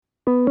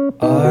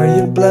Are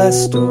you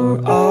blessed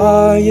or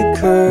are you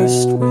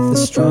cursed with a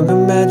strong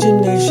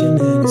imagination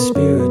and a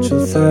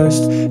spiritual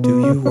thirst?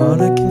 Do you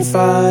wanna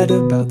confide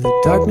about the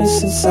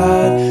darkness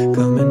inside?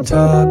 Come and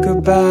talk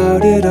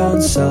about it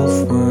on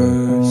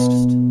Self-Worst.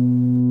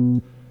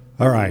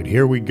 All right,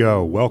 here we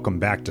go. Welcome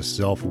back to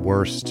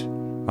Self-Worst.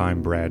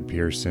 I'm Brad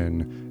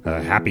Pearson.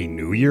 Happy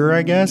New Year,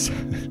 I guess.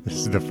 This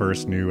is the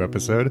first new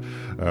episode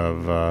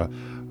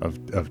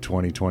of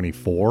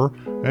 2024.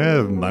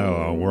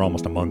 We're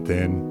almost a month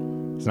in.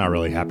 It's not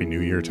really Happy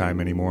New Year time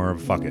anymore.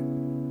 Fuck it.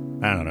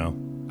 I don't know.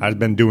 I've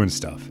been doing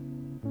stuff.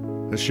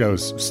 This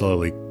show's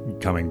slowly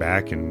coming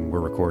back, and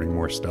we're recording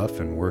more stuff,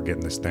 and we're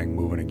getting this thing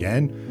moving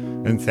again.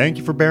 And thank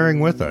you for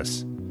bearing with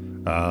us.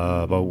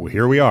 But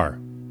here we are.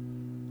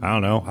 I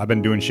don't know. I've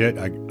been doing shit.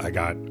 I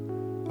got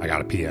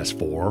a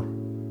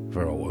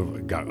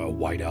PS4. Got a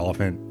white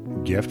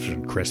elephant gift for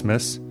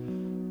Christmas.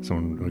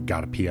 Someone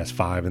got a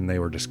PS5 and they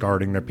were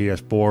discarding their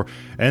PS4,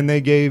 and they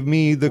gave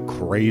me the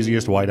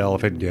craziest white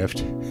elephant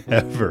gift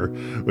ever,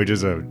 which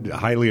is a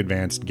highly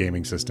advanced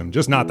gaming system,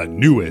 just not the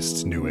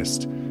newest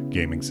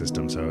gaming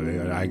system.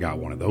 So I got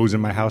one of those in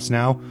my house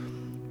now.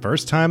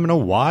 First time in a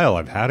while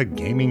I've had a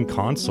gaming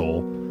console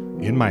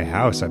in my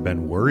house. I've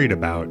been worried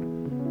about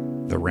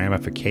the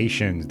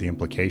ramifications, the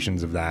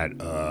implications of that,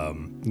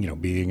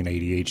 being an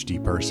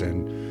ADHD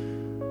person,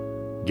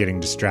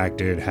 getting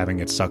distracted, having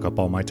it suck up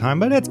all my time,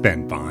 but it's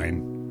been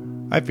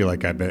fine. I feel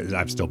like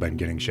I've still been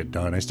getting shit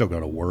done. I still go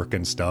to work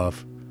and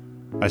stuff.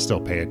 I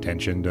still pay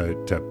attention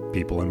to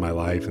people in my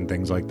life and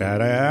things like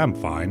that. I'm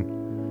fine.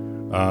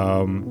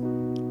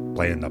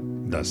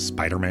 Playing the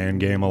Spider-Man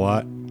game a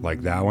lot.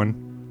 Like that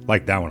one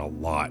a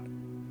lot.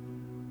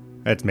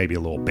 That's maybe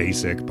a little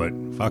basic, but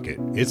fuck it.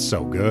 It's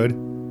so good.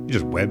 You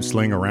just web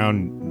sling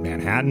around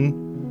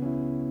Manhattan.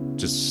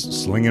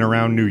 Just slinging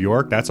around New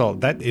York. That's all.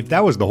 If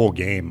that was the whole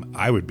game,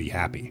 I would be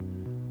happy.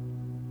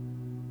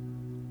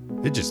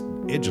 It just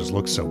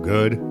looks so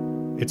good.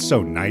 It's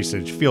so nice.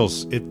 It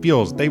feels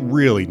they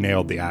really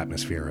nailed the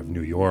atmosphere of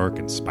New York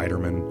and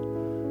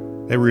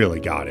Spider-Man. They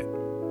really got it.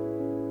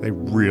 They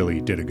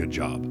really did a good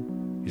job.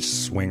 You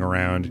swing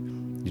around.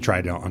 You try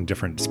it on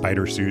different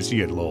spider suits. You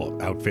get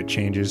little outfit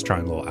changes,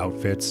 trying little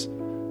outfits.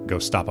 Go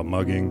stop a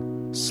mugging.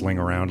 Sling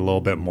around a little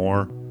bit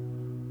more.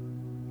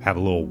 Have a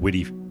little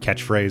witty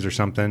catchphrase or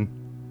something.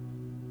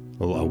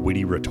 A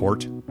witty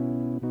retort.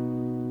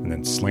 And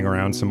then sling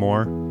around some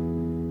more.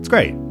 It's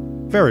great.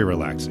 Very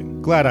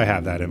relaxing. Glad I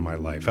have that in my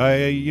life.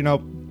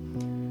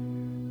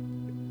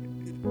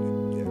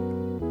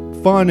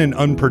 Fun and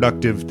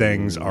unproductive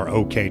things are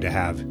okay to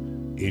have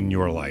in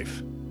your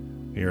life.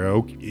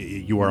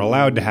 You are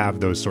allowed to have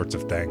those sorts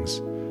of things.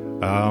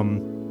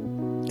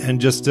 And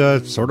just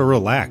sort of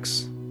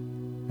relax.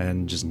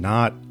 And just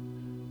not...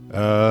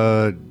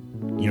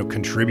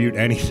 contribute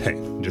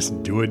anything.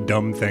 Just do a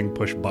dumb thing,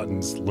 push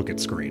buttons, look at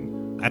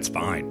screen. That's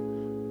fine.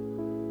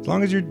 As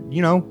long as you're,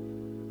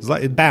 it's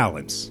like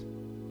balance.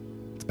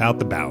 It's about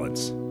the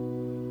balance.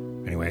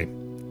 Anyway,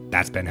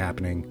 that's been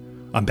happening.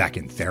 I'm back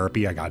in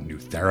therapy. I got a new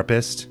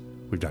therapist.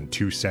 We've done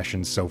 2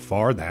 sessions so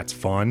far. That's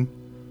fun.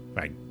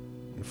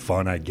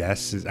 Fun, I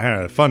guess. I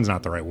don't know, fun's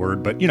not the right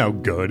word, but,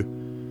 good.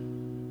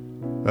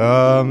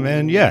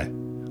 And yeah,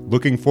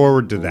 looking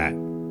forward to that.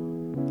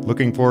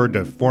 Looking forward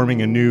to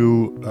forming a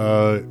new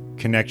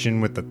connection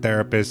with the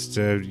therapist.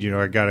 I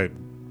got to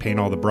paint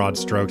all the broad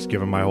strokes,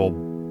 give him my whole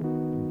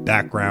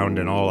background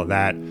and all of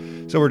that.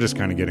 So we're just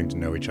kind of getting to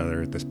know each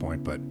other at this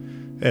point, but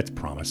it's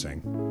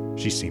promising.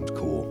 She seems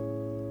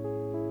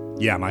cool.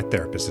 Yeah, my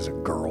therapist is a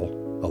girl,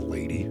 a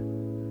lady.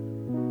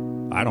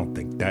 I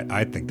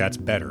think that's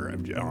better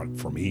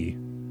for me.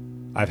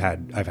 I've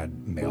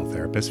had male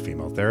therapists,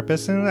 female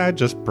therapists, and I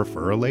just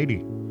prefer a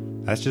lady.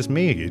 That's just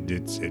me.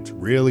 It's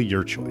really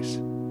your choice.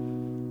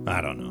 I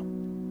don't know.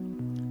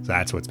 So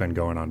that's what's been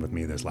going on with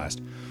me this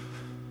last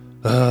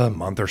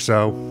month or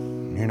so.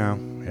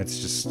 It's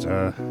just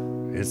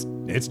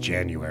it's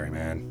January,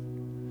 man.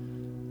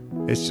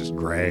 It's just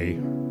gray,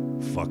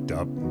 fucked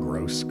up,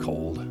 gross,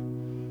 cold,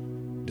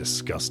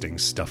 disgusting,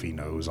 stuffy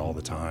nose all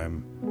the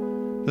time.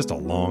 Just a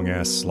long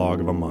ass slog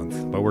of a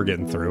month, but we're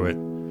getting through it.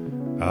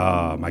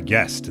 My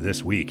guest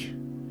this week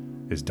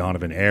is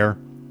Donovan, Eyre.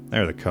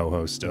 They're the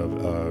co-host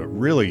of a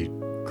really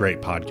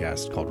great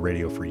podcast called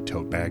Radio Free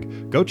Tote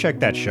Bag. Go check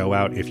that show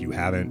out if you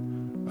haven't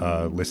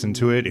listened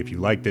to it. If you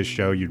like this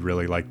show, you'd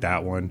really like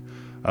that one.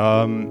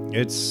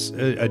 It's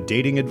a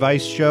dating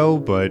advice show,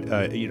 but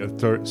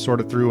sort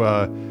of through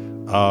a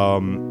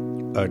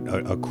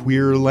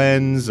queer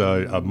lens,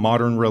 a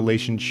modern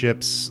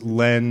relationships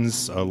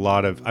lens. A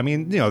lot of,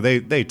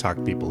 they talk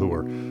to people who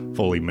are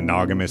fully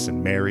monogamous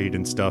and married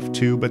and stuff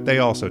too, but they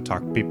also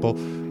talk to people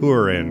who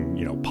are in,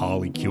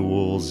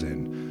 polycules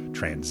and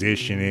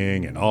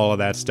transitioning and all of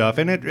that stuff.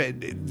 And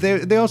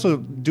they also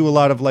do a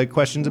lot of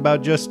questions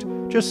about just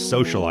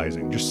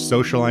socializing, just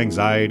social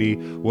anxiety.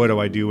 What do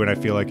I do when I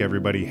feel like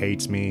everybody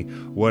hates me?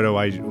 What do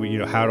I,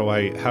 how do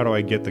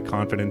I get the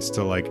confidence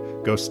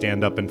to go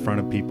stand up in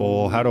front of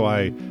people? How do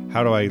I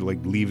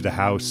leave the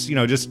house?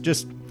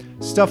 Just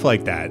stuff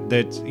like that,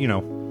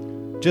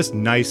 just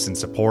nice and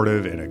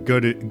supportive and a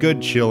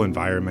good chill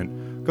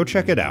environment. Go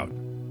check it out.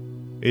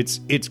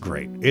 It's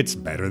great. It's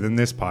better than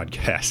this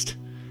podcast.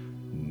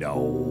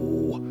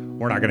 No,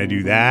 we're not going to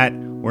do that.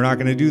 We're not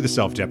going to do the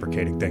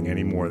self-deprecating thing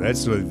anymore.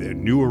 That's a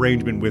new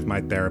arrangement with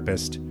my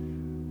therapist.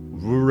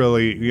 We're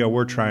really,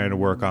 we're trying to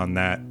work on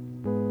that.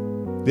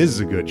 This is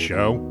a good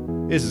show.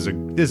 This is a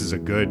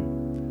good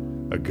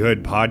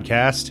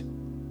podcast.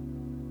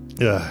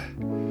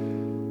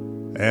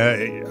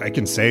 I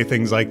can say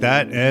things like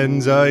that,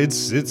 and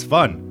it's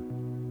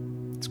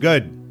fun. It's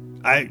good.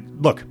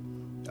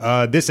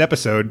 This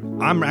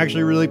episode I'm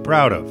actually really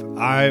proud of.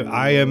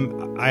 I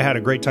had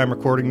a great time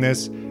recording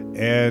this,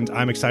 and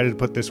I'm excited to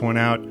put this one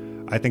out.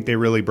 I think they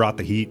really brought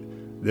the heat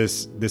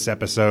this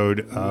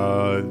episode.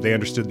 They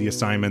understood the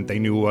assignment. They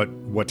knew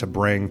what to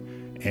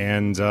bring,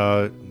 and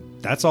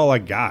that's all I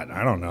got.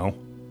 I don't know.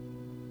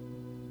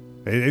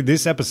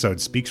 This episode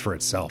speaks for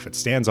itself. It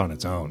stands on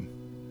its own.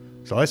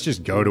 So let's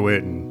just go to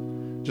it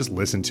and just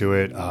listen to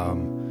it.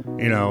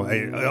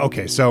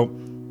 Okay, so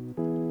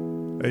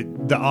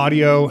the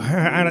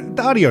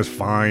audio's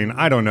fine.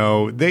 I don't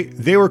know.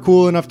 They were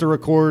cool enough to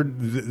record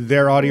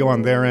their audio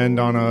on their end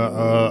on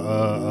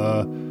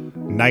a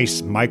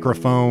nice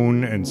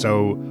microphone, and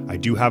so I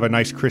do have a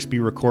nice crispy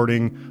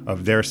recording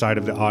of their side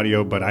of the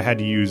audio, but I had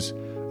to use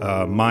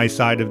my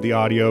side of the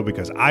audio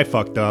because I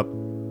fucked up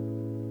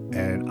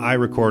and I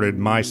recorded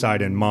my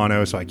side in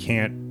mono, so I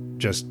can't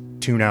just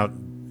tune out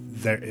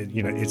there.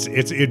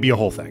 It'd be a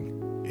whole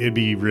thing. It'd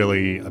be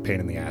really a pain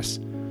in the ass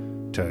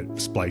to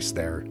splice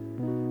their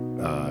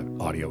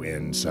audio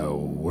in. So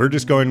we're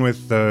just going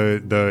with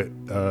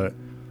the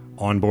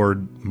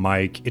onboard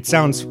mic. It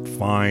sounds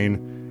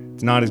fine.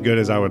 It's not as good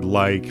as I would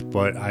like,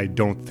 but I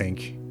don't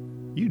think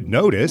you'd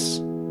notice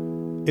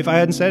if I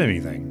hadn't said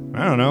anything.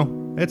 I don't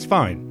know. It's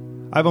fine.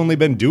 I've only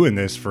been doing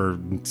this for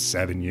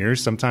 7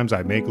 years. Sometimes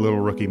I make little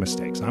rookie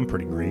mistakes. I'm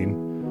pretty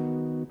green.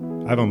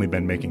 I've only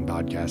been making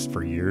podcasts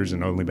for years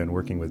and only been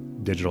working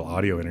with digital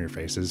audio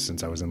interfaces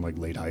since I was in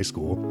late high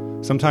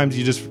school. Sometimes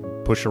you just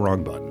push the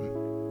wrong button.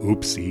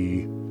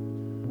 Oopsie.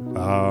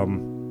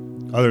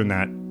 Other than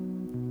that,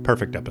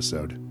 perfect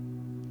episode.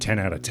 10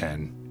 out of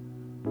 10.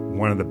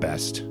 One of the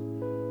best.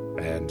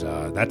 And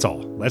that's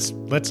all. Let's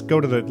go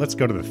to the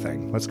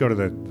thing. Let's go to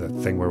the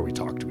thing where we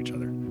talk to each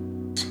other.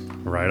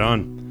 Right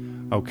on.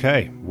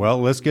 Okay, well,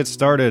 let's get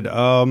started.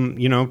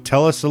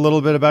 Tell us a little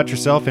bit about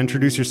yourself,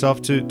 introduce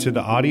yourself to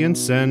the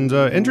audience, and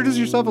introduce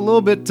yourself a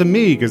little bit to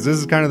me, because this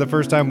is kind of the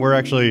first time we're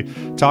actually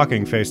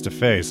talking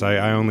face-to-face.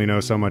 I only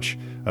know so much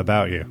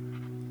about you.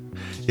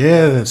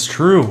 Yeah, that's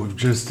true. We've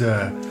just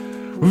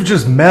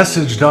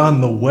messaged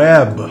on the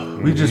web.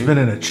 Mm-hmm. We've just been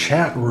in a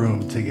chat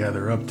room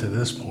together up to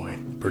this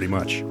point. Pretty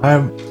much.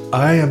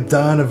 I am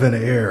Donovan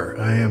Eyre.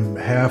 I am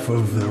half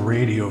of the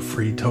Radio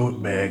Free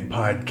Tote Bag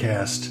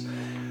podcast.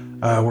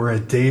 We're a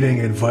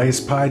dating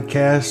advice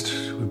podcast.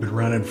 We've been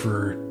running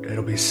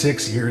it'll be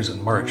 6 years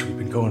in March. We've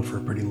been going for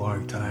a pretty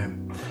long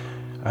time.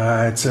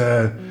 It's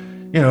like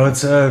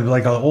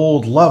an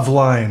old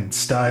Loveline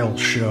style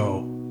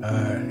show,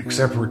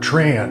 except we're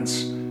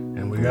trans,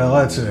 and we got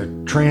lots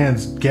of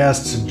trans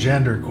guests and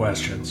gender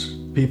questions.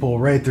 People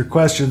write their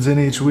questions in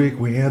each week.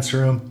 We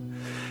answer them.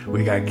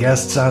 We got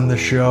guests on the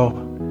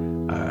show.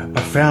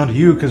 I found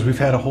you because we've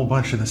had a whole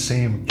bunch of the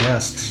same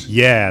guests.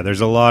 Yeah,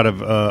 there's a lot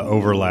of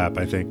overlap,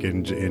 I think,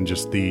 in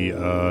just the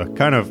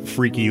kind of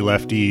freaky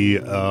lefty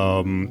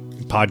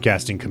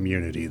podcasting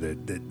community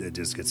that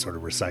just gets sort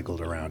of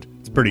recycled around.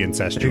 It's pretty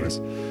incestuous.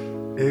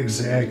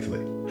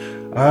 Exactly.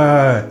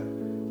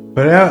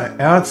 But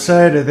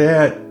outside of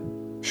that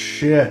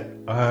shit,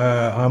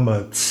 I'm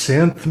a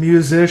synth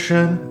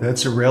musician.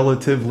 That's a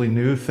relatively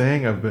new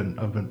thing. I've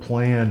been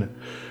playing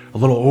a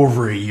little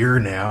over a year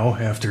now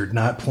after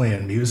not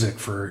playing music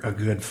for a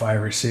good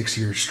 5 or 6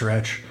 year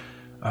stretch.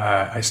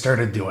 I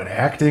started doing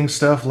acting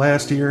stuff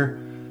last year.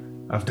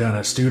 I've done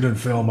a student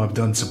film. I've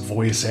done some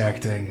voice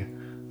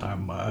acting.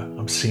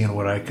 I'm seeing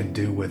what I can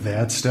do with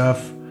that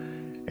stuff.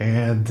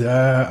 And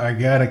I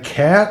got a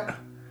cat.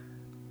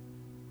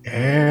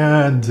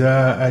 And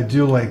I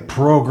do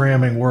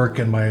programming work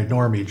in my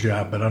normie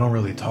job, but I don't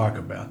really talk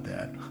about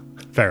that.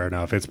 Fair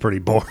enough. It's pretty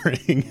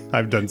boring.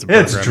 I've done some.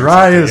 It's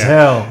dry as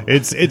hell.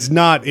 It's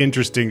not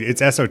interesting.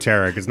 It's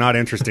esoteric. It's not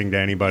interesting to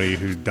anybody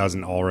who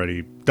doesn't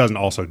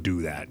also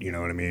do that. You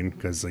know what I mean?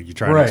 Because you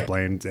try to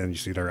explain and you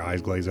see their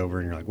eyes glaze over,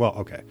 and you're like, well,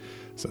 okay,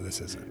 so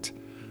this isn't.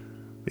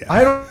 Yeah.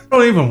 I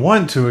don't even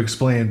want to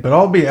explain, but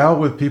I'll be out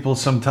with people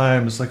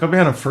sometimes. I'll be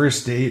on a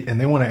first date and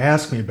they want to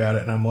ask me about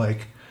it, and I'm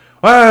like,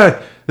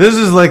 this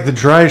is the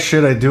dry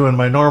shit I do in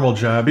my normal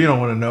job. You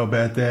don't want to know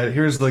about that.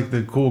 Here's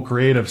the cool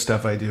creative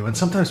stuff I do. And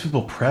sometimes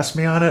people press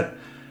me on it.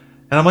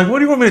 And I'm like, what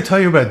do you want me to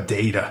tell you about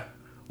data?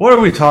 What are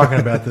we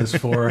talking about this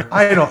for?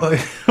 I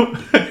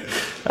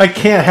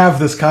can't have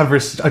this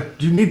conversation.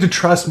 You need to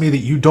trust me that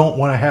you don't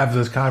want to have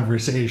this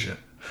conversation.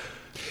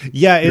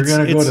 Yeah, you're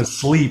going to go to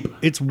sleep.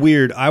 It's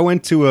weird. I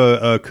went to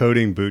a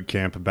coding boot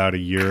camp about a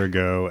year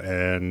ago.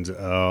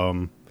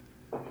 And,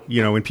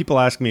 when people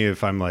ask me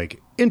if I'm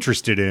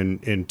interested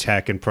in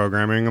tech and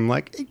programming, I'm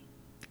like,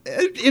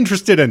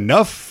 interested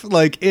enough.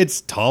 Like,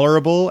 it's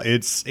tolerable.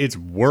 It's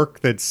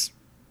work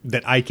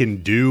that I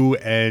can do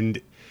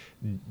and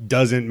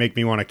doesn't make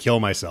me want to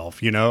kill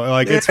myself,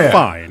 like it's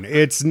fine.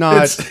 It's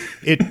not,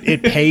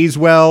 it pays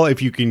well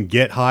if you can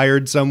get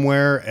hired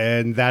somewhere.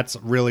 And that's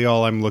really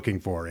all I'm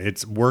looking for.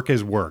 It's work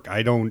is work.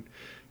 I don't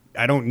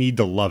need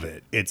to love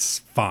it. It's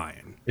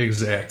fine.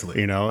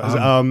 Exactly.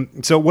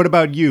 So what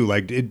about you?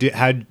 Like,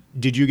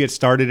 did you get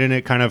started in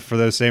it kind of for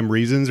those same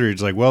reasons, or you're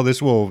just like, well, this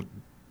will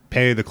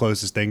pay the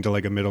closest thing to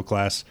like a middle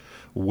class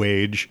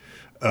wage.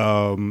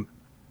 And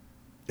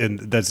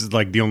that's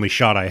like the only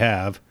shot I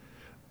have.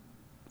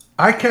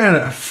 I kind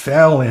of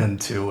fell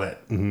into it.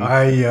 Mm-hmm.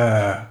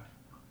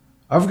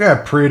 I've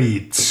got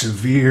pretty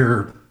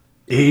severe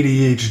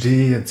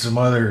ADHD and some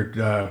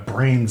other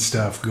brain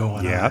stuff going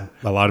on. Yeah,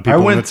 a lot of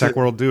people in the tech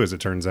world do, as it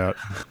turns out.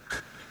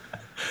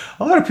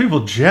 A lot of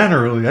people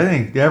generally, I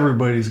think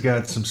everybody's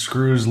got some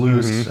screws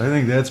loose. Mm-hmm. I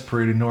think that's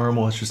pretty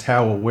normal. It's just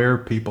how aware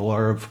people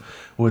are of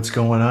what's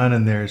going on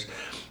in theirs.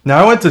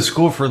 Now, I went to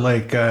school for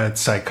like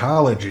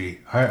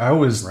psychology. I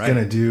was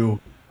going to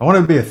I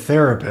wanted to be a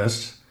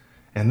therapist.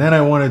 And then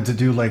I wanted to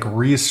do like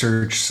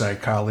research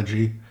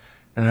psychology,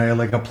 and I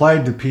like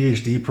applied to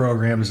PhD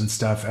programs and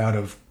stuff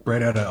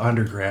right out of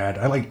undergrad.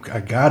 I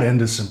got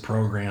into some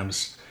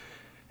programs,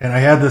 and I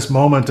had this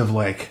moment of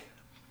like,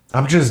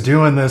 I'm just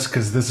doing this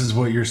because this is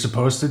what you're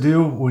supposed to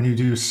do when you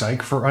do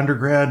psych for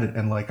undergrad.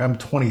 And like, I'm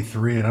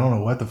 23 and I don't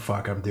know what the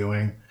fuck I'm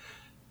doing.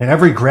 And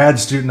every grad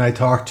student I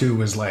talked to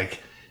was like,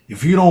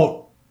 if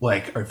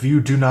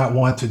you do not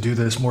want to do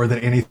this more than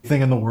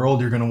anything in the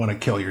world, you're going to want to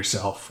kill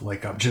yourself.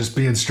 Like, I'm just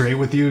being straight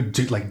with you.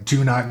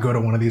 Do not go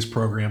to one of these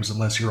programs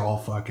unless you're all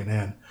fucking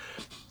in.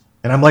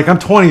 And I'm like, I'm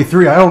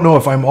 23. I don't know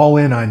if I'm all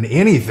in on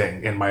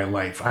anything in my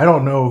life. I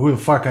don't know who the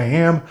fuck I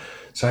am.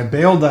 So I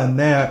bailed on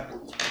that.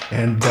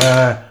 And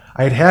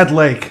I'd had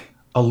like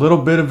a little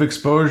bit of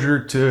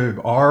exposure to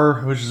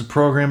R, which is a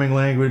programming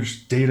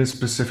language, data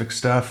specific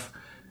stuff.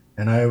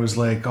 And I was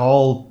like,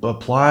 I'll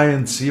apply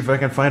and see if I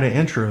can find an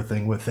intro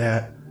thing with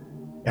that.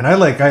 And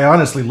I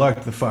honestly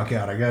lucked the fuck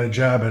out. I got a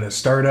job at a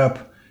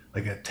startup,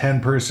 like a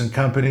 10-person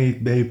company.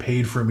 They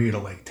paid for me to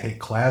like take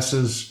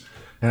classes,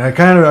 and I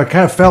kind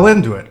of fell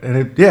into it. And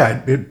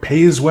it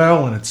pays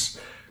well, and it's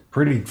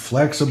pretty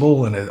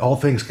flexible, and all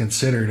things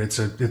considered, it's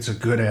a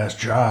good ass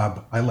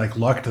job. I like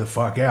lucked the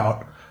fuck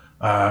out,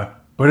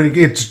 but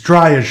it's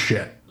dry as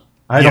shit.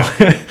 I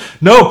don't.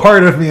 No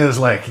part of me is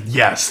like,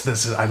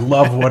 yes, I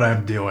love what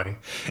I'm doing,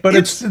 but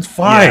it's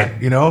fine,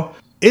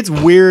 It's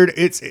weird.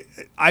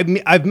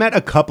 I've met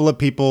a couple of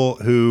people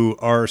who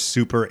are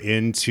super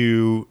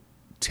into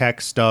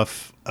tech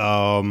stuff.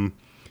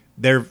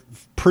 They're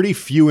pretty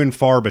few and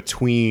far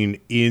between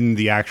in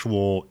the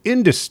actual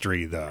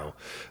industry, though.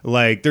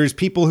 Like, there's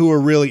people who are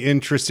really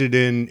interested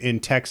in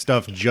tech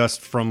stuff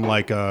just from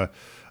like a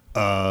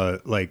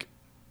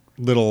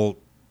little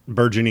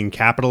burgeoning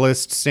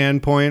capitalist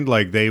standpoint.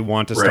 Like, they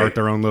want to start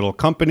their own little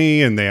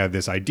company and they have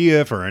this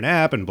idea for an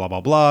app and blah blah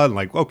blah, and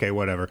like, okay,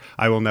 whatever.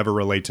 I will never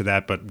relate to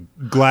that,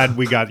 but glad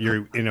we got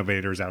your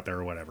innovators out there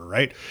or whatever,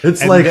 right?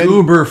 It's like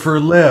Uber for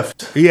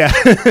Lyft. Yeah.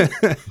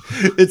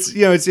 It's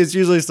it's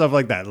usually stuff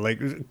like that.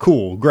 Like,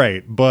 cool,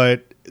 great.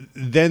 But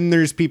then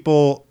there's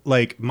people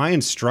like my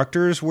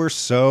instructors were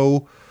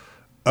so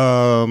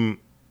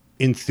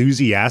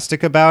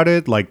enthusiastic about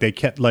it. Like, they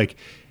kept like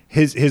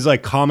his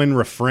like common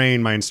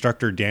refrain, my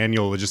instructor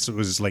Daniel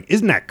was like,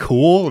 isn't that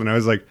cool? And I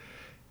was like,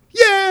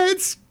 yeah,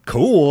 it's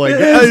cool. Like,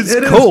 it's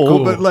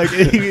cool. But like,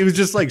 he was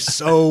just like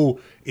so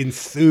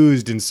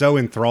enthused and so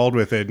enthralled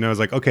with it. And I was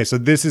like, okay, so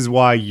this is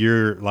why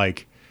you're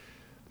like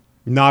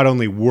not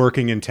only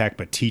working in tech,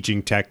 but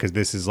teaching tech, because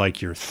this is like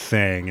your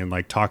thing. And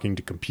like talking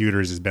to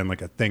computers has been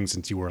like a thing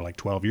since you were like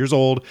 12 years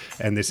old.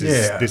 And this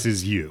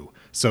is you.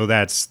 So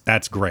that's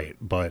great.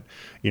 But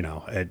it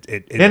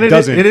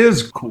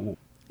is cool.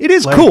 It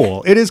is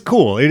cool. It is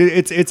cool.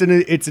 It's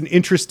an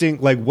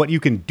interesting, like, what you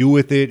can do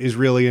with it is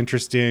really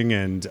interesting,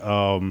 and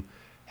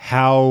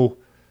how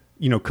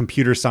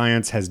computer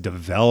science has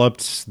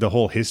developed, the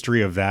whole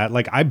history of that.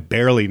 Like, I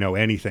barely know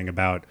anything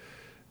about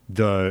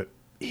the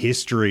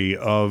history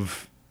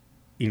of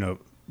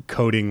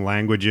coding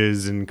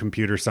languages and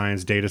computer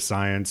science, data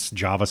science,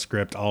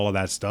 JavaScript, all of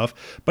that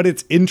stuff. But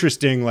it's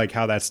interesting, like,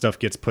 how that stuff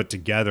gets put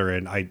together,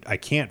 and I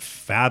can't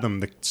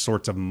fathom the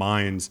sorts of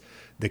minds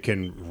that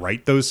can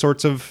write those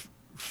sorts of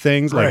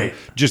things, like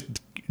just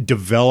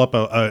develop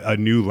a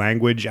new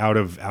language out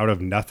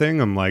of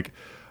nothing. I'm like,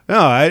 no,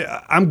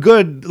 I'm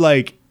good.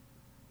 Like,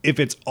 if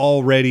it's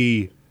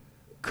already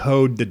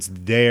code that's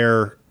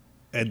there,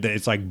 and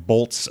it's like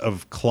bolts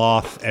of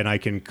cloth, and I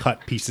can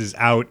cut pieces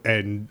out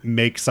and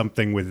make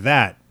something with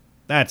that,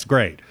 that's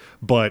great.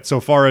 But so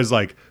far as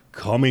like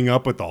coming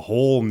up with a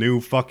whole new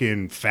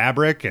fucking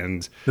fabric,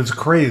 and it's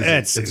crazy.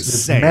 It's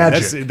insane.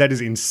 That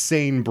is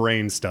insane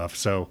brain stuff.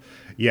 So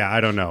yeah,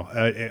 I don't know.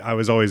 I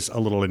was always a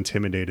little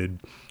intimidated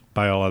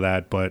by all of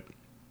that, but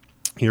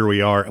here we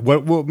are.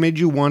 What made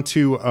you want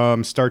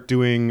to start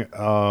doing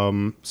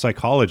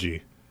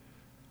psychology?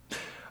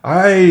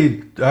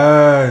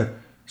 I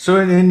So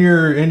in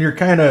your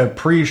kind of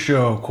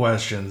pre-show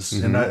questions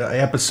and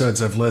episodes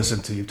I've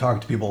listened to, you've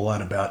talked to people a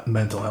lot about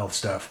mental health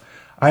stuff.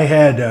 I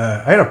had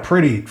a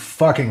pretty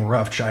fucking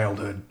rough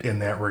childhood in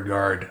that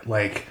regard.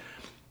 Like,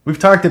 we've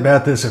talked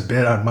about this a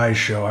bit on my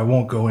show. I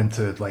won't go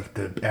into like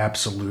the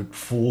absolute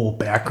full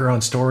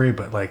background story,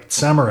 but like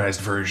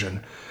summarized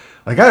version.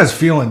 Like, I was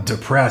feeling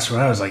depressed when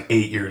I was like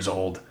 8 years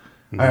old.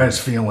 I was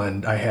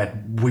feeling I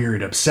had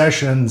weird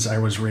obsessions. I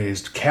was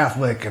raised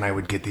Catholic and I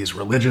would get these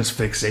religious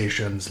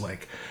fixations.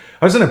 Like,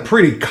 I was in a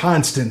pretty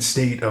constant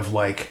state of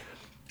like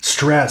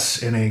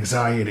stress and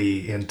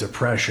anxiety and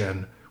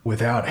depression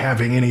without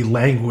having any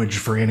language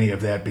for any of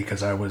that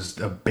because I was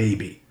a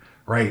baby,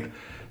 right?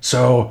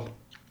 So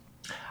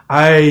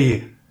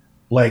I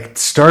like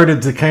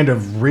started to kind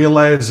of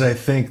realize, I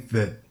think,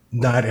 that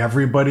not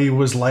everybody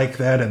was like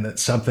that and that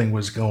something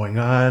was going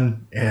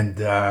on. And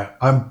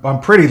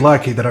I'm pretty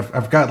lucky that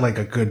I've got like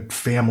a good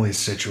family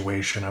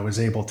situation. I was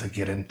able to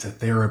get into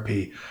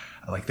therapy.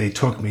 Like, they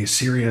took me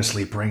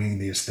seriously bringing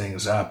these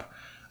things up.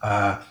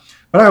 But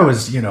I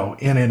was, in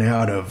and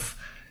out of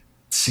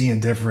seeing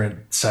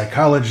different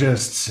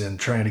psychologists and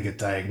trying to get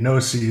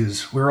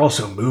diagnoses. We were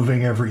also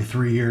moving every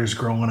 3 years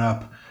growing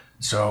up.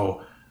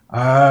 So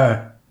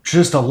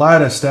just a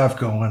lot of stuff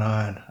going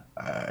on.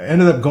 I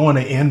ended up going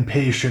to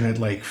inpatient at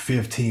like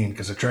 15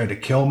 because I tried to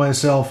kill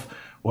myself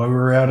while we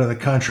were out of the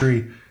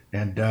country,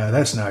 and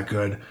that's not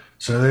good.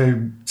 So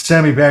they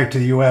sent me back to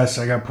the U.S.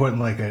 I got put in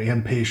like an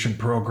inpatient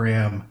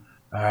program.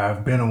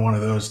 I've been in one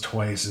of those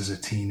twice as a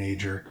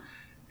teenager,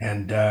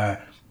 and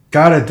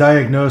got a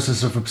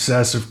diagnosis of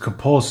obsessive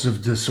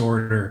compulsive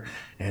disorder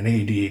and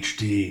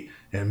ADHD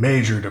and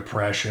major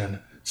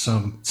depression.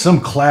 Some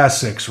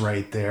classics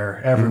right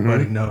there.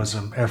 Everybody knows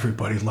them.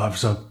 Everybody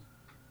loves them.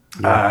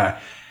 Yeah.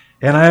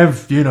 And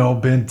I've,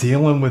 been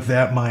dealing with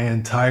that my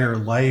entire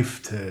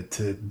life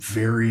to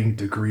varying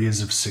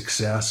degrees of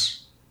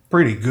success.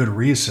 Pretty good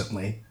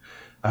recently.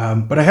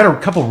 But I had a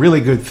couple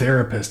really good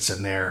therapists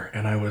in there,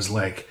 and I was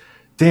like,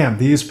 damn,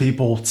 these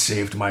people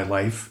saved my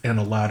life in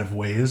a lot of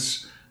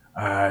ways.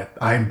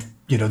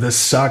 This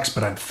sucks,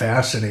 but I'm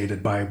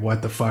fascinated by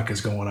what the fuck is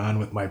going on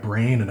with my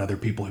brain and other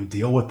people who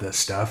deal with this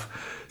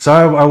stuff.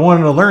 So I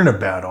wanted to learn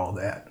about all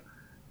that.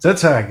 So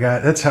that's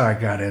how I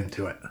got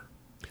into it.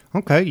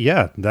 Okay,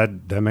 yeah,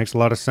 that makes a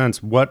lot of sense.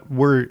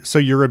 So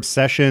your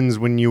obsessions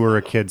when you were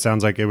a kid?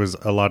 Sounds like it was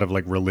a lot of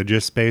like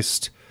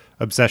religious-based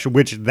obsession,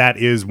 which that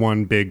is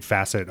one big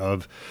facet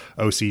of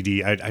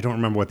OCD. I don't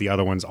remember what the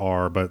other ones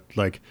are, but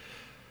like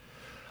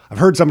I've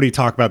heard somebody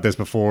talk about this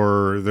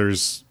before.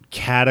 There's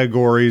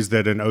categories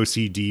that an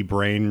OCD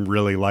brain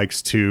really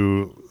likes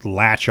to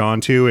latch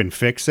onto and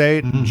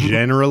fixate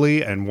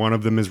generally, and one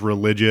of them is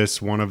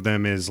religious. One of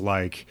them is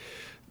like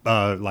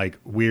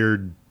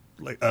weird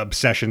like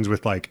obsessions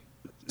with like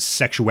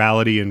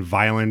sexuality and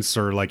violence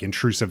or like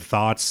intrusive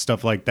thoughts,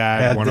 stuff like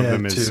that. One of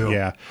them is too.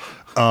 Yeah.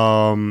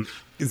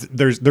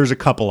 There's a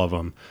couple of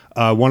them.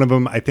 One of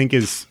them I think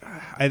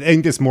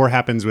this more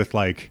happens with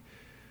like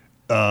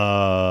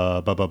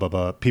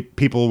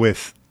people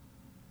with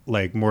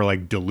like more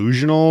like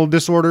delusional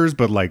disorders,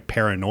 but like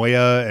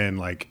paranoia and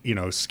like,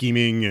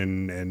 scheming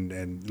and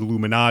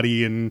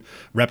Illuminati and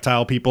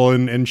reptile people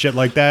and shit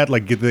like that.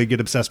 Like they get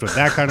obsessed with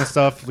that kind of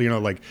stuff,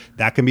 like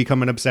that can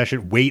become an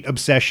obsession. Weight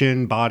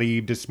obsession,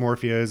 body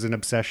dysmorphia is an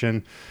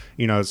obsession,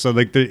 so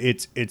like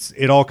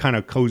it all kind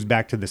of goes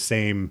back to the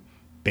same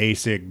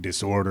basic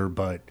disorder,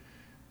 but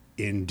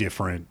in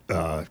different,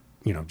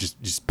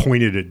 just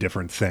pointed at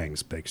different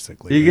things,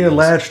 basically. You get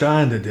latched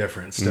on to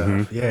different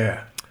stuff.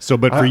 Yeah. So,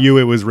 but for you,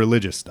 it was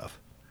religious stuff.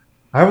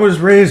 I was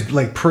raised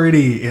like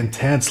pretty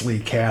intensely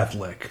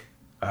Catholic.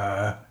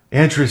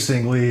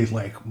 Interestingly,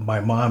 like my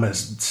mom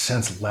has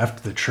since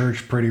left the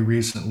church pretty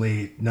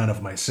recently. None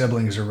of my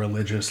siblings are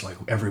religious. Like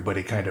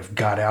everybody kind of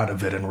got out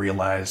of it and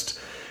realized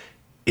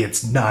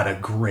it's not a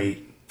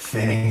great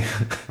thing.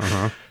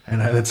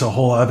 And it's a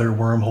whole other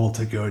wormhole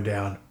to go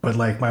down. But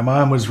like my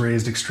mom was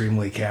raised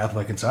extremely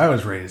Catholic, and so I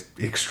was raised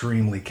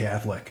extremely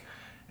Catholic.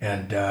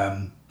 And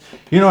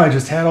I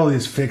just had all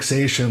these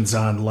fixations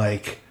on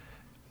like,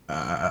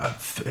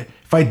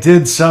 if I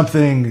did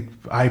something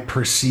I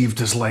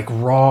perceived as like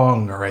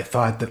wrong, or I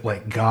thought that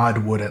like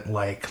God wouldn't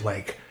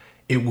like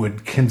it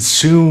would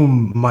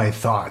consume my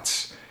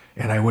thoughts,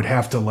 and I would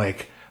have to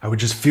I would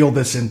just feel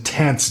this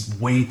intense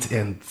weight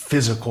and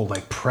physical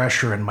like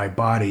pressure in my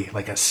body,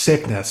 like a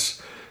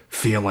sickness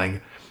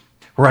feeling,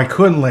 where I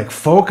couldn't like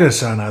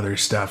focus on other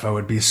stuff. I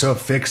would be so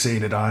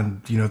fixated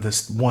on,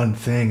 this one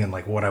thing and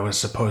like what I was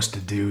supposed to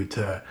do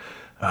to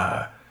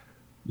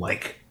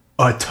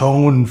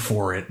atone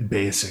for it,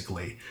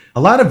 basically.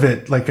 A lot of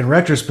it, like in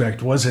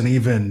retrospect, wasn't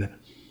even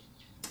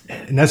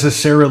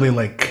necessarily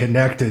like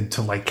connected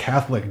to like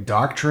Catholic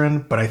doctrine,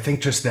 but I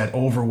think just that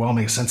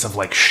overwhelming sense of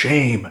like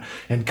shame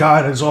and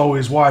God is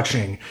always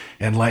watching,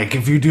 and like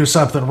if you do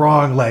something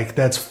wrong, like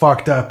that's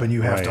fucked up and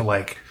you have to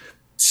like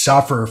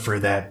suffer for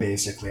that,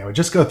 basically. I would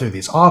just go through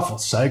these awful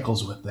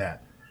cycles with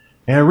that,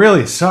 and it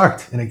really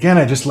sucked. And again,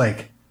 I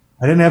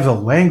didn't have the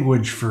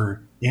language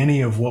for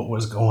any of what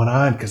was going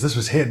on, because this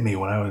was hitting me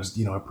when I was,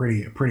 a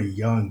pretty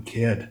young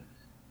kid.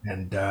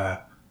 And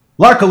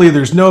luckily,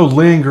 there's no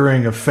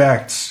lingering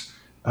effects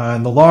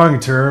in the long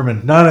term,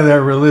 and none of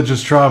that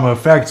religious trauma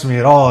affects me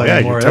at all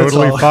anymore. Yeah, you're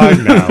totally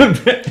fine now.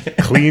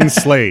 Clean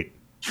slate.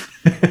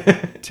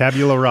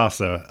 Tabula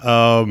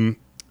rasa.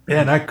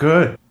 Yeah, not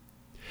good.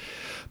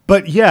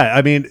 But yeah,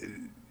 I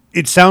mean,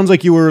 it sounds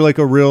like you were like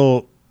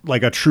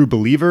a true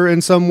believer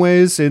in some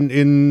ways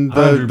in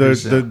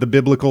the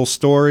biblical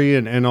story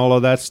and all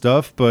of that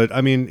stuff. But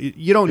I mean,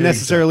 you don't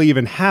necessarily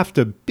even have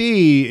to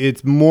be.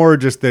 It's more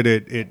just that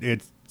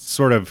it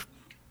sort of,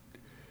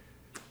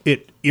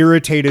 it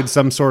irritated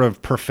some sort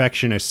of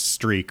perfectionist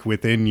streak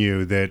within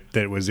you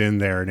that was in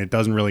there. And it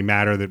doesn't really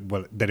matter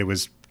that it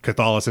was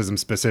Catholicism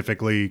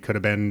specifically, could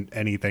have been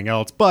anything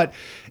else. But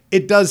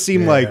it does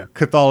seem like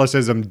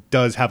Catholicism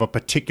does have a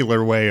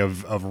particular way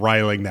of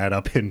riling that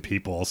up in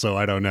people. So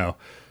I don't know.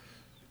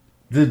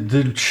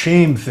 The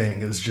shame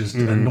thing is just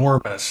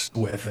enormous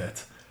with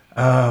it.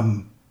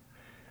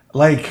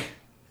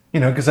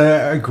 Because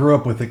I grew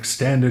up with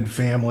extended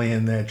family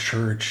in that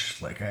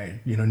church. Like I,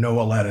 know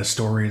a lot of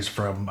stories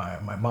from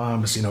my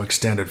mom's,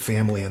 extended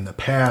family in the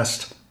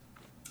past.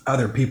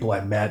 Other people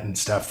I met and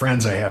stuff,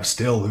 friends I have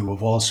still who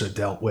have also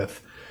dealt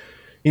with,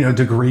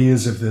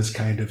 degrees of this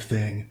kind of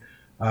thing.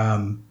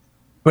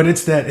 But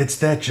it's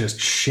that just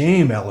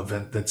shame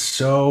element that's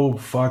so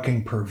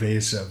fucking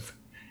pervasive.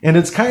 And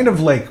it's kind of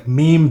like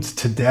memed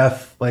to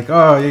death, like,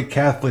 oh, you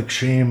Catholic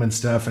shame and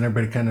stuff, and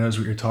everybody kind of knows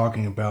what you're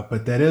talking about.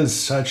 But that is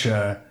such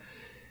a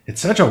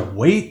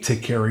weight to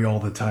carry all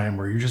the time,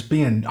 where you're just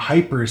being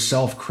hyper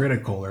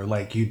self-critical, or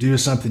like you do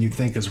something you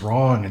think is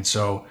wrong, and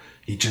so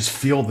you just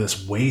feel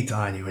this weight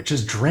on you. It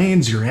just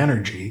drains your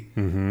energy,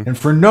 and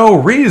for no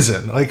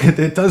reason. Like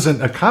it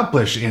doesn't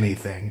accomplish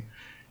anything.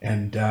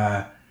 And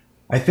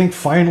I think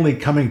finally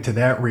coming to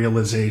that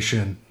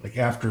realization, like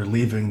after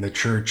leaving the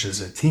church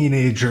as a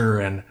teenager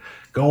and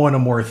going to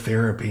more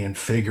therapy and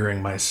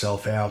figuring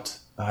myself out,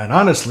 and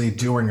honestly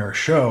doing our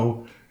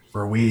show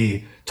where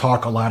we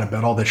talk a lot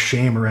about all the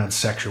shame around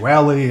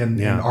sexuality and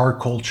in our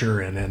culture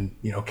and in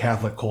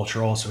Catholic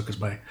culture also, because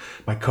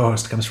my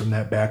co-host comes from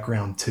that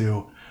background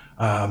too.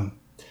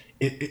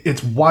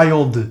 It's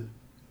wild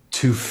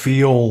to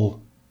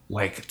feel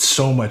like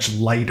so much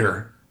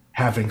lighter,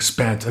 having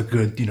spent a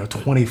good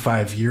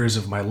 25 years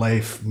of my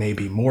life,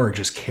 maybe more,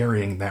 just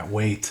carrying that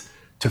weight,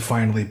 to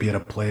finally be at a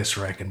place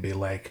where I can be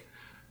like,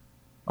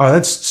 oh,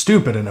 that's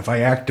stupid. And if I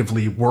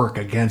actively work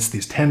against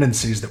these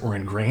tendencies that were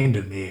ingrained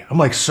in me, I'm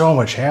like so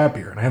much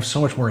happier and I have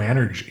so much more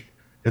energy.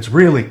 It's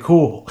really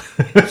cool.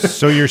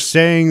 So you're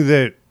saying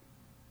that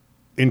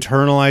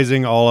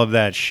internalizing all of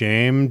that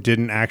shame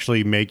didn't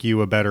actually make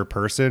you a better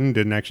person,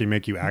 didn't actually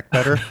make you act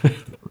better?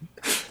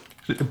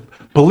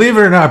 Believe it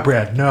or not,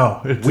 Brad,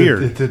 no.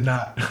 Weird. It did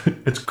not.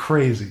 It's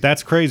crazy.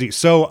 That's crazy.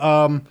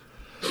 So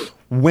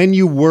when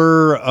you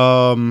were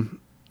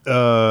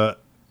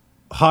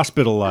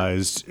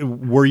hospitalized,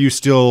 were you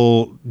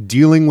still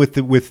dealing with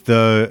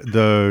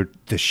the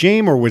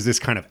shame, or was this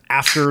kind of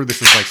after?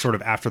 This is like sort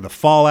of after the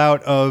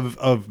fallout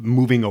of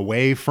moving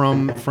away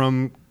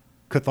from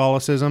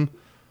Catholicism?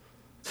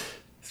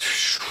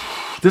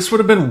 This would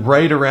have been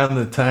right around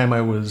the time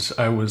I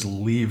was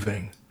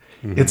leaving.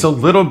 It's a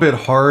little bit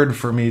hard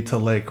for me to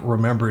like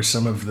remember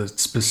some of the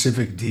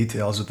specific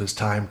details of this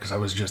time because I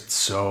was just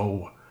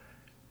so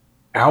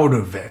out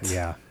of it.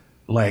 Yeah.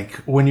 Like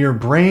when your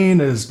brain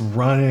is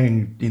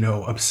running,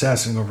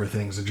 obsessing over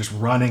things and just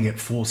running at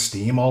full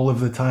steam all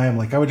of the time,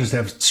 like I would just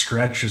have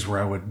stretches where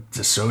I would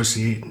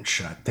dissociate and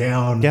shut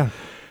down. Yeah.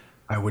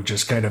 I would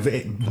just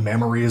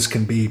memories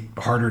can be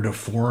harder to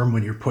form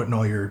when you're putting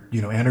all your,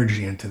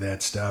 energy into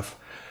that stuff.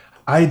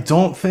 I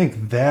don't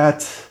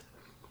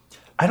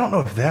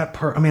know if that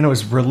part, it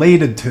was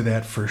related to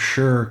that for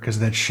sure, because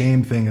that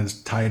shame thing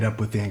is tied up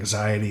with the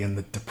anxiety and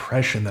the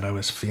depression that I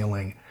was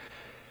feeling.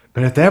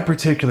 But at that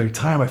particular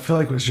time, I feel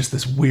like it was just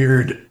this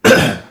weird,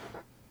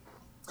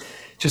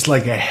 just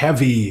like a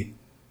heavy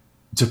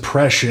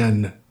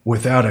depression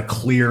without a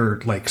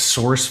clear like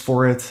source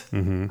for it.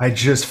 I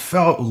just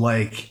felt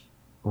like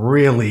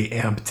really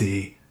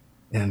empty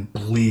and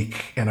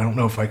bleak. And I don't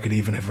know if I could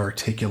even have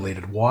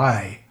articulated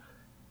why.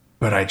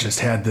 But I just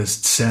had this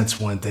sense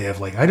one day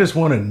of like, I just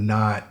want to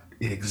not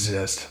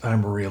exist.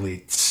 I'm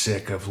really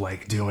sick of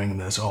like doing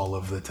this all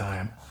of the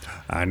time.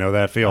 I know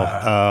that feel.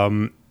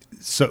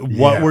 So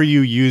what were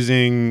you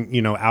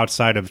using,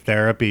 outside of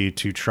therapy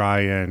to try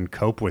and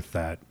cope with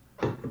that?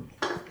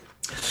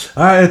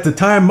 At the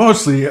time,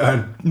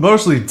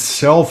 mostly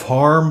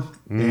self-harm,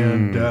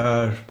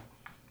 and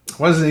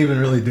wasn't even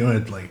really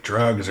doing like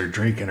drugs or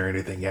drinking or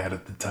anything yet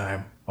at the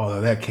time. Although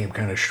that came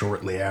kind of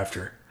shortly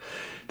after.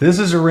 This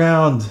is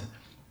around,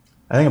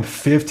 I think I'm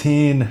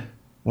 15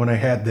 when I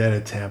had that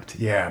attempt.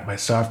 Yeah, my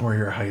sophomore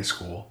year of high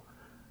school.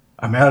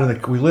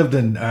 We lived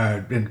in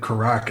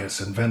Caracas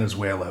in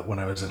Venezuela when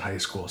I was in high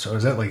school. So I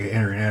was at like an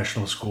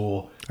international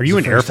school. Are you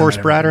an Air Force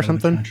brat or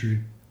something?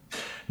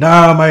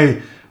 No,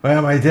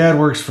 my dad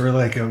works for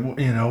like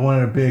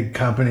one of the big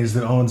companies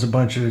that owns a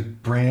bunch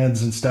of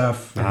brands and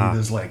stuff. And he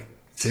does like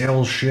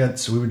sales shit,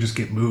 so we would just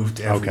get moved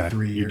every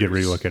 3 years. You get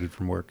relocated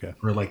from work, yeah.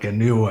 Or like a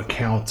new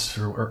account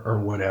or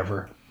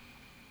whatever.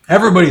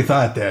 Everybody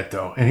thought that,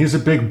 though. And he's a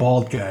big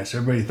bald guy, so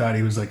everybody thought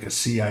he was like a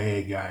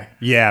CIA guy.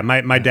 Yeah,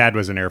 my dad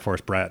was an Air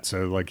Force brat,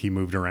 so like he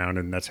moved around,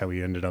 and that's how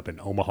he ended up in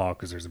Omaha,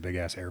 because there's a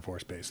big-ass Air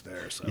Force base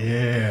there. So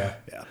Yeah.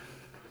 Yeah.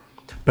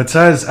 But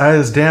so I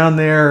was down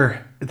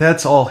there,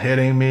 that's all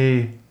hitting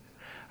me.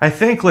 I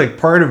think like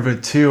part of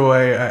it too,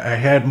 I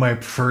had my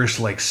first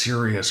like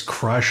serious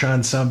crush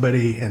on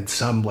somebody and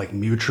some like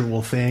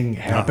mutual thing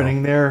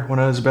happening there when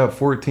I was about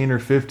 14 or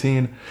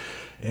 15.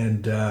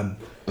 And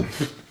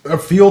I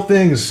feel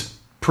things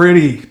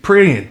pretty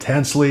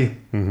intensely.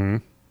 Mm-hmm.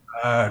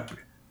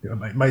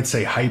 I might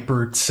say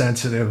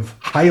hypersensitive,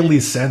 highly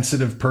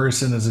sensitive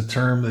person is a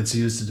term that's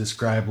used to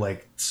describe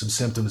like some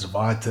symptoms of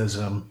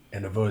autism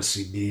and of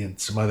OCD and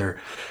some other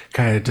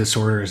kind of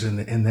disorders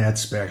in that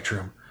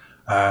spectrum.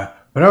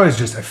 But I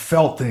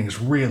felt things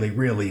really,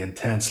 really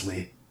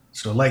intensely.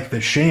 So like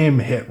the shame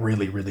hit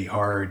really, really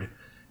hard.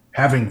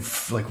 Having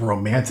like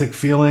romantic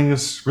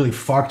feelings really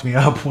fucked me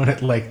up when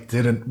it like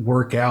didn't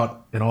work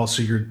out. And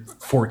also you're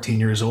 14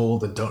 years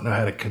old and don't know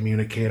how to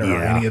communicate or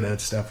how any of that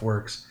stuff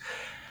works.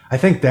 I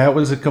think that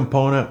was a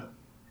component.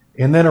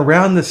 And then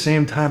around the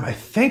same time, I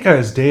think I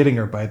was dating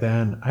her by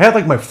then. I had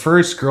like my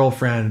first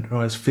girlfriend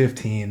when I was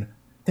 15. I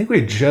think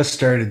we had just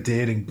started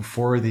dating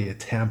before the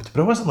attempt,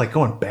 but it wasn't like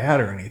going bad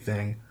or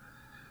anything.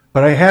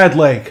 But I had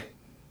like,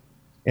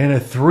 in a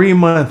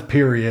 3-month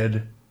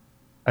period,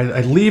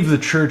 I leave the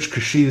church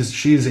because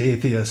she's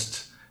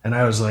atheist, and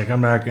I was like, I'm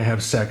not gonna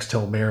have sex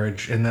till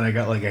marriage. And then I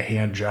got like a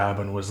hand job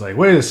and was like,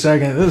 wait a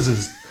second, this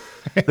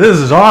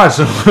is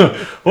awesome.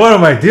 What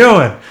am I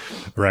doing?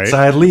 Right. So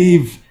I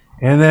leave,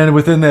 and then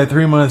within that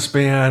 3-month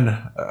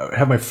span,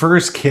 have my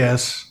first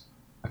kiss,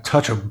 I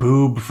touch a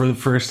boob for the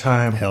first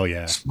time. Hell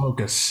yeah.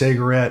 Smoke a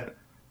cigarette,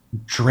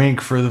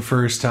 drink for the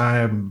first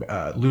time,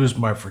 lose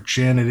my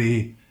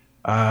virginity.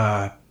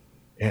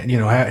 And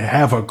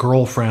have a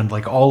girlfriend,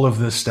 like all of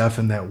this stuff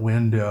in that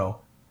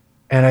window.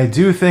 And I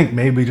do think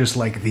maybe just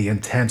like the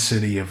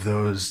intensity of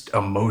those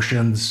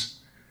emotions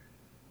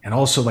and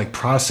also like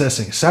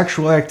processing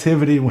sexual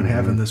activity when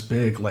having this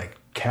big like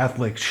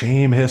Catholic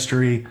shame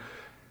history,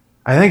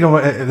 I think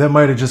that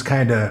might have just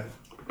kind of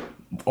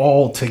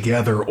all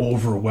together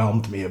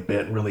overwhelmed me a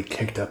bit and really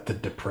kicked up the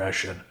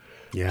depression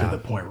to the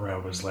point where I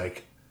was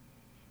like,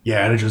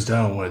 I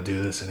don't want to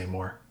do this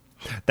anymore.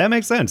 That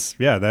makes sense.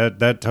 Yeah,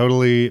 that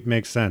totally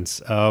makes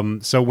sense.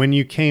 So when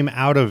you came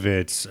out of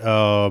it,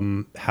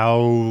 how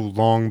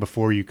long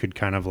before you could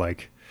kind of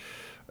like,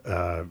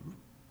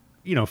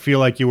 feel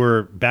like you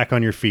were back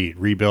on your feet,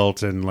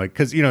 rebuilt, and like,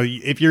 because,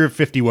 if you're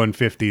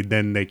 5150,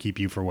 then they keep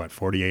you for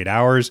 48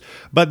 hours,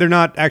 but they're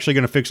not actually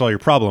going to fix all your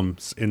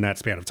problems in that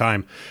span of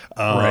time.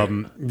 Right.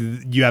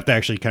 You have to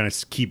actually kind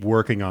of keep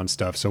working on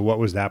stuff. So what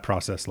was that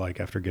process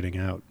like after getting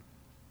out?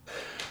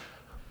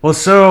 Well,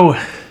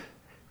 so...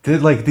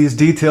 these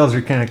details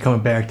are kind of coming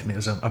back to me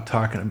as I'm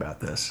talking about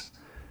this.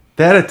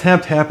 That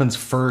attempt happens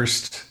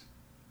first.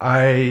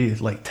 I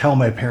tell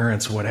my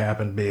parents what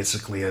happened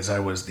basically as I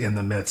was in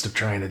the midst of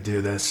trying to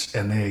do this,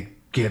 and they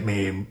get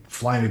me,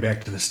 fly me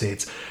back to the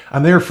States.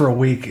 I'm there for a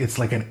week. It's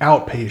like an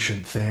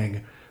outpatient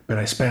thing, but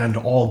I spend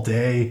all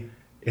day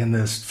in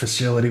this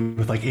facility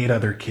with 8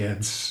 other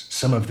kids.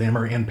 Some of them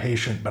are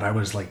inpatient, but I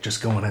was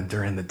just going in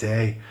during the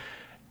day.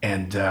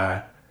 And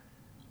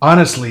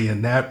honestly,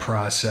 in that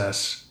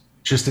process,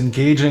 just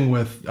engaging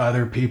with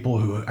other people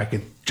who I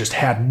could just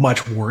had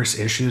much worse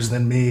issues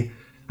than me,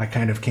 I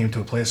kind of came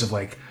to a place of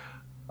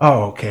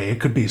oh, okay,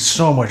 it could be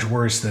so much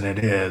worse than it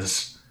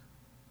is.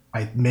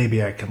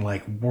 Maybe I can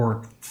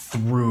work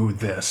through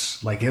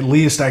this. At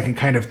least I can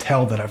kind of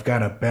tell that I've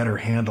got a better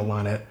handle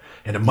on it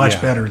and a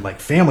much better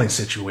family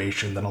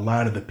situation than a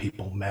lot of the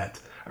people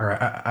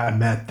I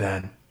met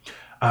then.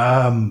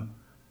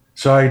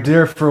 So I'm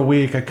there for a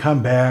week. I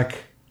come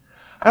back.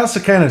 I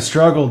also kind of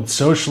struggled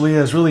socially.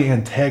 I was really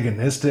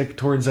antagonistic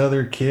towards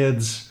other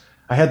kids.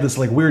 I had this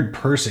weird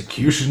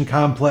persecution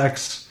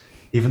complex,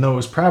 even though it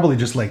was probably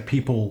just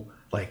people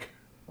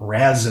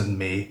razzing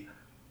me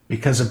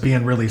because of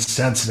being really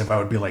sensitive. I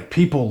would be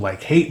people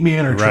hate me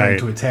and are trying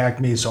to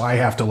attack me, so I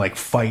have to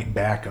fight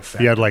back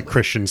effectively. You had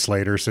Christian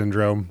Slater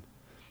syndrome.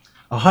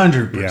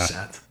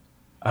 100%.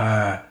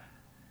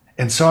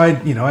 And so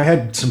I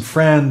had some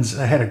friends.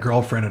 I had a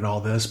girlfriend and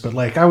all this, but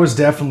I was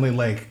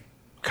definitely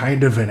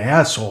kind of an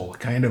asshole,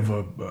 kind of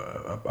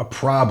a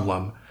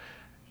problem.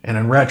 And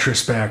in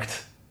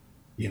retrospect,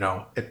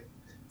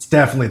 it's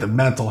definitely the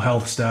mental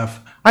health stuff.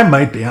 I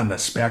might be on the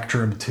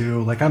spectrum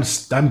too. I'm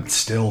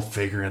still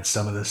figuring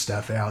some of this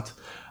stuff out.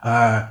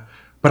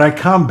 But I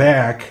come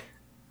back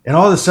and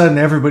all of a sudden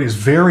everybody's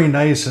very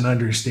nice and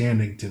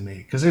understanding to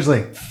me. Cause there's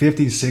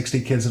 50,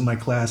 60 kids in my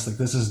class.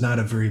 This is not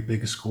a very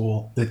big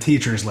school. The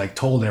teachers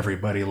told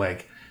everybody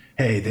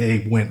hey,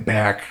 they went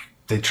back.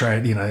 They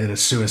tried, in a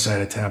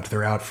suicide attempt.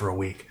 They're out for a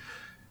week.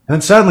 And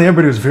then suddenly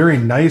everybody was very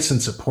nice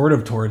and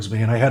supportive towards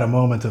me. And I had a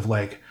moment of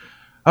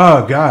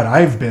Oh God,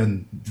 I've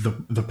been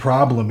the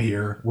problem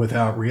here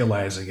without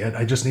realizing it.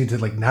 I just need to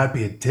like not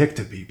be a dick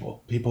to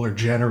people. People are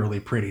generally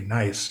pretty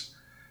nice.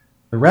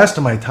 The rest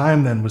of my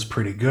time then was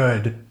pretty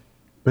good.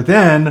 But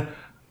then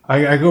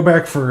I go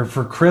back for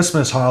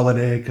Christmas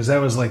holiday because that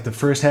was like the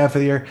first half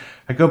of the year.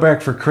 I go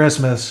back for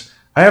Christmas.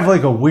 I have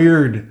like a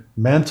weird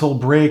mental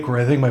break where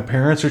I think my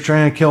parents are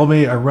trying to kill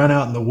me. I run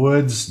out in the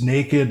woods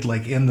naked,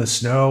 like in the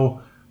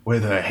snow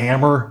with a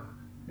hammer,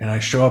 and I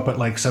show up at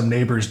like some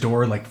neighbor's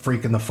door, like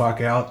freaking the fuck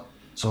out.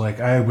 So like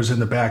I was in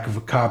the back of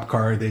a cop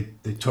car. They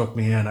took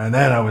me in, and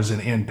then I was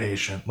an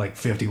inpatient, like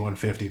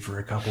 5150 for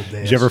a couple days.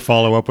 Did you ever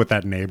follow up with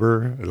that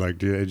neighbor? Like,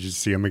 did you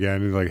see him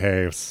again? Like,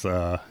 hey, it's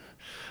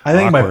I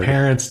think awkward. my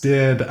parents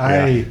did.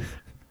 Yeah.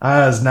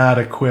 I was not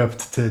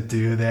equipped to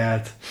do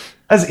that.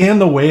 I was in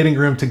the waiting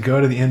room to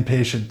go to the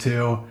inpatient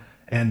too.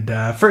 And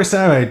first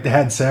time I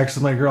had sex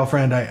with my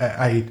girlfriend,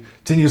 I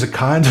didn't use a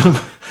condom.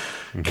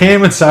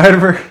 Came inside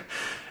of her,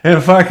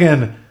 and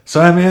fucking. So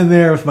I'm in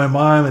there with my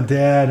mom and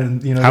dad,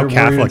 and you know, How they're worried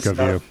Catholic and of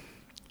stuff.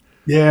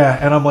 you. Yeah,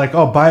 and I'm like,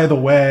 oh, by the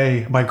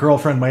way, my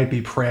girlfriend might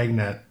be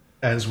pregnant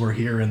as we're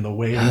here in the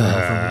waiting room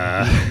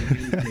for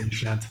the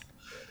inpatient.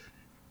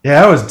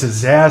 Yeah, that was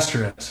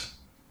disastrous.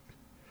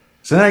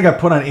 So then I got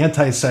put on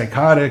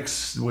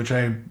antipsychotics, which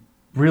I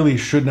really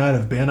should not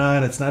have been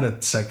on. It's not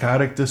a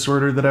psychotic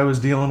disorder that I was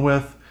dealing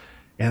with.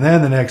 And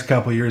then the next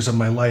couple of years of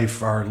my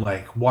life are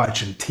like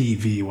watching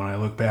TV when I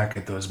look back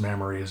at those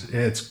memories.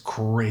 It's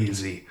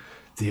crazy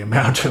the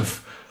amount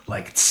of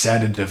like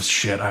sedative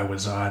shit I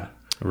was on.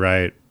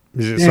 Right.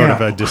 Is it sort of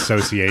Yeah. a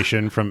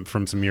dissociation from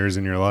some years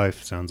in your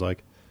life? Sounds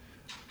like.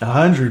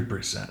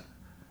 100%. I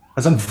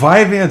was on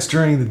Vyvanse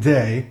during the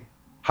day,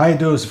 high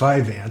dose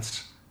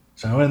Vyvanse.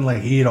 So I wouldn't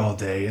like eat all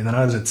day. And then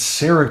I was at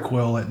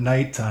Seroquel at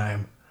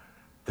nighttime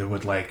that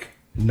would like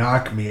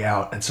knock me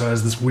out. And so I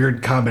was this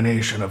weird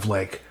combination of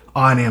like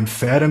on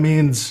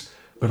amphetamines,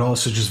 but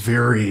also just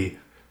very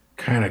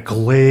kind of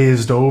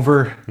glazed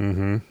over.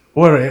 Mm-hmm.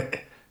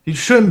 You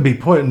shouldn't be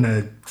putting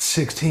a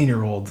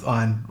 16-year-old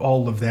on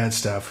all of that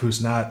stuff who's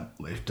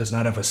does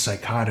not have a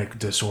psychotic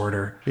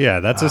disorder. Yeah,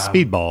 that's a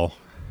speedball.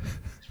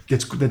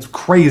 That's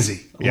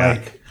crazy. Yeah.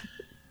 Like,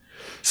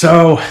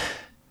 so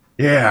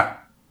yeah.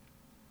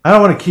 I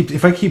don't want to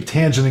if I keep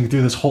tangenting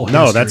through this whole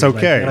history. No, that's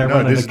okay. Like, when I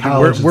No, run into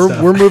college and we're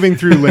stuff. we're moving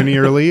through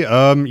linearly.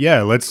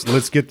 Yeah,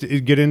 let's get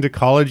into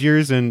college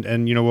years,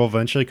 and you know, we'll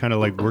eventually kind of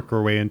like work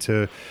our way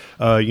into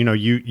you know,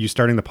 you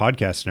starting the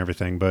podcast and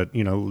everything. But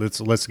you know,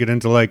 let's get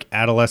into like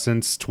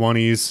adolescence,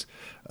 20s,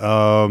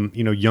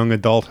 you know, young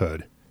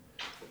adulthood.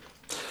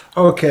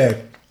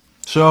 Okay,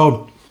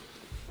 so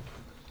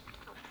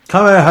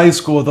coming out of high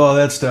school with all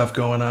that stuff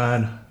going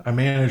on, I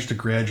managed to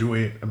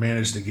graduate. I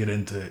managed to get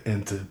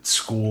into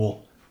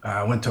school.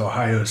 I went to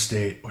Ohio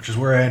State, which is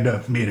where I ended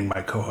up meeting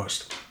my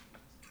co-host.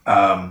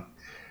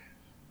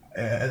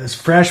 This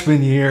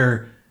freshman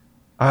year,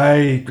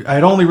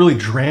 I'd only really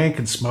drank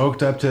and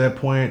smoked up to that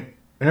point.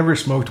 I never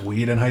smoked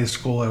weed in high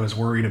school. I was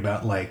worried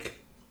about like,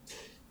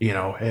 you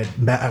know,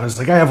 I was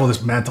like, I have all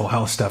this mental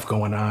health stuff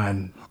going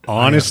on.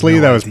 Honestly, I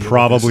have no that was idea what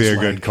probably this a is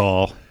good like.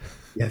 call.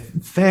 Yeah,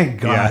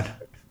 thank God. Yeah.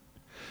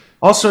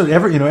 Also,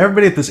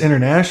 everybody at this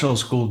international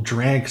school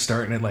drank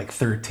starting at like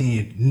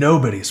 13.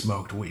 Nobody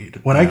smoked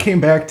weed. When I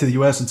came back to the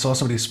U.S. and saw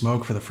somebody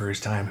smoke for the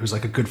first time, who's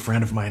like a good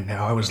friend of mine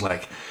now, I was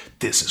like,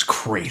 this is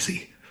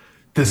crazy.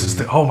 This is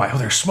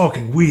they're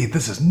smoking weed.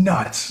 This is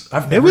nuts.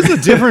 It was a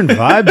different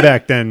vibe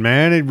back then,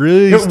 man. It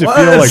really used to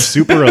feel like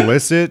super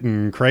illicit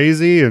and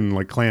crazy and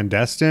like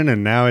clandestine,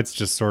 and now it's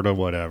just sort of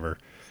whatever.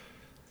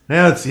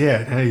 Now it's,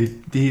 now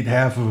you eat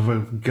half of a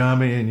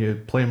gummy and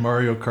you play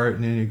Mario Kart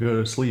and then you go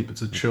to sleep.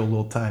 It's a chill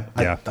little time.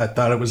 Yeah. I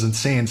thought it was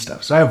insane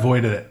stuff, so I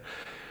avoided it.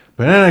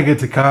 But then I get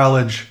to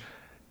college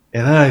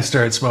and then I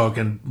start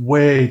smoking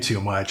way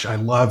too much. I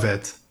love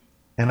it.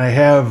 And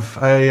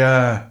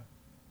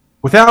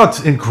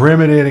without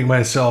incriminating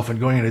myself and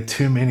going into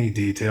too many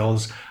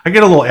details, I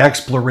get a little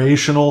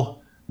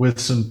explorational with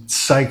some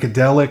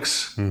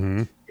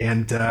psychedelics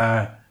and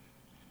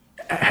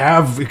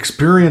have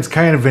experienced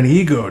kind of an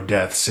ego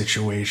death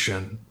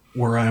situation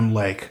where I'm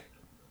like,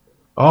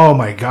 oh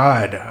my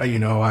God, you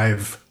know,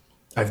 I've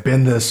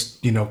been this,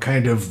 you know,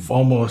 kind of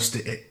almost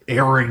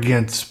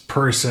arrogant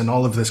person,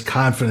 all of this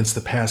confidence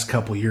the past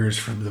couple years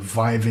from the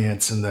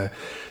Vyvanse and the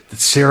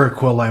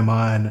Seroquel I'm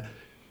on.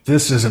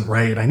 This isn't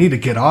right. I need to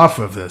get off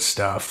of this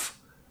stuff.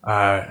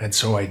 And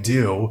so I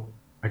do.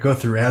 I go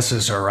through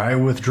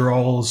SSRI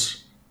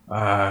withdrawals.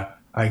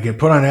 I get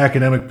put on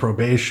academic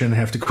probation,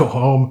 have to go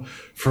home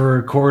for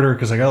a quarter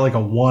because I got like a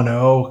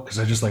 1.0 because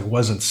I just like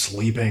wasn't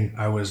sleeping.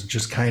 I was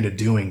just kind of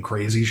doing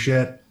crazy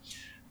shit.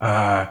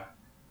 Then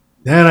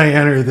I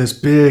enter this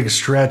big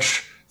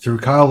stretch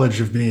through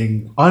college of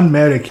being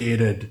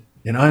unmedicated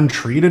and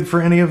untreated for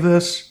any of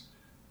this.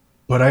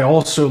 But I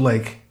also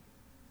like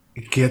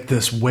get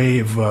this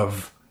wave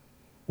of,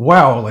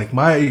 wow, like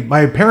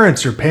my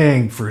parents are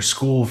paying for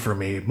school for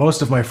me.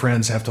 Most of my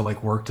friends have to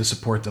like work to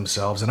support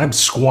themselves, and I'm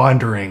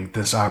squandering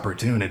this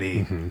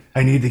opportunity.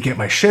 I need to get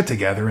my shit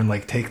together and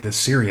like take this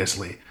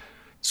seriously.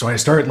 So I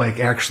start like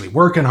actually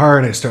working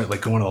hard. I start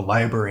like going to the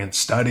library and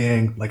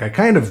studying. Like I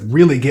kind of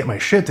really get my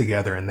shit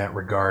together in that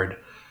regard.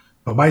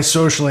 But my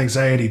social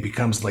anxiety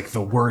becomes like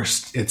the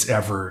worst it's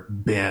ever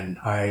been.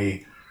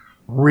 I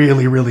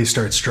really, really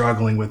start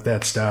struggling with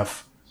that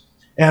stuff.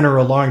 Enter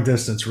a long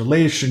distance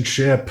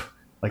relationship,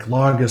 like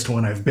longest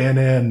one I've been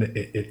in.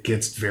 It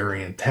gets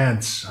very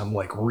intense. I'm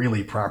like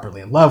really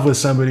properly in love with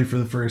somebody for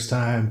the first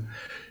time.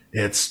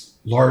 It's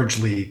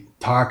largely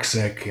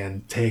toxic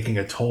and taking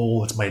a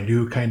toll. It's my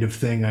new kind of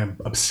thing I'm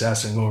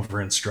obsessing over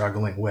and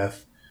struggling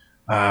with.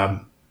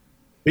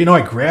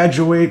 I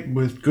graduate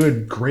with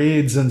good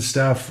grades and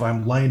stuff.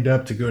 I'm lined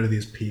up to go to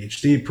these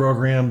PhD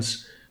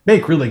programs,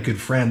 make really good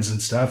friends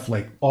and stuff,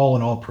 like all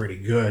in all pretty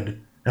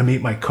good. I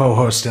meet my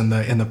co-host in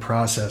the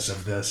process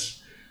of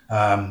this.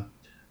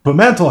 But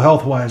mental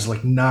health wise,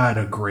 like not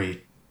a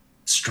great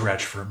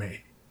stretch for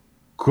me.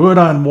 Good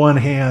on one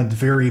hand,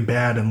 very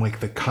bad in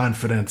like the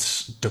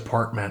confidence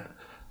department.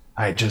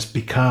 I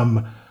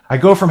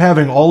go from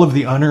having all of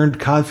the unearned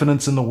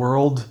confidence in the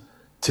world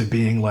to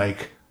being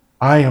like,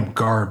 I am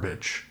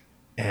garbage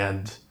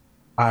and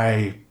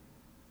I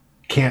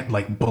can't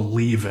like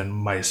believe in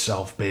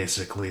myself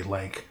basically.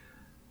 Like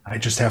I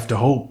just have to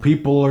hope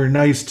people are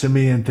nice to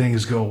me and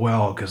things go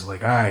well because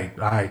like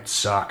I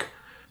suck.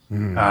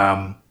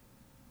 Not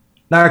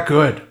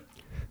good.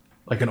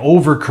 Like an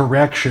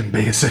overcorrection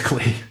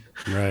basically.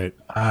 Right.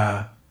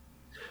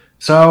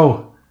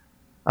 So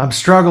I'm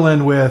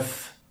struggling with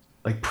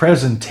like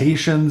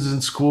presentations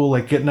in school,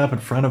 like getting up in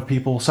front of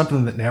people,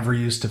 something that never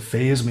used to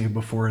faze me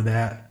before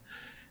that.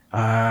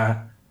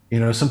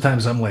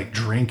 Sometimes I'm like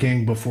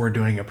drinking before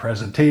doing a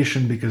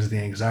presentation because the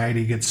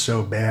anxiety gets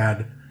so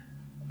bad.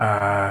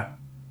 I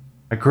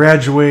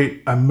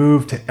graduate, I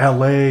move to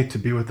LA to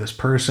be with this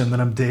person that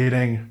I'm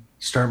dating,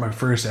 start my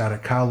first out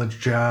of college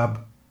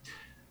job.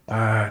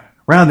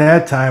 Around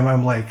that time,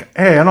 I'm like,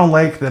 hey, I don't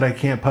like that I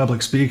can't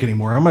public speak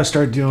anymore. I'm going to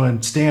start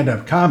doing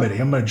stand-up comedy.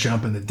 I'm going to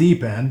jump in the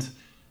deep end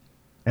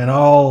and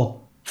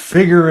I'll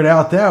figure it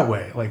out that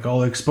way. Like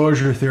I'll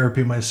exposure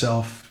therapy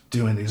myself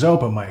doing these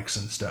open mics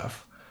and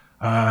stuff.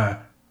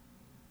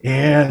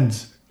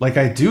 And like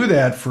I do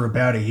that for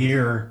about a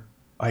year.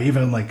 I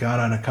even like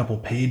got on a couple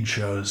paid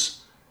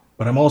shows,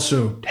 but I'm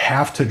also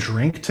have to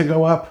drink to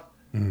go up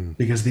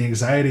because the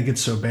anxiety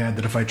gets so bad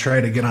that if I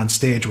try to get on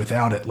stage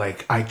without it,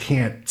 like I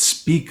can't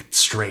speak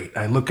straight.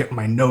 I look at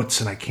my notes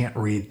and I can't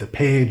read the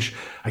page.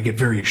 I get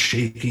very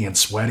shaky and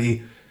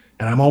sweaty.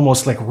 And I'm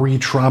almost like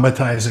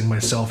re-traumatizing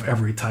myself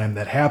every time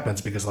that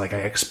happens because like I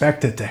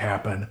expect it to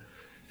happen.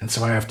 And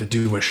so I have to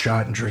do a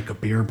shot and drink a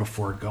beer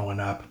before going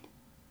up.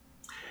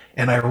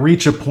 And I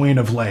reach a point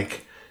of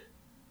like,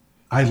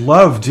 I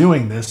love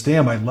doing this.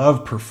 Damn, I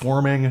love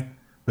performing,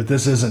 but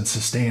this isn't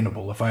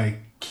sustainable. If I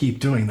keep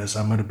doing this,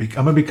 I'm gonna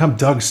become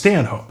Doug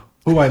Stanhope,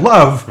 who I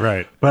love.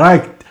 Right.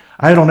 But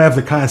I don't have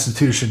the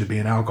constitution to be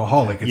an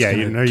alcoholic. It's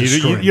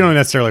you don't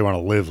necessarily want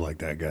to live like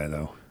that guy,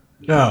 though.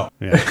 No.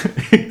 Yeah.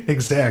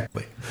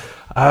 Exactly.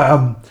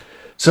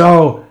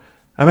 So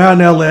I'm out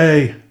in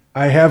LA.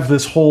 I have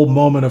this whole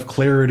moment of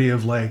clarity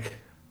of like,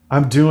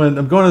 I'm going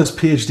to this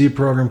PhD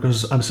program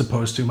because I'm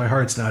supposed to. My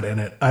heart's not in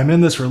it. I'm in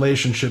this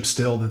relationship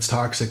still that's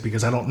toxic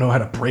because I don't know how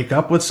to break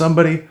up with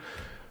somebody.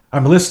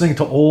 I'm listening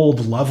to old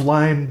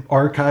Loveline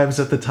archives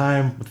at the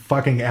time with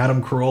fucking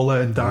Adam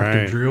Carolla and Dr.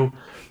 Right. Drew.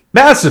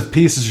 Massive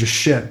pieces of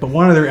shit. But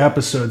one of their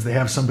episodes, they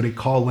have somebody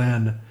call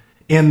in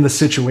the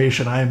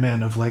situation I'm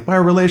in of like, my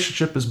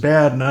relationship is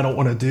bad and I don't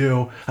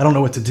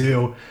know what to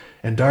do.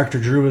 And Dr.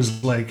 Drew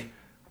is like,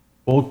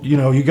 well,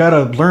 you got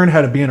to learn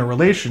how to be in a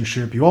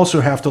relationship. You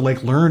also have to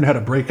like learn how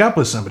to break up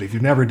with somebody if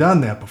you've never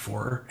done that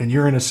before. And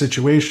you're in a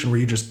situation where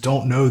you just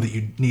don't know that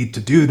you need to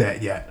do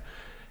that yet.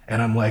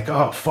 And I'm like,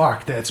 oh,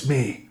 fuck, that's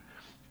me.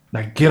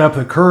 And I get up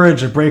the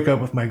courage. I break up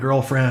with my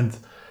girlfriend.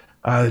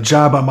 The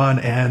job I'm on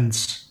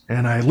ends.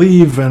 And I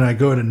leave and I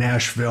go to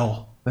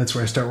Nashville. That's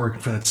where I start working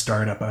for that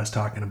startup I was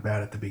talking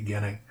about at the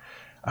beginning.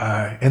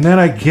 And then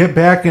I get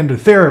back into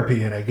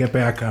therapy and I get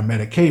back on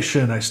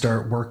medication. I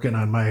start working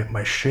on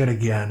my shit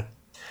again.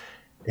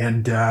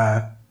 And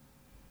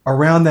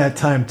around that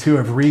time, too,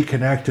 I've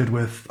reconnected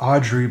with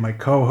Audrey, my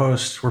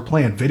co-host. We're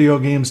playing video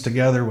games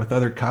together with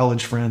other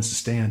college friends to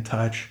stay in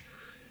touch.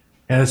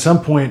 And at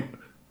some point,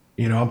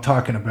 I'm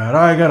talking about,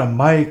 I got a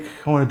mic.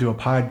 I want to do a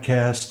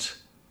podcast.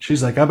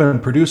 She's like, I've been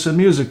producing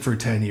music for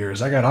 10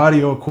 years. I got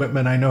audio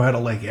equipment. I know how to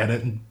like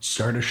edit and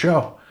start a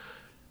show.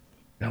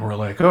 And we're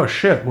like, oh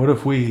shit, what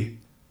if we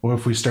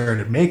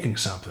started making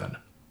something?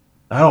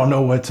 I don't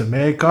know what to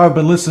make. Oh, I've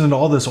been listening to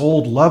all this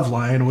old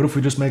Loveline. What if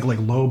we just make like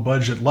low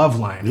budget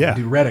Loveline? Yeah.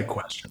 And do Reddit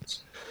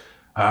questions.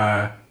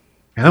 And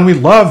then we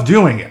love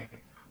doing it.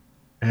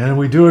 And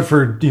we do it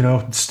for,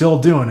 still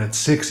doing it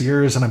 6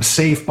 years. And I'm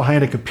safe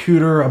behind a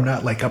computer. I'm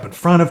not like up in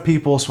front of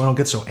people, so I don't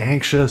get so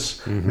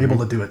anxious. I'm able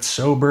to do it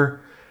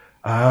sober.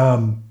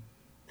 And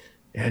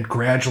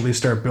gradually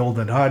start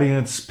building an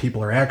audience.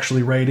 People are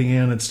actually writing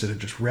in instead of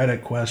just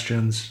Reddit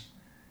questions.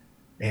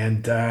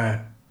 And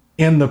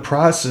in the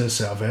process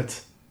of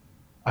it,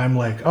 I'm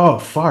like, oh,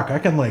 fuck, I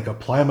can like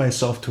apply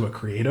myself to a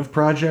creative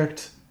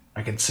project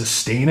I can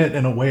sustain it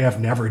in a way I've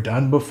never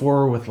done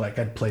before with like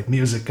I'd played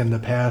music in the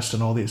past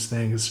and all these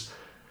things.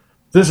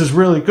 This is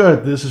really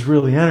good. This is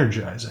really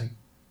energizing.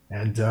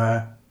 And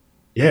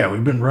yeah,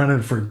 we've been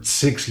running for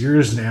 6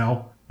 years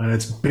now, and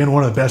it's been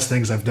one of the best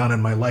things I've done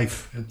in my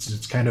life.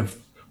 It's kind of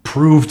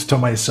proved to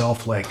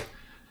myself like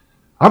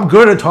I'm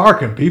good at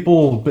talking.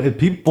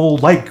 People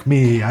like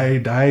me.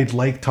 I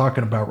like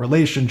talking about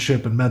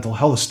relationship and mental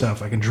health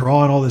stuff. I can draw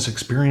on all this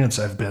experience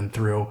I've been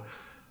through,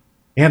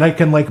 and I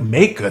can like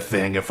make a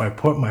thing if I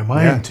put my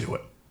mind to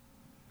it.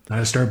 And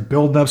I start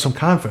building up some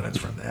confidence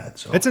from that.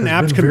 So it's an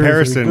apt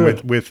comparison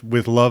with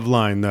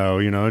Loveline, though.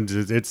 You know,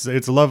 it's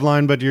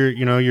Loveline, but you're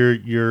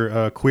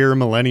queer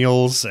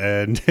millennials,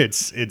 and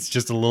it's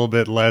just a little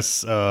bit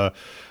less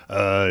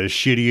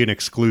shitty and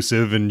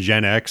exclusive and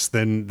Gen X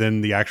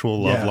than the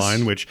actual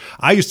Loveline, which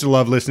I used to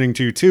love listening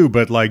to too.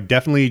 But like,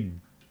 definitely,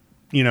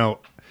 you know,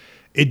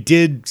 it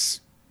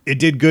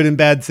did good and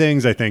bad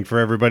things, I think, for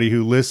everybody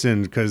who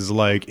listened, because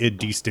like it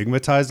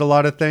destigmatized a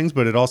lot of things,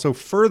 but it also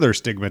further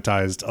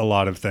stigmatized a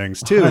lot of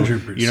things too.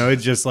 100%. You know,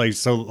 it's just like,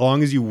 so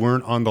long as you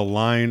weren't on the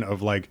line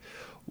of like,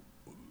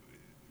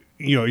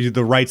 you know,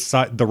 the right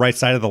side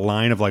of the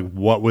line of like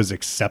what was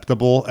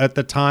acceptable at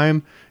the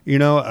time, you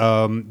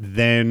know,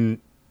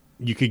 then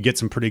you could get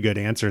some pretty good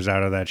answers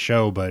out of that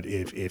show. But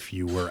if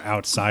you were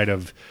outside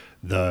of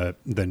the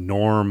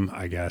norm,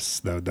 I guess,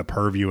 the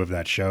purview of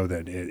that show,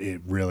 that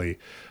it really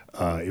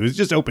it was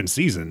just open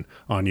season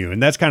on you.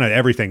 And that's kind of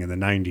everything in the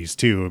 90s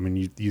too. I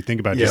mean, you think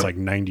about just like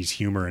 90s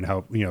humor and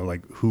how, you know,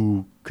 like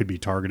who could be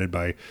targeted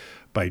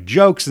by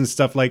jokes and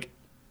stuff. Like,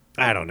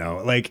 I don't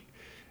know, like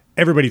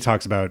everybody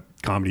talks about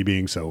comedy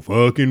being so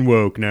fucking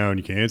woke now and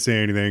you can't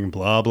say anything,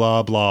 blah,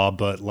 blah, blah.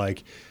 But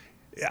like,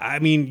 I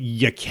mean,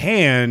 you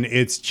can,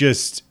 it's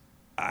just,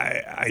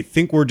 I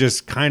think we're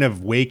just kind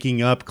of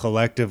waking up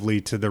collectively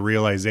to the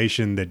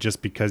realization that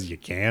just because you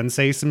can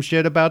say some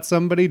shit about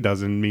somebody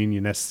doesn't mean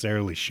you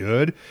necessarily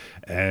should.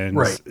 And,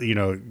 you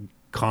know,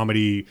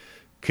 comedy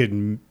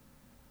can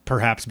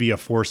perhaps be a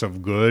force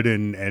of good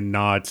and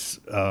not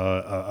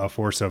a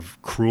force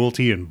of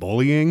cruelty and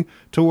bullying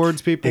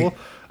towards people.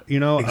 You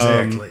know,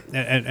 exactly.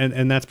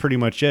 And that's pretty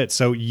much it.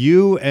 So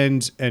you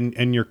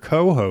and your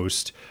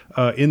co-host,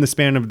 in the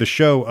span of the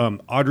show,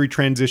 Audrey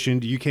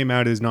transitioned. You came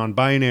out as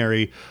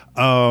non-binary.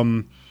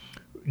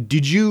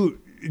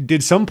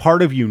 Did some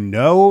part of you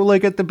know,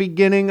 like at the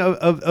beginning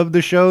of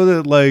the show,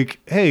 that like,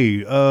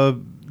 hey,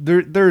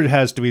 there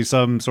has to be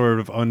some sort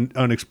of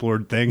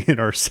unexplored thing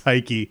in our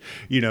psyche,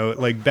 you know,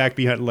 like back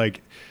behind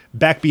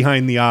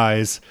the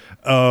eyes,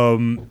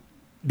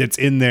 that's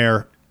in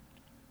there,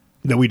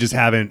 that we just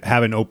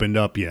haven't opened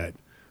up yet,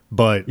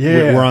 but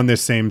we're on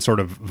this same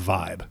sort of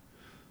vibe.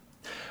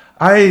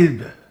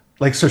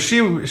 So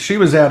she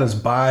was out as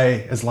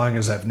bi as long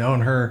as I've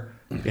known her,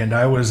 and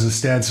I was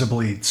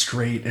ostensibly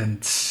straight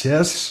and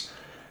cis,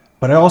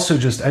 but I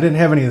didn't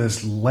have any of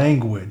this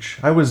language.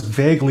 I was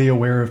vaguely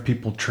aware of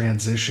people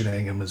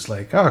transitioning and was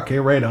like, oh, okay,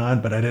 right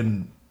on, but I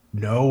didn't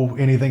know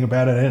anything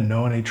about it. I didn't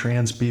know any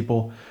trans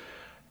people.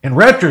 In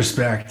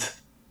retrospect,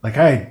 like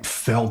I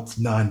felt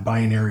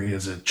non-binary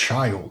as a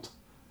child.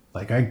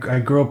 Like I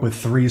grew up with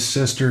 3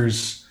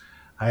 sisters.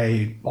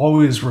 I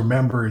always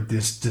remembered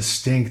this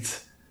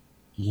distinct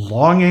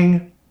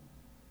longing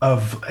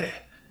of,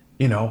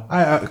 you know,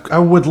 I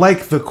would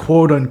like the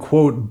quote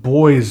unquote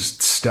boys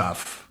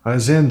stuff. I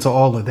was into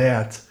all of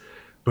that,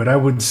 but I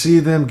would see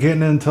them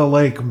getting into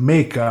like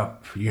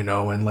makeup, you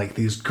know, and like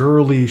these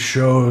girly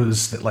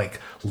shows that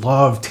like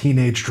love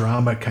teenage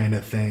drama kind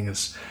of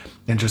things,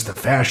 and just the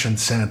fashion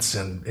sense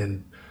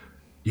and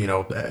you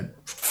know,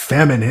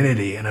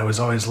 femininity. And I was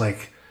always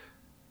like,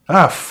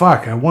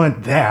 fuck, I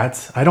want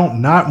that. I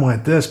don't not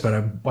want this, but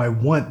I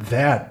want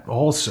that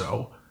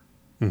also.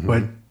 Mm-hmm.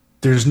 But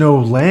there's no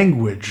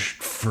language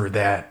for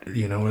that,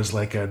 you know, as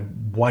like a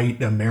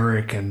white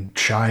American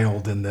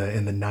child in the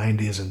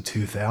 90s and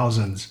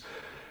 2000s.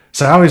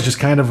 So I always just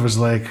kind of was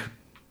like,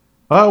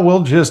 oh,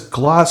 we'll just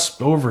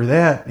gloss over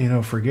that, you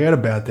know, forget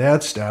about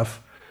that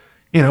stuff,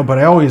 you know. But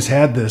I always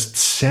had this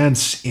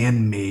sense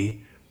in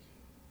me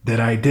that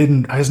I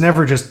was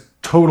never just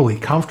totally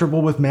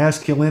comfortable with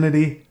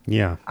masculinity.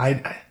 Yeah.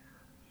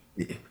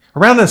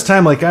 Around this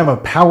time, like I'm a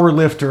power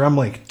lifter. I'm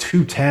like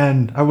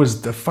 210. I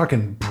was the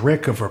fucking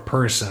brick of a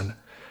person,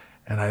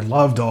 and I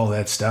loved all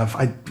that stuff.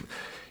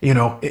 You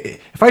know,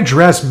 if I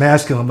dress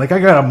masculine, like I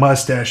got a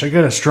mustache, I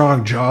got a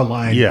strong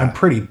jawline. Yeah. I'm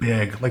pretty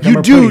big. Like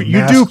you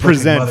do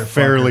present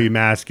fairly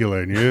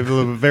masculine. You have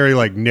a very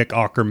like Nick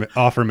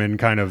Offerman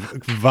kind of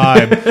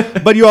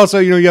vibe, but you also,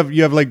 you know,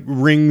 you have like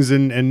rings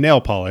and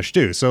nail polish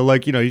too. So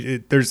like, you know,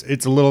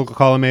 it's a little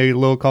column A, a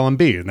little column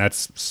B, and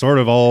that's sort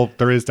of all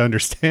there is to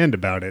understand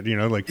about it. You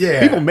know, like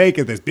people make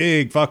it this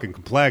big fucking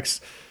complex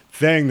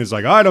thing that's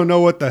like, I don't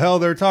know what the hell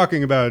they're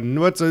talking about,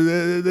 and what's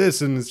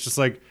this, and it's just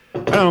like, I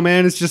don't know,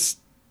 man. It's just.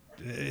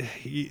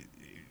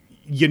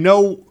 You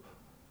know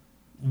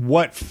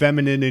what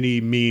femininity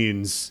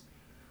means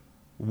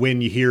when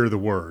you hear the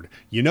word.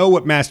 You know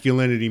what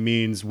masculinity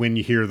means when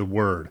you hear the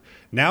word.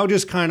 Now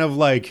just kind of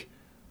like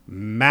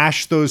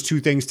mash those two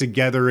things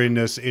together in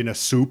a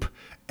soup,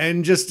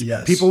 and just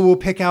Yes. people will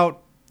pick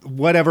out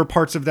whatever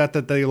parts of that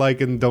they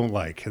like and don't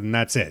like, and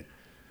that's it.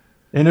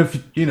 And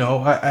if,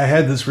 I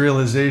had this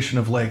realization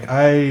of like,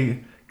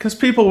 because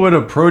people would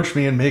approach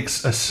me and make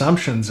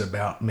assumptions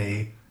about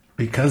me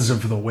because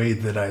of the way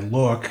that I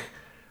look,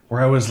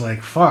 where I was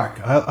like, fuck,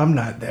 I'm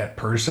not that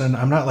person.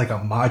 I'm not like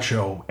a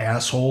macho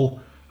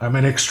asshole. I'm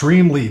an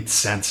extremely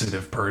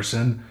sensitive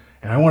person,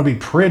 and I want to be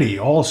pretty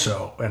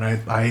also. And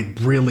I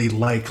really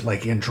like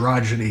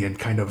androgyny and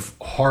kind of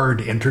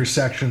hard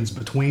intersections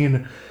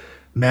between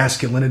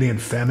masculinity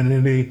and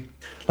femininity.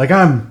 Like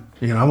I'm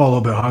a little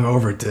bit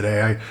hungover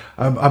today.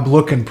 I'm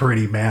looking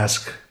pretty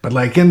mask, but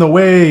like in the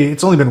way,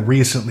 it's only been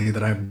recently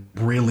that I'm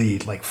really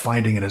like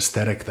finding an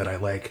aesthetic that I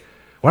like.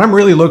 When I'm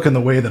really looking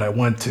the way that I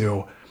want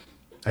to,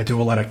 I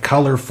do a lot of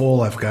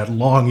colorful. I've got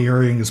long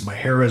earrings. My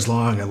hair is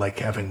long. I like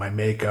having my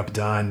makeup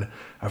done.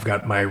 I've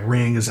got my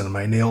rings and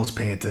my nails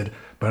painted,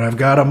 but I've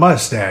got a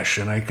mustache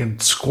and I can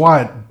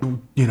squat,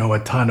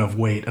 a ton of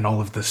weight and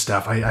all of this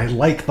stuff. I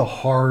like the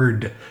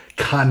hard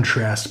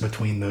contrast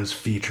between those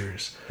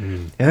features.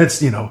 And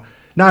it's,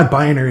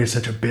 non-binary is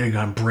such a big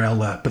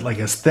umbrella, but like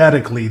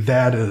aesthetically,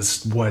 that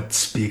is what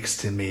speaks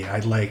to me. I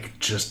like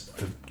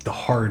just the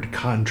hard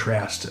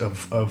contrast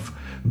of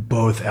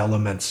both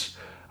elements.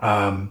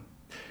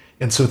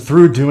 And so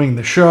through doing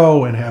the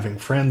show and having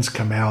friends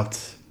come out,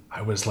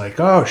 I was like,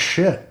 oh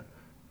shit,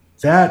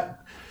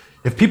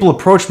 if people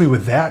approach me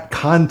with that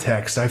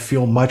context, I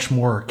feel much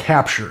more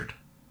captured.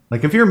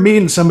 Like if you're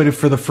meeting somebody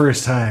for the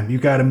first time, you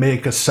got to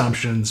make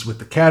assumptions with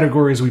the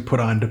categories we put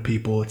onto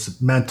people. It's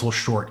a mental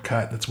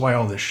shortcut. That's why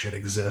all this shit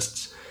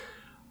exists.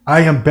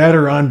 I am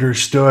better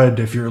understood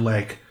if you're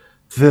like,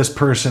 this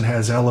person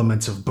has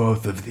elements of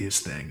both of these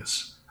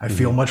things. I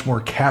feel much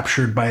more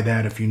captured by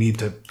that if you need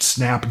to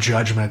snap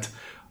judgment,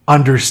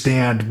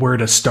 understand where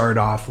to start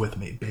off with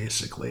me,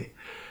 basically.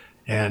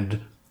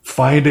 And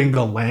finding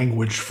the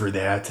language for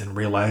that and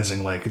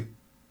realizing like,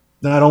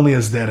 not only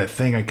is that a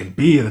thing I can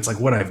be, it's like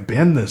what I've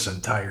been this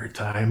entire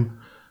time,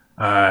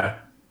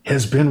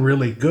 has been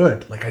really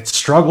good. Like I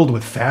struggled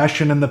with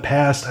fashion in the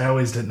past. I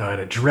always didn't know how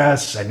to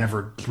dress. I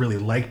never really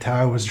liked how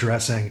I was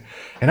dressing.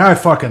 And now I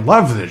fucking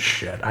love this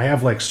shit. I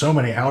have like so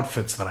many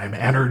outfits that I'm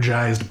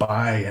energized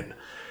by, and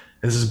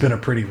this has been a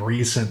pretty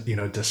recent,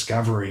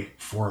 discovery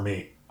for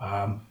me.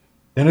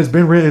 And it's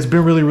been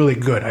really, really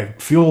good. I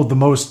feel the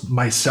most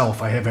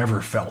myself I have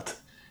ever felt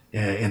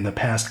in the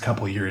past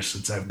couple of years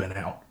since I've been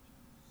out.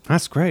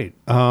 That's great.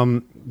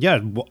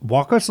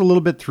 Walk us a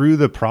little bit through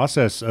the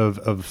process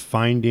of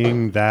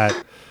finding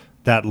that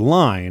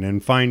line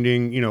and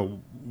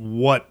finding,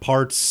 what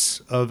parts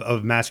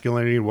of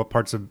masculinity, what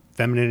parts of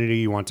femininity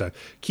you want to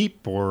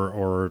keep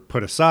or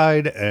put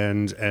aside,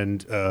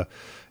 and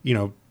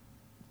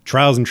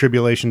trials and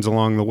tribulations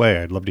along the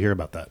way. I'd love to hear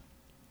about that.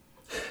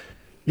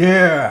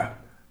 Yeah.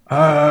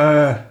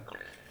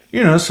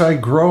 So I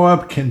grow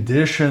up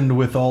conditioned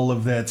with all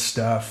of that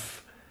stuff.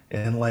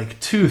 And like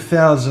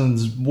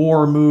 2000s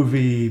war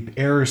movie,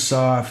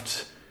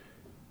 airsoft,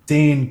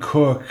 Dane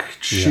Cook,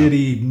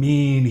 shitty,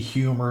 mean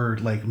humor,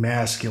 like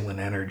masculine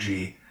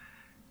energy.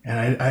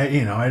 And I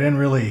didn't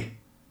really,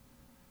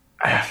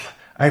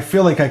 I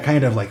feel like I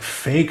kind of like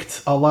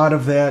faked a lot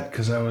of that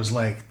because I was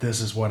like,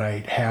 this is what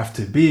I have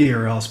to be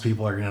or else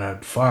people are going to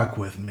fuck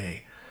with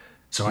me.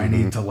 So I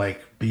need to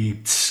like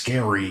be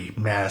scary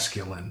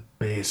masculine,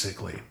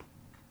 basically.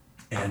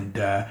 And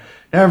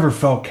never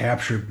felt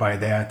captured by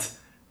that.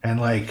 And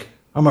like,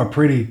 I'm a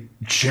pretty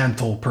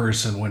gentle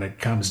person when it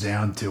comes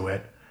down to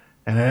it.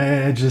 And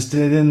I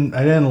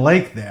didn't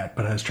like that,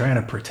 but I was trying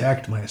to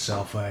protect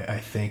myself, I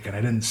think, and I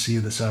didn't see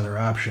this other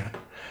option.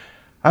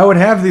 I would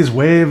have these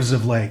waves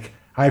of like,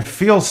 I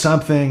feel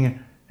something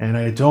and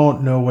I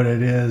don't know what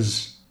it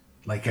is.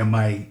 Like,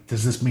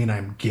 does this mean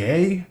I'm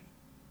gay?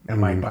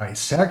 Am I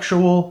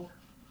bisexual?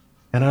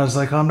 And I was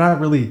like, I'm not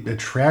really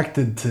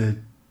attracted to,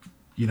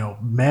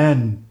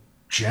 men,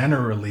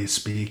 generally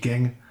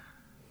speaking.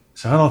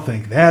 So I don't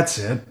think that's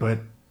it, but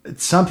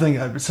it's something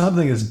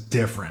is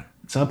different.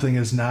 Something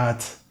is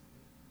not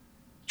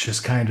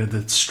just kind of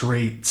the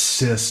straight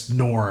cis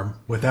norm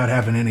without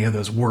having any of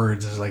those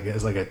words as like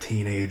a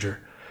teenager.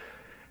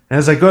 And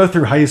as I go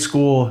through high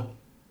school,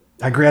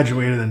 I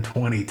graduated in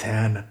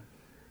 2010.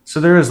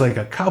 So there was like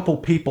a couple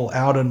people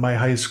out in my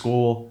high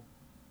school.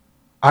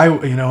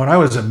 And I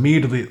was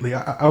immediately,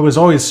 I was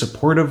always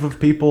supportive of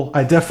people.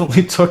 I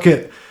definitely took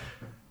it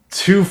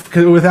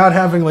without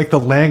having like the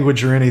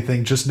language or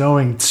anything, just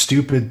knowing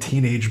stupid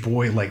teenage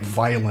boy like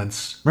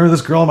violence. Remember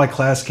this girl in my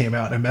class came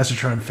out and I messaged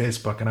her on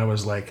Facebook and I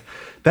was like,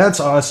 that's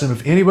awesome.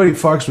 If anybody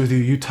fucks with you,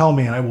 you tell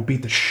me and I will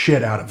beat the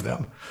shit out of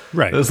them.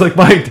 Right. It was like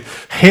my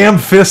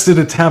ham-fisted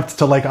attempt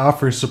to like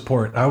offer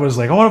support. I was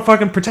like, I want to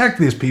fucking protect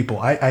these people.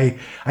 I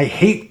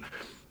hate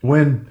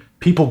when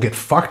people get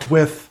fucked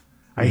with.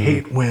 I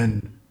hate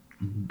when,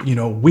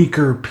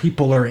 weaker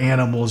people or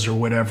animals or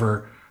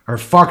whatever are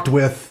fucked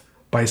with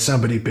by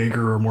somebody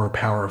bigger or more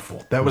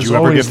powerful. That was Did you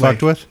ever get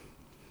fucked with?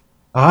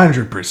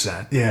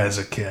 100%. Yeah, as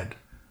a kid.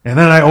 And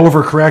then I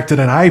overcorrected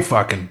and I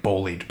fucking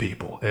bullied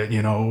people. It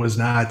was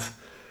not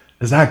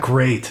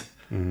great.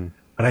 Mm-hmm.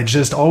 But I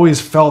just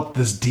always felt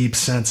this deep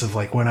sense of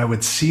like when I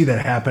would see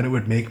that happen, it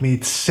would make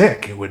me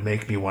sick. It would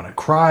make me want to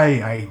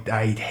cry.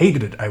 I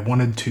hated it.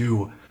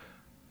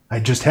 I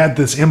just had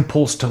this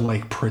impulse to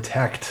like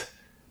protect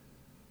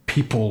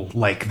people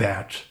like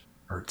that,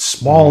 or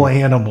small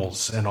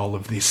animals and all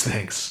of these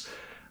things.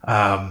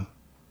 And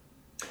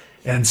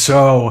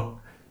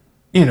so,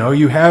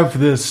 you have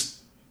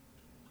this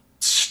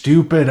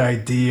stupid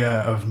idea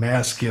of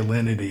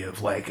masculinity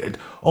of like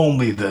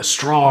only the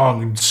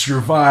strong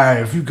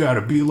survive. You gotta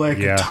be like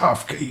a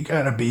tough. You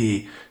gotta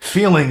be.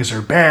 Feelings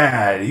are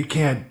bad. You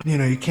can't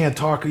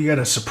talk. You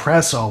gotta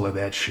suppress all of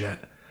that shit.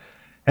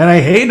 And I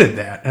hated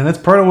that. And that's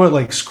part of what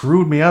like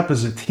screwed me up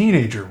as a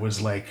teenager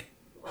was like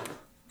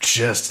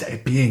just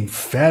being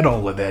fed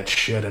all of that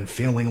shit and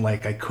feeling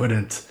like I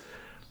couldn't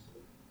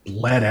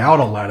let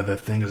out a lot of the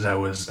things I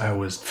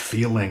was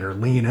feeling or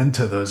lean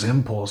into those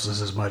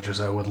impulses as much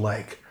as I would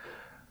like.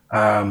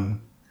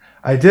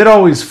 I did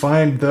always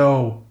find,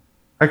 though,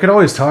 I could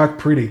always talk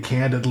pretty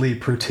candidly,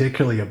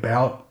 particularly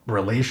about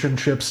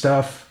relationship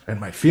stuff and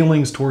my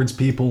feelings towards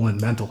people and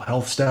mental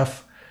health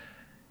stuff.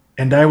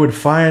 And I would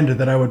find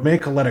that I would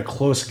make a lot of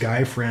close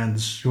guy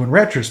friends who, in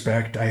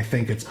retrospect, I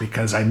think it's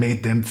because I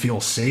made them feel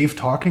safe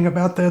talking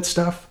about that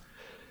stuff.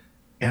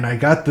 And I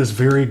got this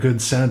very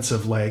good sense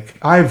of like,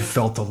 I've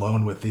felt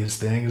alone with these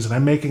things and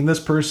I'm making this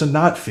person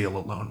not feel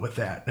alone with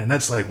that. And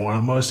that's like one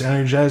of the most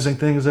energizing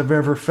things I've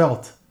ever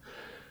felt.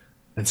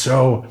 And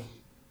so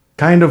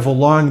kind of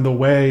along the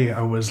way,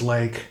 I was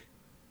like,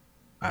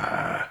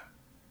 I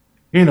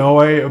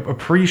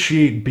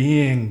appreciate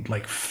being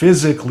like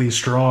physically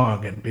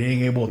strong and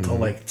being able to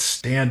like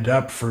stand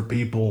up for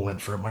people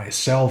and for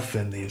myself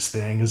in these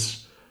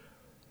things.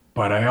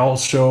 But I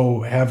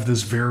also have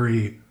this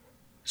very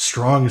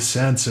strong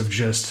sense of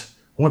just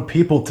want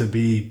people to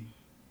be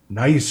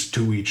nice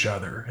to each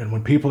other. And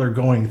when people are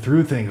going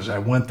through things, I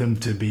want them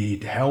to be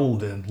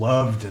held and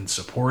loved and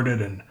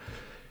supported and,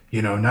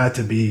 not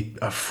to be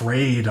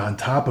afraid on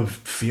top of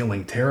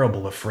feeling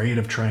terrible, afraid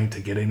of trying to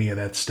get any of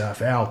that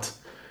stuff out.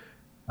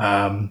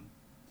 And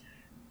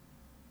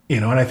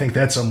I think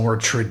that's a more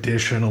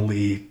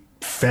traditionally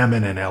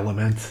feminine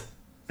element.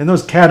 And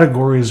those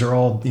categories are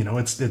all,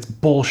 it's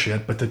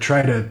bullshit, but to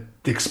try to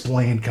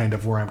explain kind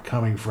of where I'm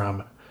coming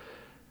from,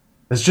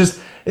 it's just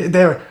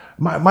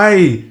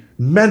my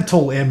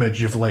mental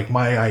image of like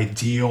my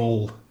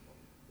ideal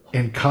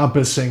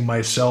encompassing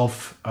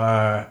myself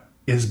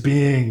is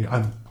being,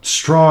 I'm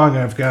strong,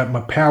 I've got my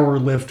power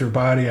lifter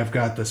body, I've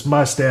got this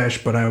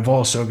mustache, but I've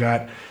also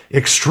got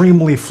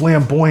extremely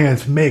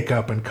flamboyant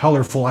makeup and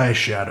colorful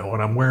eyeshadow,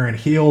 and I'm wearing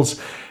heels,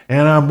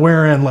 and I'm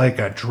wearing like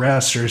a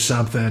dress or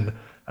something,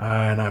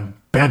 and I'm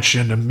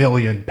benching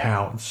 1,000,000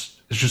 pounds.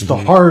 It's just the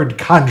hard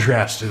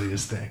contrast to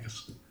these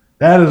things.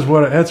 That's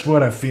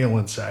what I feel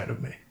inside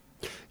of me.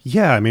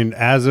 Yeah, I mean,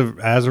 as a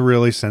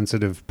really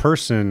sensitive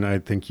person, I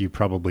think you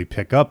probably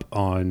pick up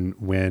on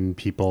when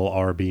people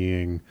are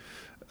being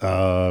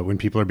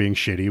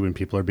shitty, when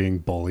people are being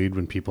bullied,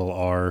 when people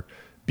are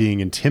being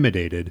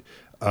intimidated,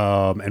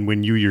 and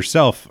when you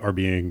yourself are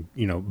being,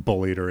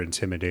 bullied or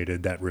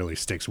intimidated. That really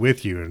sticks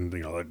with you.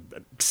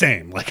 And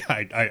same. Like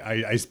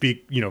I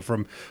speak,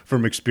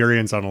 from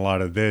experience on a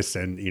lot of this,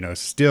 and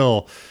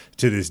still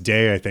to this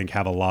day, I think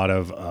have a lot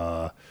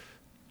of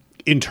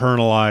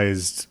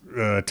internalized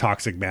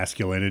toxic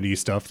masculinity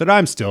stuff that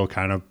I'm still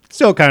kind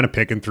of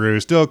picking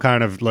through, still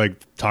kind of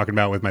like talking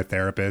about with my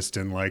therapist,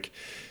 and like,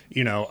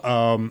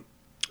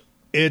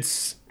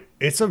 it's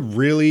a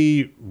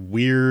really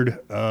weird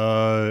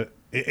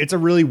it's a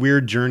really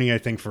weird journey, I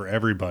think, for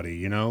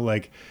everybody,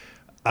 like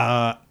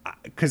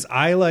because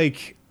I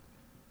like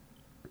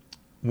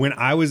when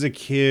I was a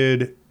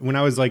kid, when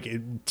I was like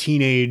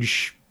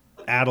teenage,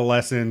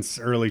 adolescence,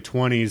 early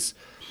 20s,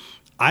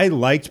 I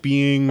liked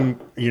being,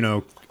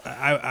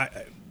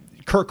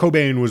 Kurt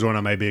Cobain was one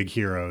of my big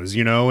heroes,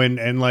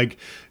 and like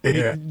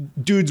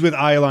dudes with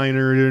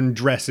eyeliner and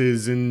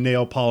dresses and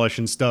nail polish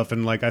and stuff.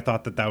 And like, I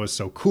thought that was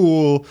so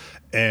cool.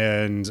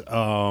 And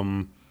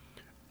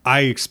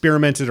I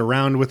experimented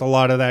around with a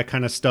lot of that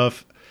kind of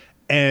stuff.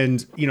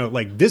 And,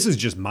 like, this is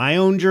just my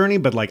own journey,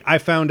 but like, I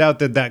found out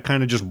that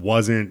kind of just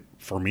wasn't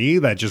for me.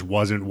 That just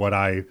wasn't what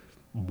I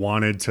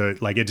wanted to,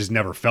 like, it just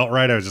never felt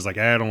right. I was just like,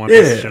 I don't want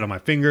this shit on my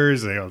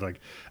fingers. I don't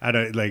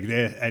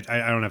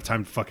have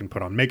time to fucking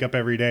put on makeup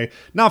every day.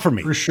 Not for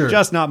me. For sure.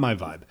 Just not my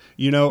vibe.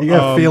 You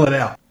gotta feel it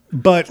out.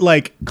 But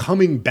like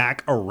coming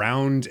back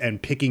around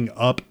and picking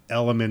up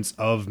elements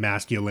of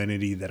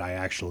masculinity that I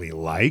actually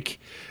like,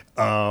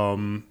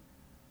 that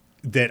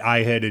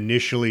I had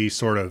initially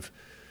sort of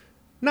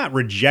not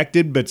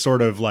rejected, but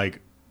sort of like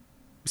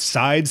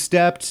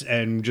sidestepped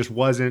and just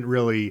wasn't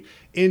really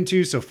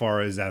into, so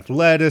far as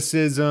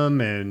athleticism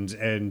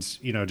and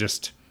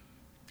just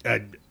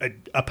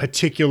a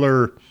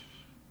particular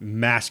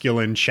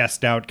masculine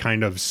chest out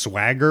kind of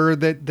swagger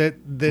that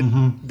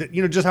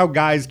just how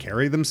guys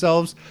carry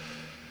themselves.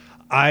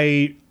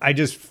 I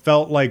just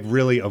felt like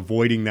really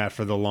avoiding that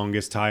for the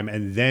longest time.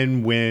 And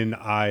then when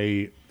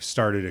I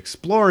started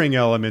exploring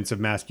elements of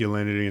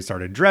masculinity and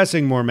started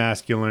dressing more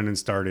masculine and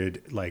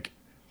started like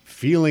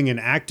feeling and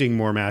acting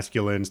more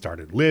masculine,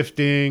 started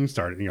lifting,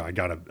 I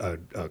got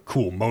a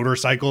cool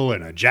motorcycle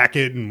and a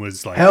jacket and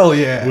was like, hell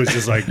yeah. Was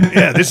just like,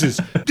 yeah, this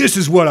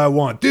is what I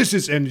want.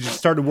 And just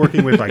started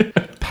working with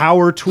like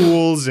power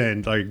tools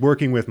and like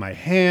working with my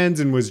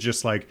hands and was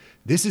just like,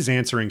 this is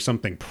answering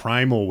something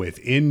primal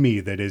within me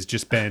that has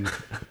just been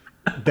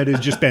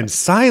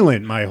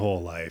silent my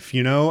whole life,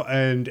 you know?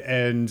 And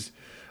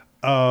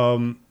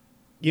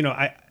you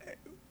know,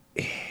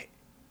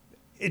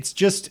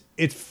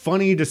 it's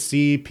funny to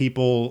see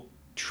people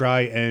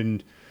try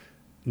and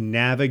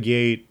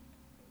navigate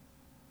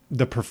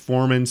the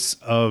performance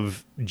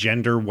of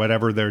gender,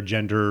 whatever their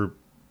gender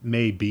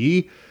may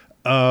be,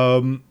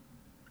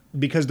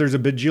 because there's a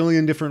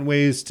bajillion different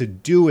ways to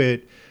do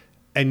it.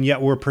 And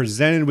yet we're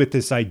presented with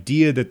this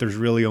idea that there's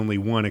really only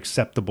one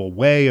acceptable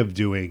way of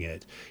doing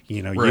it.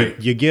 You know, right.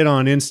 you get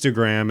on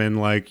Instagram and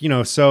like, you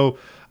know, so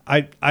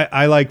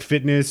I like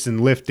fitness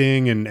and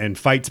lifting and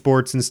fight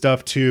sports and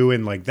stuff too.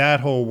 And like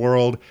that whole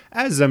world,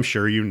 as I'm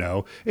sure you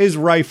know, is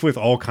rife with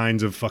all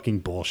kinds of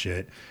fucking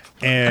bullshit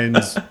and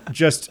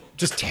just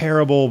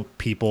terrible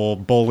people,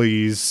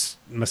 bullies,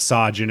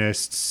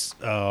 misogynists.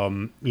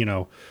 You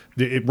know,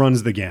 it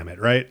runs the gamut,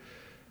 right?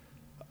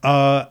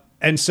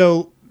 And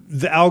so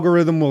the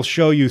algorithm will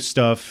show you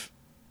stuff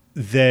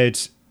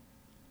that,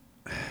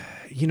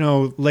 you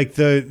know, like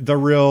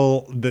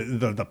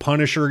the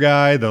Punisher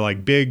guy, the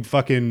like big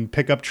fucking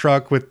pickup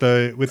truck with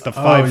the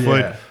 5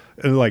 foot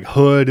like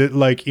hood,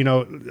 like, you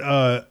know,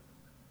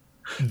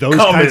 those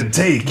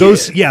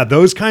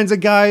kinds of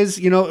guys,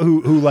 you know,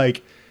 who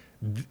like,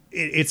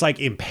 it's like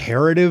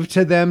imperative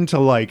to them to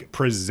like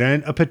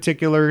present a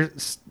particular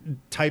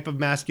type of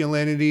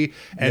masculinity.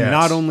 And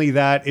not only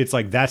that, it's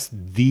like, that's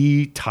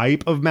the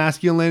type of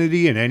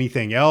masculinity, and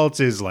anything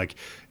else is like,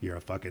 you're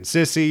a fucking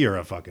sissy, you're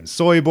a fucking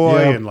soy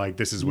boy. And like,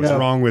 this is what's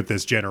wrong with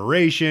this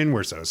generation.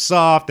 We're so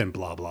soft and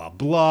blah, blah,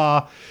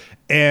 blah.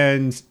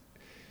 And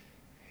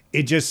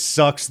it just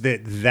sucks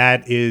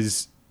that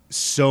is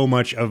so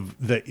much of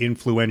the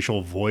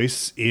influential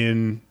voice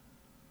in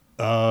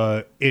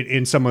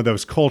some of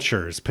those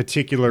cultures,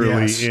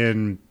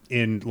 particularly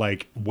in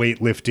like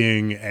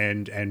weightlifting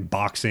and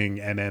boxing,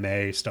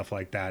 MMA, stuff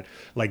like that.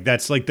 Like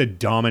that's like the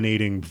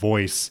dominating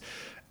voice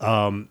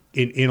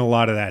in a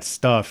lot of that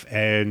stuff,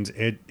 and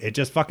it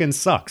just fucking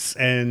sucks.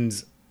 And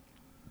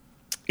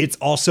it's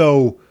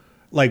also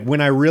like,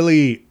 when I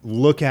really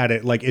look at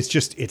it, like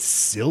it's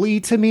silly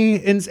to me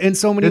in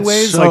so many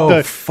ways. So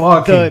like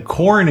fucking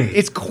corny.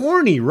 It's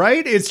corny,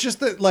 right? It's just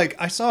that, like,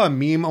 I saw a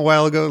meme a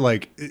while ago,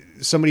 like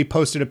somebody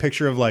posted a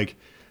picture of like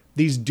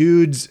these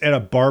dudes at a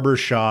barber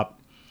shop,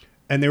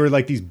 and they were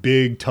like these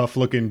big tough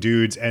looking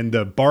dudes, and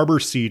the barber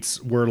seats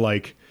were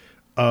like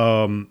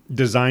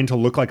designed to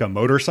look like a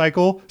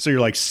motorcycle. So you're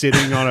like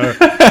sitting on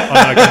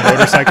like a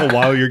motorcycle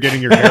while you're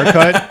getting your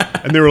haircut.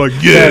 And they were like,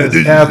 yeah,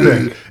 this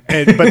happened.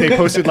 But they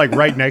posted like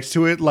right next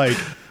to it, like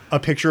a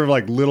picture of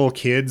like little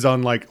kids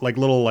on like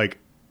little like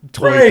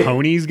toy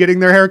ponies getting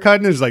their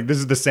haircut. And it's like, this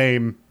is the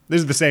same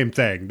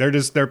thing.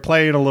 They're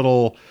playing a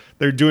little,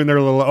 they're doing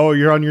their little, oh,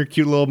 you're on your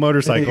cute little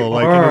motorcycle.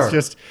 Like, and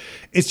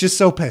it's just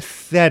so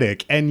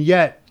pathetic. And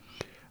yet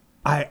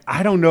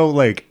I don't know,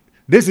 like,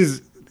 this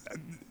is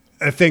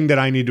a thing that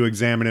I need to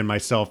examine in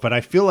myself, but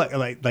I feel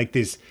like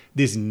this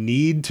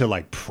need to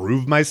like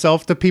prove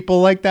myself to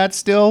people like that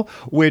still,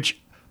 which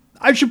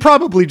I should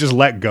probably just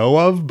let go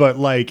of. But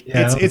like,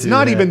 it's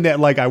not even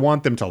that like I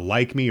want them to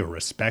like me or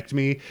respect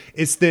me.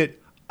 It's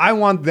that I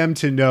want them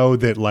to know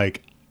that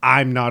like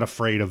I'm not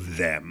afraid of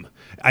them,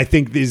 I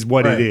think is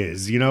what it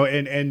is, you know,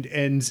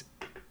 and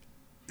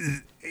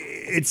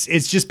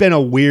it's just been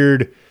a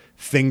weird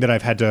thing that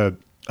I've had to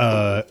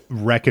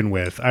reckon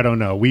with. I don't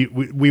know.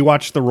 We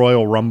watched the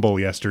Royal Rumble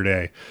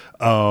yesterday.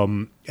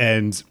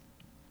 And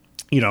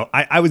you know,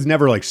 I was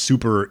never like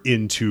super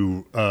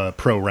into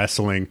pro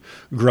wrestling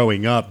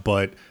growing up,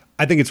 but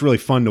I think it's really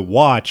fun to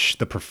watch.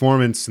 The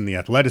performance and the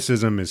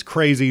athleticism is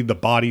crazy. The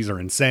bodies are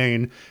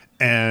insane.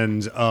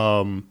 And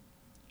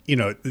you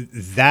know,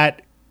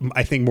 that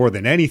I think more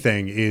than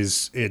anything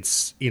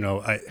it's, you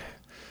know,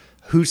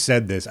 who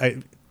said this?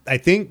 I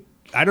think,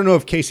 I don't know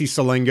if Casey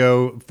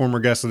Salengo,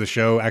 former guest of the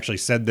show, actually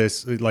said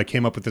this, like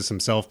came up with this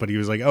himself, but he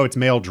was like, oh, it's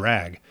male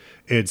drag.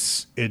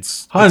 It's a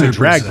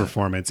drag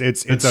performance.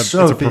 It's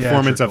a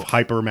performance of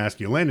hyper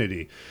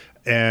masculinity.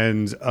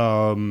 And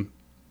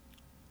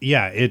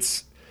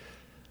it's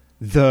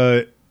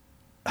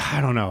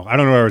I don't know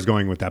where I was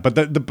going with that, but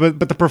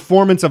the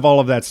performance of all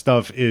of that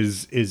stuff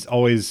is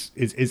always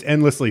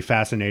endlessly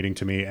fascinating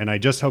to me. And I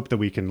just hope that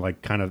we can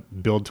like kind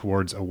of build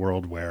towards a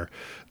world where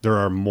there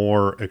are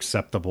more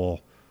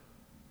acceptable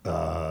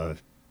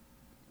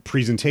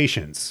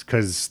presentations,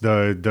 because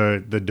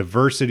the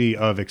diversity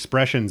of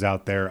expressions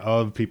out there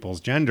of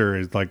people's gender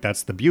is like,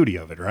 that's the beauty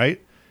of it,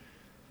 right?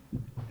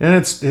 And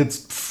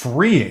it's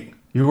freeing.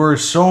 You are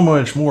so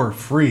much more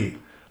free.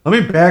 Let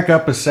me back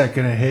up a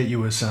second and hit you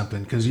with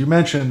something, because you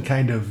mentioned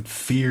kind of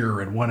fear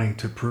and wanting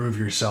to prove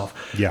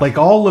yourself. Yeah. Like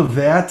all of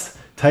that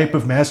type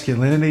of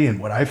masculinity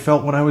and what I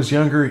felt when I was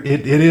younger,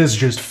 it is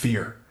just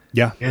fear.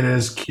 Yeah. It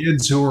is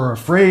kids who are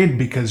afraid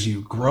because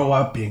you grow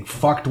up being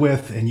fucked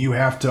with and you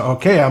have to,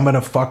 okay, I'm going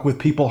to fuck with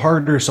people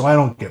harder so I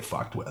don't get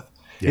fucked with.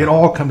 Yeah. It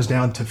all comes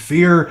down to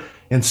fear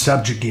and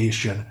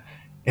subjugation.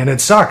 And it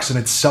sucks, and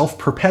it's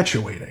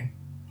self-perpetuating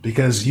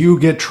because you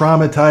get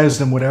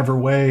traumatized in whatever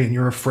way and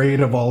you're afraid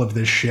of all of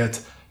this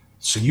shit.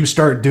 So you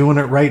start doing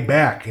it right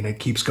back, and it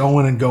keeps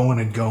going and going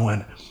and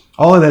going.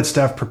 All of that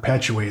stuff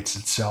perpetuates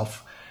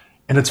itself.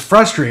 And it's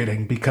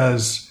frustrating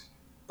because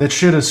that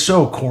shit is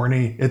so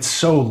corny. It's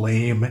so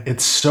lame.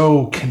 It's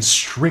so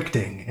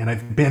constricting. And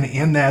I've been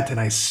in that, and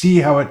I see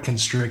how it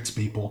constricts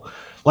people.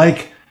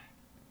 Like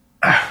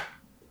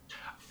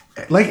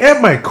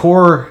at my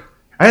core,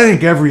 I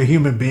think every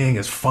human being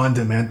is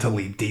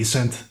fundamentally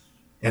decent.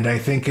 And I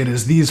think it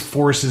is these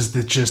forces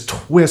that just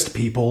twist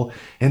people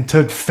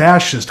into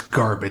fascist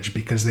garbage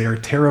because they are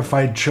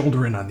terrified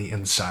children on the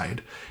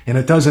inside. And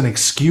it doesn't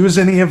excuse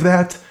any of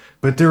that,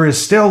 but there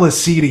is still a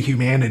seed of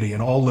humanity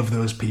in all of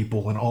those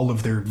people and all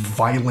of their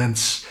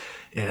violence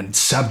and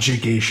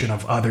subjugation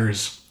of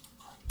others.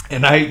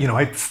 And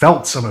I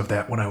felt some of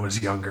that when I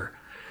was younger.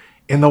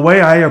 And the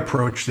way I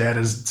approach that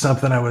is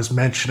something I was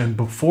mentioning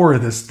before,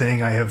 this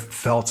thing I have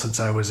felt since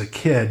I was a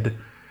kid,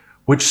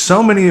 which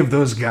so many of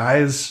those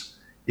guys,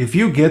 if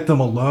you get them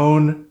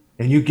alone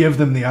and you give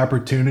them the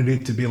opportunity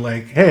to be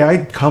like, hey,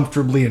 I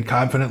comfortably and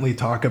confidently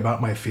talk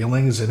about my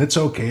feelings, and it's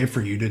okay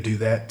for you to do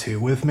that too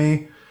with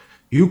me,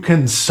 you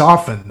can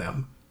soften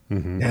them.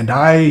 Mm-hmm. And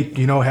I,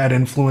 had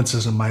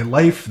influences in my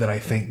life that I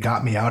think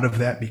got me out of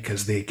that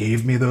because they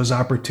gave me those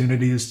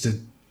opportunities to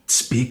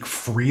speak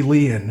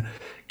freely and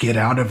get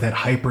out of that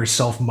hyper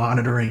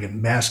self-monitoring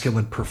and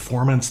masculine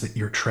performance that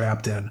you're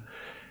trapped in.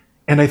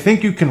 And I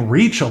think you can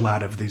reach a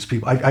lot of these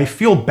people. I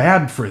feel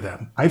bad for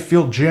them. I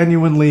feel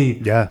genuinely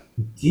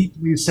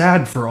deeply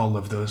sad for all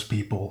of those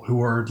people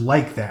who are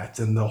like that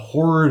and the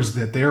horrors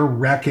that they're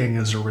wrecking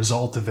as a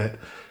result of it,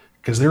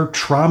 because they're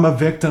trauma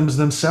victims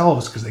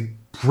themselves, because they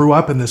grew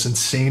up in this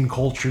insane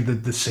culture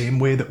that the same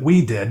way that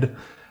we did.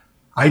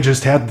 I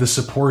just had the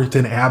support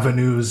and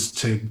avenues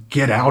to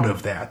get out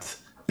of that,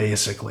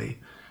 basically.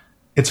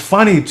 It's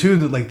funny too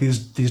that like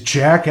these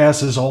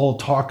jackasses all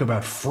talk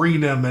about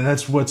freedom and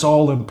that's what's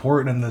all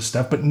important in this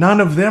stuff, but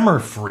none of them are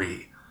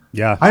free.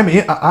 Yeah.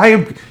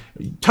 I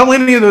tell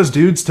any of those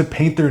dudes to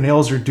paint their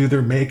nails or do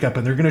their makeup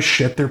and they're going to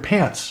shit their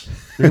pants.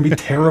 They're going to be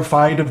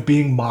terrified of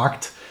being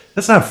mocked.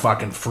 That's not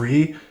fucking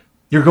free.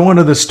 You're going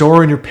to the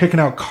store and you're picking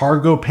out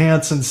cargo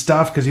pants and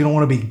stuff because you don't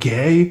want to be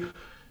gay.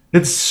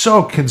 It's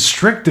so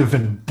constrictive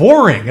and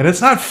boring, and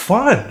it's not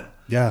fun.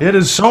 Yeah. It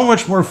is so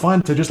much more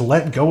fun to just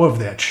let go of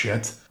that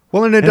shit.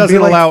 Well, and it doesn't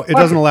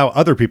allow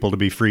other people to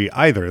be free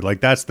either.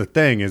 Like that's the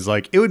thing is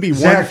like it would be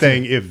one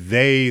thing if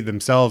they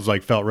themselves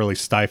like felt really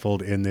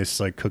stifled in this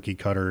like cookie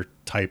cutter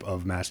type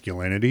of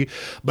masculinity,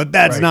 but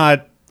that's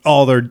not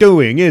all they're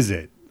doing, is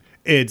it?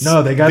 They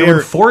got to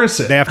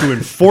enforce it. They have to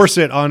enforce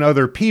it on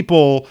other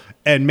people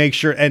and make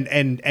sure and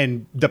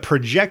the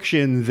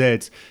projection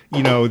that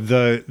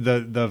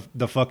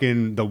the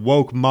fucking the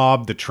woke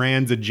mob, the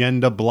trans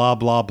agenda, blah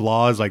blah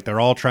blah, is like they're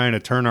all trying to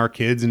turn our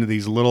kids into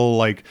these little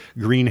like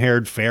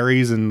green-haired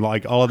fairies and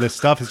like all of this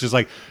stuff. It's just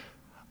like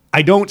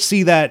I don't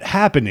see that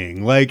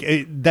happening. Like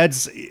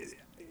it's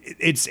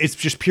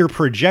just pure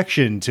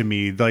projection to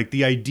me. Like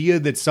the idea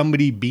that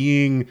somebody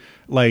being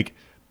like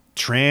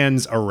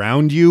trans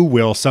around you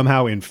will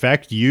somehow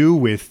infect you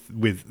with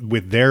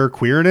their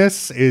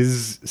queerness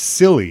is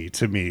silly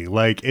to me.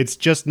 Like it's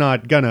just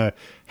not gonna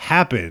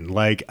happen.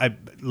 I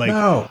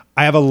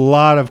have a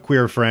lot of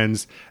queer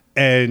friends,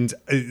 and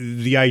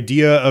the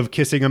idea of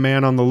kissing a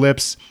man on the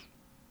lips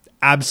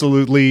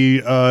absolutely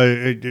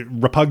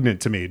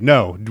repugnant to me.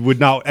 No, would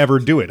not ever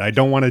do it. I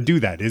don't want to do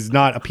that. Is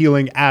not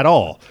appealing at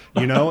all.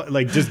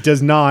 Like just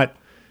does not.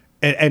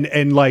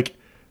 And like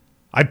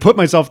I put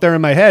myself there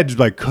in my head,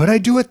 like, could I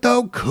do it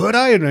though? Could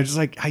I? And I just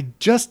like, I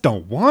just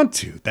don't want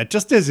to. That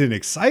just isn't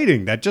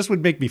exciting. That just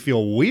would make me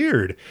feel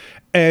weird.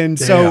 And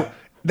so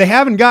they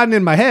haven't gotten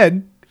in my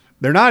head.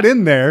 They're not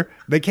in there.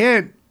 They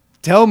can't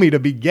tell me to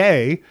be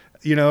gay,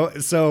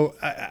 So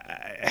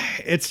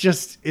it's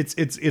just,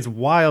 it's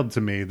wild to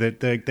me that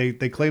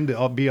they claim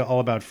to be all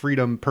about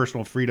freedom,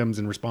 personal freedoms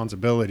and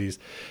responsibilities.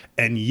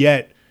 And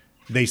yet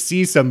they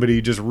see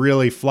somebody just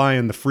really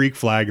flying the freak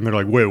flag and they're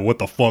like, wait, what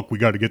the fuck? We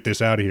got to get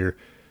this out of here.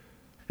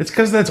 It's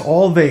because that's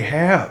all they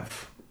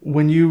have.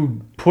 When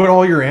you put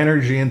all your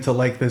energy into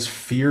like this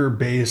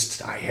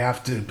fear-based, I've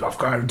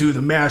got to do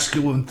the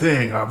masculine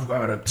thing. I've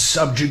got to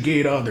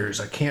subjugate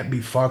others. I can't be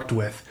fucked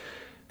with.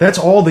 That's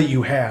all that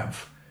you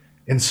have.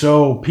 And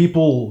so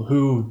people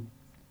who,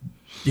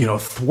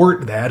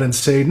 thwart that and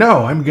say,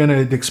 no, I'm going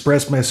to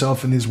express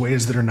myself in these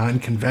ways that are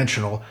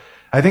non-conventional.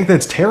 I think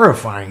that's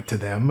terrifying to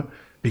them.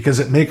 Because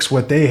it makes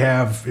what they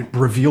have, it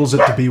reveals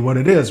it to be what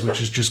it is, which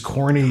is just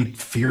corny,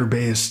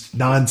 fear-based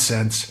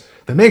nonsense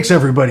that makes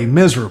everybody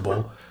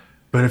miserable.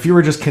 But if you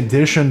were just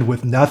conditioned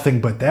with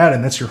nothing but that,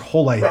 and that's your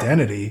whole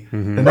identity,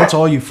 then that's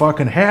all you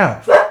fucking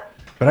have.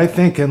 But I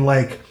think in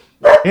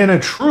a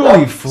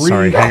truly free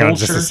Sorry, hang culture, on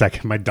just a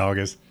second. My dog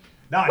is.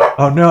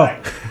 Oh no!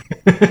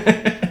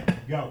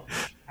 Go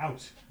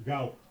out.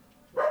 Go.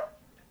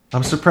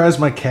 I'm surprised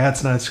my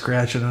cat's not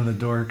scratching on the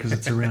door because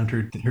it's around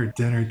her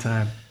dinner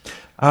time.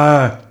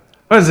 What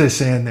was I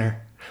saying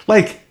there?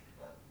 Like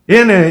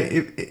in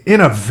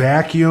a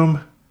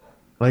vacuum.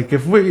 Like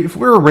if we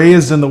were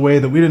raised in the way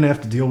that we didn't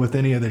have to deal with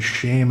any of the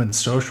shame and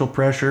social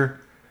pressure,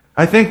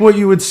 I think what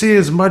you would see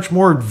is a much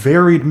more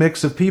varied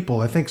mix of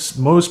people. I think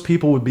most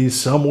people would be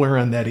somewhere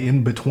in that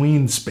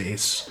in-between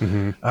space.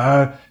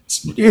 A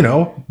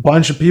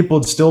bunch of people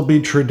would still be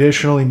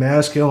traditionally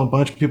masculine, a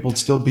bunch of people would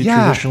still be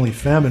traditionally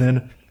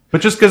feminine. But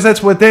just because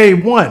that's what they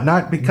want,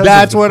 not because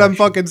that's what I'm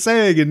fucking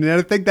saying. And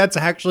I think that's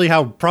actually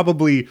how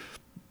probably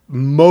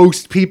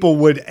most people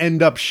would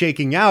end up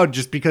shaking out,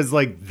 just because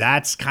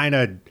that's kind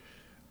of,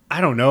 I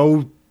don't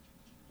know,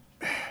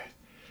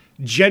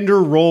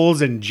 gender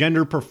roles and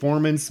gender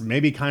performance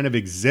maybe kind of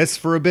exists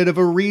for a bit of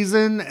a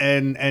reason.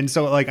 And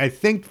so I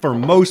think for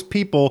most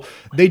people,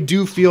 they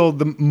do feel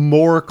the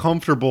more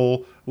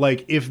comfortable,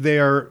 if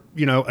they're,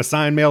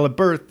 assigned male at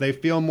birth, they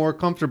feel more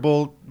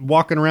comfortable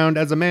walking around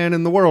as a man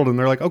in the world. And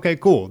they're like, okay,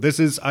 cool. This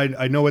is,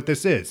 I know what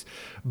this is.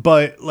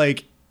 But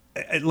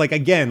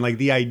again,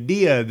 the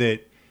idea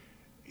that,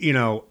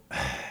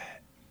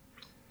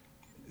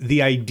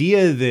 the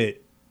idea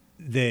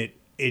that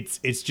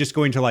it's just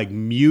going to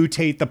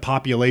mutate the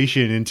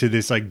population into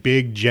this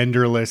big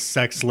genderless,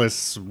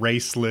 sexless,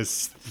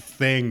 raceless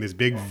thing, this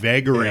big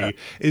vagary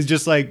is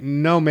just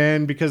no,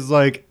 man, because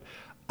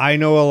I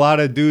know a lot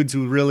of dudes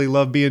who really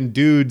love being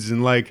dudes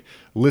and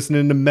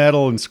listening to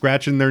metal and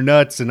scratching their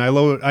nuts, and I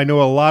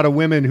know a lot of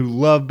women who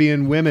love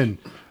being women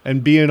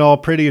and being all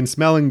pretty and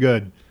smelling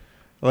good.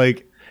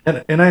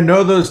 And I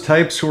know those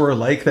types who are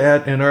like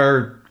that and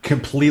are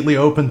completely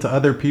open to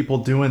other people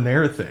doing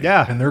their thing.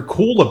 Yeah. And they're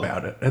cool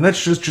about it. And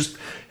that's just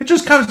it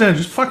just comes down to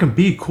just fucking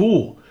be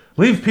cool.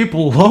 Leave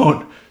people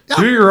alone. Yeah.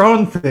 Do your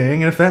own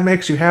thing. And if that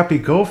makes you happy,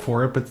 go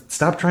for it. But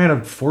stop trying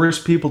to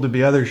force people to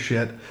be other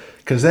shit.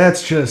 Because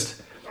that's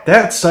just,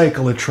 that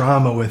cycle of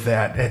trauma with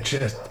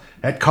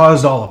that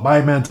caused all of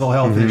my mental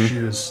health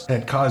issues.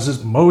 It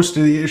causes most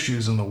of the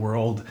issues in the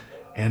world.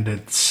 And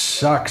it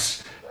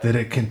sucks that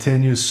it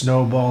continues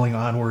snowballing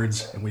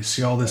onwards, and we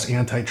see all this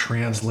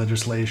anti-trans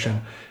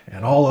legislation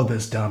and all of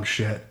this dumb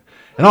shit.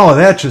 And all of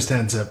that just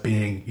ends up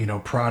being,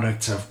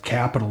 products of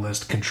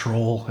capitalist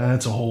control. And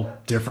it's a whole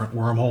different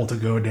wormhole to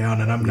go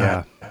down. And I'm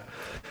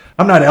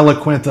not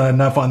eloquent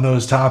enough on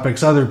those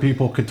topics. Other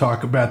people could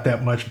talk about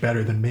that much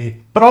better than me.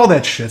 But all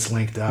that shit's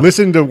linked up.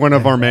 Listen to one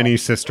of our many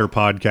sister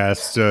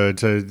podcasts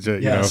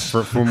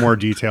for more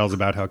details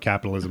about how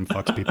capitalism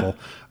fucks people.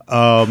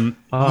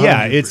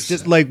 It's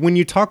just when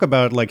you talk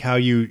about how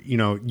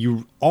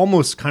you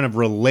almost kind of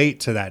relate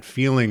to that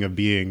feeling of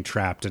being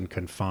trapped and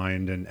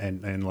confined,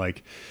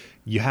 and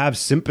you have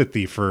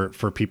sympathy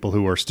for people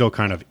who are still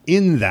kind of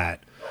in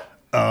that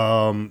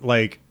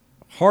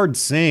hard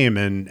same,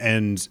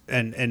 and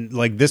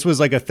this was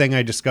a thing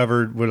I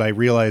discovered when I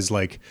realized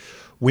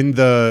when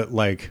the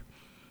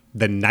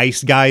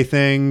nice guy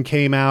thing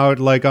came out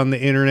on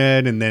the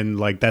internet, and then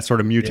that sort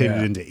of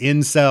mutated into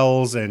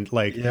incels, and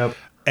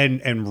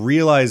and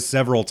realized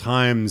several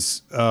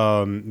times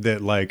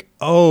that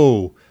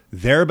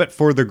there but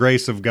for the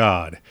grace of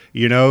God,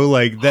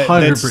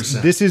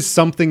 this is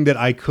something that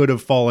I could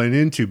have fallen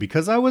into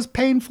because I was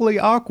painfully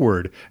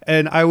awkward,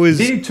 and I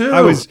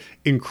was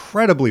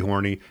incredibly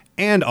horny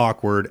and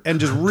awkward and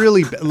just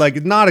really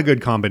not a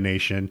good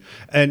combination,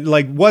 and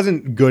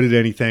wasn't good at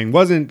anything,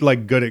 wasn't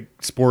good at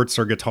sports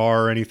or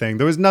guitar or anything.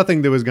 There was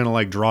nothing that was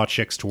gonna draw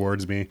chicks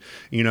towards me,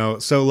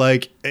 so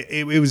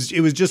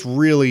it was just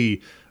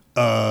really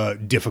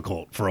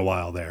difficult for a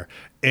while there,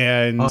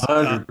 and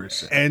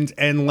 100%.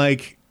 And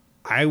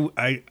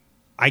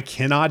I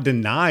cannot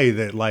deny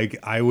that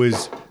I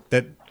was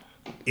that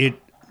it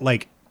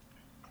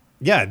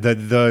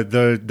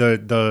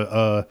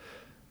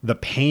the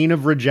pain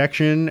of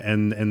rejection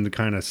and the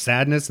kind of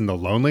sadness and the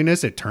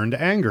loneliness, it turned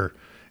to anger,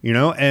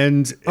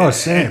 and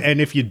same.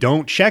 And if you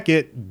don't check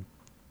it,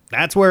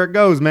 that's where it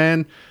goes,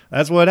 man.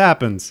 That's what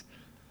happens.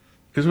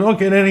 Because we don't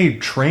get any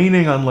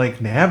training on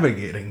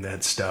navigating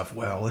that stuff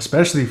well,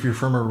 especially if you're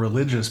from a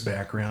religious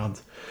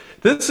background.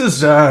 This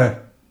is it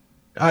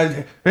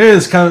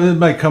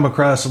might come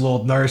across a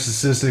little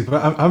narcissistic,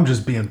 but I'm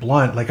just being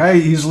blunt. I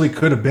easily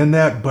could have been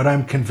that, but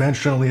I'm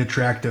conventionally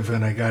attractive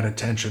and I got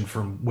attention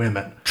from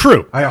women.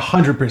 True. I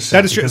 100%.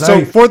 That is true.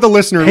 So for the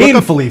listener,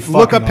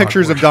 look up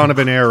pictures awkward. of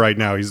Donovan Eyre right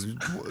now. He's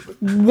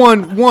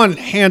one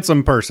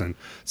handsome person.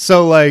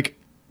 So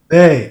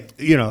They.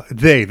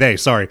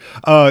 Sorry.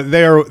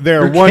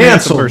 They're one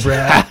handsome person.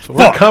 Brad.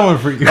 We're coming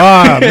for you.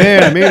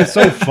 Man, I made it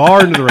so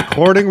far into the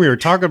recording. We were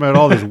talking about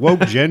all this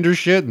woke gender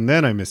shit, and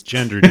then I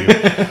misgendered you.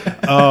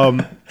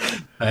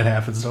 That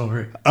happens, don't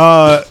worry.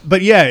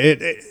 But yeah,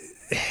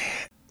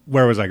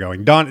 where was I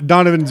going?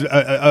 Donovan's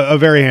a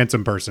very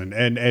handsome person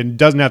and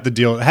doesn't have to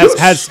deal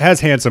has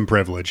handsome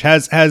privilege,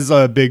 has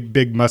a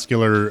big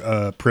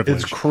muscular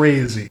privilege. It's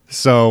crazy.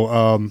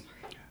 So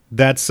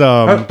that's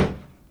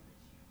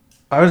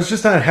I was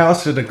just on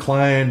House of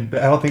Decline,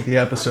 but I don't think the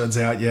episode's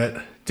out yet.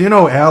 Do you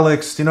know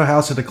Alex? Do you know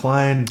House of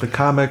Decline, the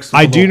comics?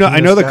 I do know. I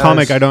know the guys?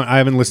 comic. I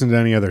haven't listened to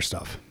any other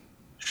stuff.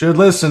 Should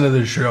listen to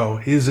the show.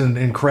 He's an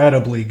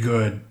incredibly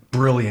good,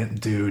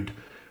 brilliant dude.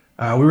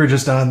 We were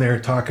just on there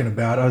talking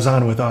about. I was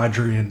on with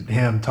Audrey and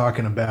him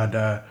talking about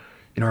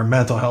our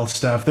mental health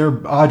stuff.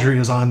 Audrey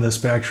is on the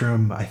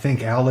spectrum. I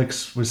think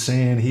Alex was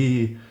saying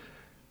he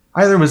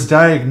either was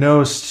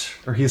diagnosed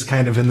or he's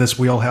kind of in this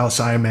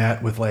wheelhouse I'm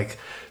at with like.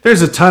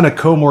 There's a ton of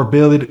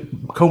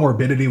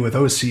comorbidity with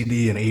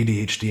OCD and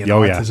ADHD and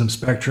autism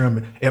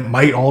spectrum. It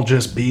might all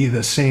just be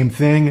the same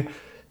thing,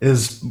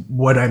 is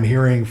what I'm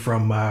hearing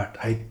from.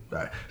 I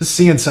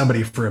seeing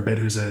somebody for a bit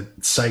who's a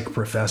psych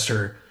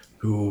professor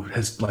who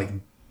has like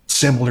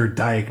similar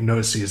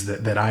diagnoses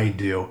that I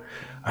do,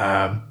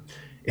 and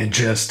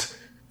just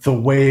the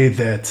way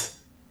that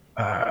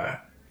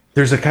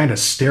there's a kind of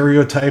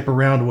stereotype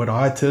around what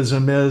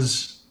autism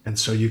is. And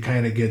so you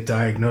kind of get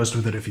diagnosed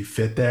with it if you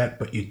fit that,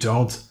 but you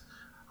don't.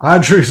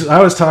 Audrey,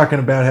 I was talking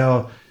about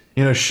how,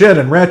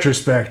 in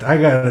retrospect,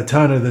 I got a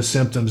ton of the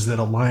symptoms that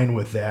align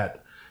with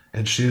that.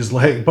 And she's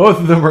like, both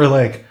of them are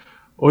like,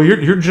 well,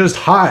 you're just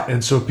hot.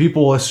 And so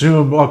people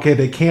assume, okay,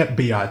 they can't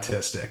be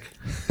autistic.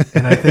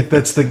 And I think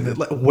that's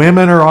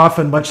women are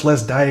often much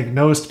less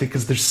diagnosed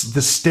because there's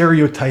the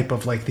stereotype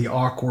of like the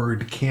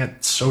awkward,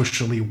 can't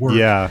socially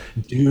work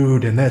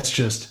dude. And that's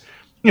just...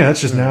 Yeah,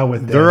 that's just now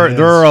with there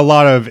are a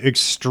lot of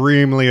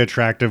extremely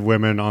attractive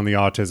women on the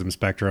autism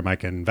spectrum. I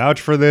can vouch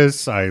for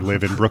this. I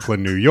live in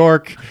Brooklyn, New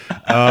York.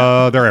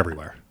 They're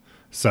everywhere.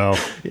 So,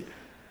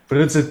 but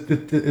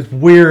it's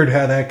weird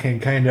how that can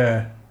kind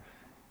of,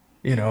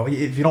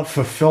 if you don't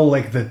fulfill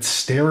like the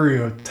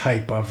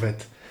stereotype of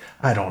it.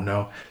 I don't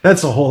know.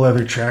 That's a whole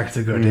other track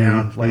to go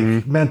down.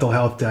 Like mental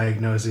health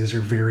diagnoses are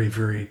very,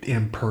 very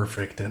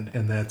imperfect,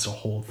 and that's a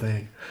whole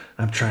thing.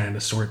 I'm trying to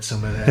sort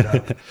some of that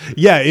up.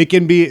 Yeah, it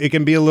can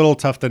be a little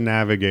tough to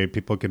navigate.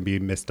 People can be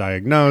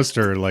misdiagnosed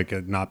or like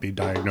not be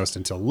diagnosed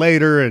until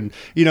later, and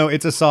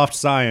it's a soft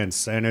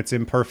science and it's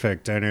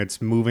imperfect and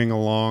it's moving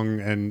along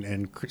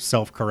and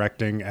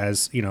self-correcting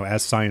as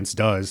science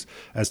does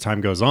as time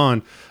goes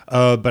on.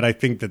 But I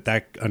think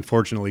that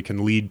unfortunately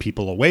can lead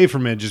people away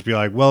from it. Just be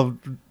like, well,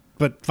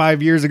 but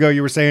 5 years ago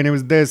you were saying it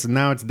was this and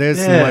now it's this.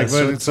 Yeah,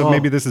 and so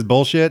maybe this is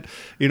bullshit,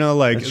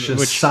 it's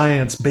just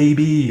science,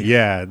 baby.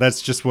 Yeah,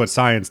 that's just what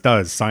science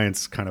does.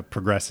 Science kind of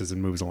progresses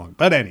and moves along.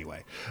 But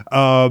anyway,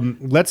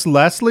 let's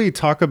lastly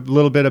talk a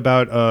little bit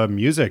about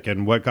music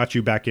and what got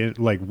you back in,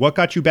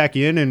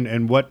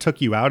 and what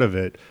took you out of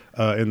it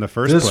in the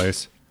first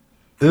place.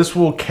 This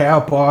will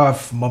cap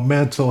off my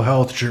mental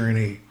health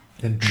journey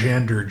and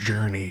gender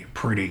journey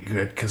pretty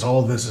good because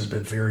all this has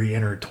been very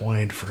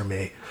intertwined for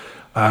me.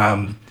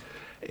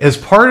 As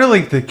part of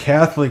like the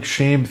Catholic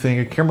shame thing,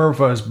 I can't remember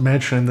if I was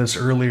mentioning this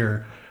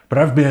earlier, but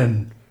I've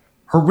been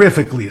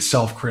horrifically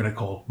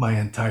self-critical my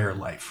entire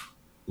life.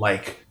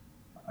 Like,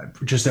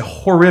 just a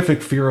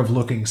horrific fear of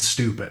looking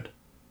stupid.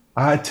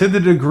 To the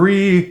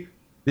degree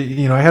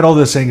that, I had all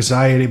this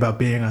anxiety about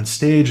being on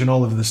stage and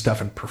all of this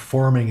stuff and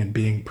performing and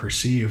being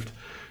perceived.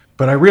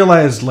 But I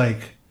realized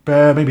like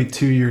maybe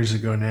 2 years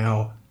ago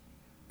now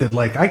that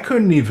like I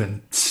couldn't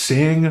even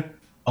sing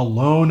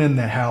alone in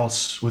the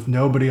house with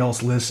nobody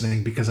else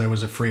listening because I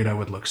was afraid I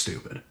would look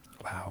stupid.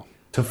 Wow.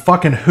 To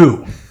fucking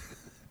who?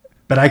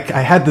 But I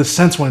had this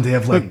sense one day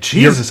of like, look,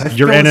 Jesus, I feel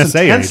your this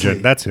NSA intensely.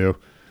 agent, that's who.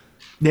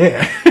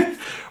 Yeah.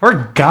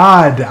 Or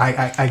God.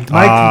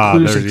 My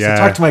conclusion, I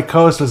talked to my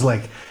co-host, was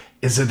like,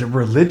 is it a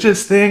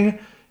religious thing?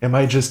 Am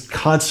I just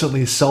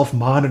constantly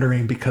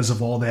self-monitoring because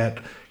of all that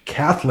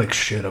Catholic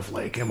shit of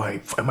like, am I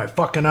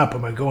fucking up?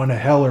 Am I going to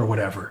hell or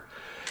whatever?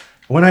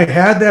 When I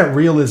had that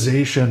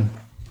realization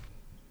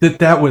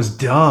that was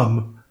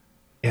dumb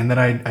and that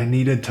I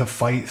needed to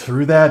fight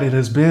through that, it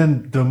has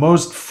been the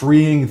most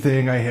freeing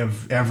thing I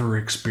have ever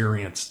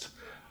experienced.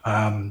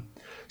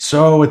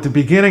 So at the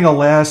beginning of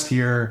last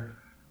year,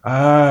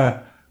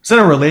 I was in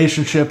a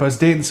relationship. I was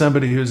dating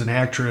somebody who's an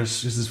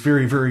actress, who's this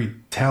very, very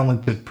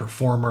talented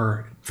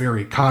performer,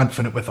 very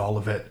confident with all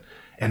of it.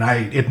 And I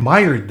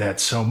admired that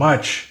so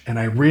much. And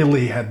I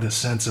really had this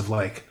sense of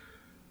like,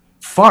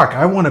 fuck,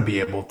 I want to be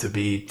able to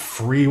be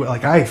free.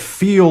 Like I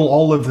feel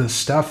all of this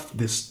stuff,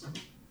 this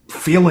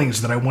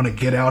feelings that I want to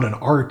get out in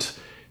art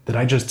that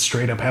I just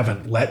straight up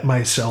haven't let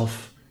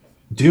myself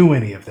do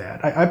any of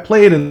that. I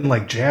played in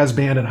like jazz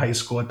band in high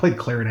school. I played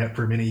clarinet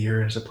for many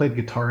years. I played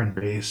guitar and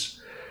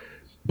bass.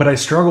 But I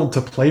struggled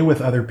to play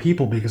with other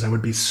people because I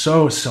would be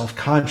so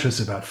self-conscious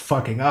about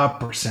fucking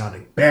up or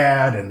sounding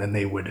bad, and then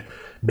they would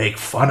make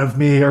fun of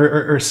me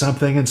or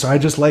something. And so I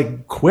just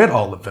like quit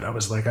all of it. I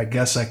was like, I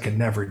guess I can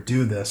never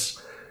do this.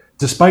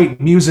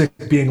 Despite music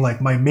being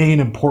like my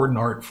main important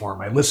art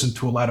form, I listened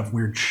to a lot of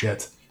weird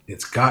shit.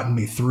 It's gotten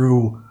me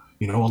through,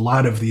 a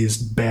lot of these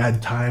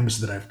bad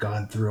times that I've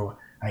gone through.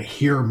 I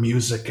hear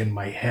music in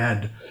my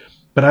head.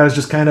 But I was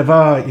just kind of,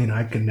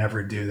 I can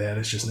never do that.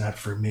 It's just not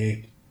for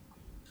me.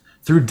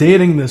 Through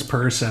dating this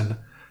person,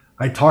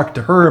 I talked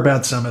to her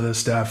about some of this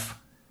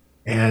stuff,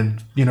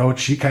 and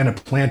she kind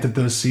of planted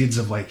those seeds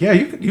of like, yeah,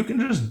 you can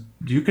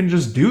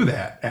just do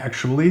that.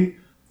 Actually,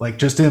 like,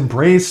 just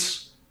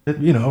embrace it,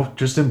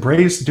 just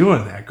embrace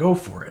doing that. Go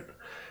for it.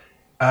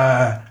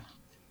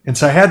 And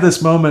so I had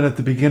this moment at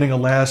the beginning of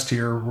last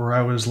year where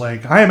I was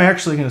like, I am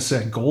actually going to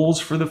set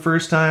goals for the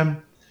first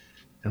time,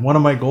 and one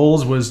of my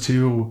goals was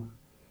to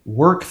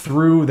work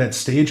through that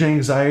stage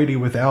anxiety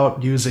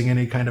without using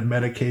any kind of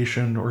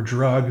medication or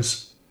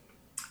drugs.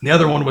 The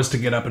other one was to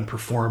get up and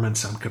perform in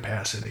some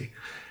capacity.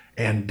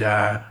 And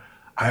I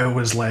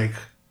was like,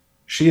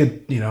 she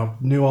had,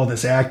 knew all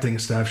this acting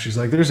stuff. She's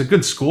like, there's a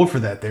good school for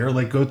that there.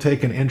 Like, go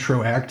take an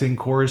intro acting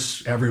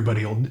course.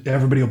 Everybody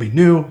will be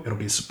new. It'll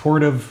be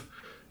supportive,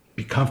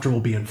 be comfortable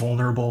being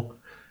vulnerable.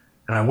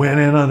 And I went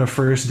in on the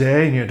first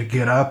day, and you had to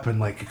get up and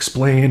like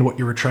explain what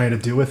you were trying to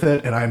do with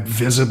it. And I'm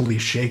visibly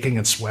shaking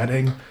and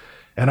sweating.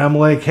 And I'm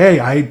like,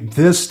 hey,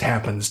 this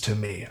happens to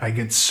me. I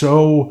get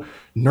so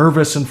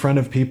nervous in front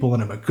of people,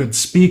 and I'm a good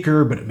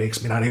speaker, but it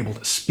makes me not able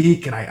to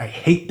speak. And I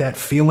hate that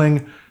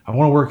feeling. I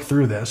want to work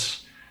through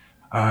this.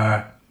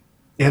 And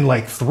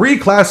like 3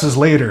 classes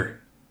later,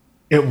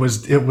 it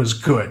was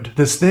good.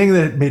 This thing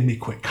that made me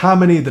quit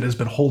comedy, that has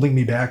been holding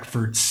me back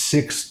for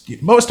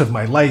most of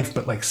my life,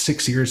 but like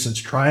 6 years since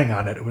trying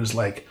on it. It was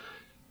like,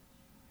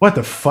 what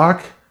the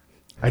fuck?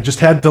 I just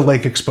had to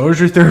like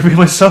exposure therapy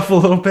myself a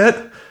little bit.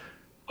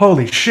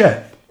 Holy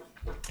shit.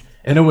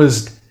 And it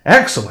was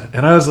excellent.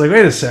 And I was like,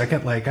 wait a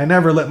second. Like, I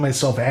never let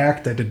myself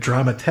act. I did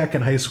drama tech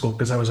in high school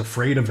because I was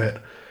afraid of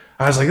it.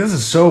 I was like, this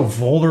is so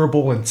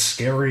vulnerable and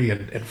scary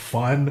and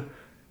fun.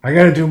 I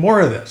got to do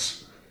more of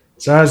this.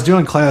 So I was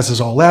doing classes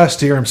all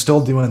last year. I'm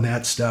still doing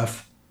that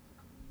stuff.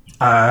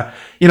 I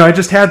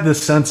just had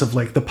this sense of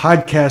like the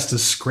podcast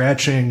is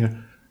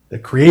scratching the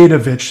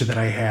creative itch that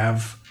I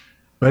have,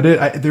 but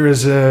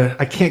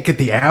I can't get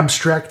the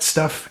abstract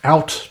stuff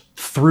out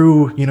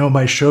through,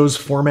 my show's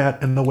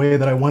format in the way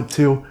that I want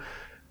to.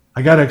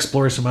 I got to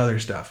explore some other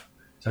stuff.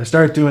 So I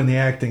start doing the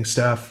acting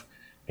stuff,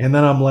 and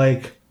then I'm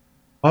like,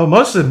 oh,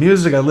 most of the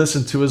music I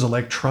listen to is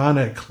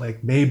electronic.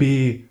 Like,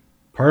 maybe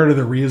part of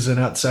the reason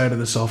outside of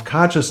the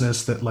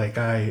self-consciousness that like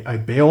I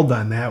bailed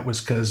on that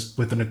was because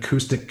with an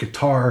acoustic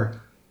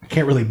guitar, I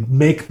can't really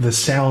make the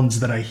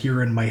sounds that I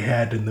hear in my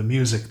head in the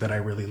music that I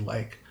really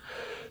like.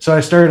 So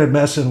I started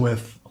messing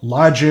with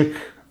Logic,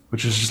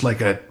 which is just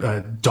like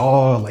a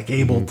DAW, like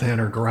Ableton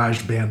or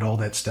GarageBand, all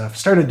that stuff.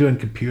 Started doing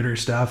computer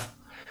stuff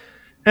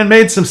and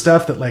made some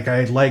stuff that like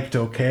I liked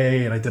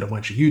okay. And I did a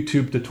bunch of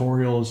YouTube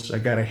tutorials. I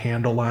got a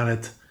handle on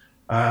it.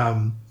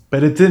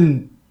 But it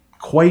didn't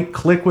quite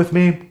click with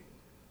me.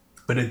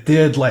 But it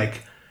did,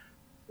 like,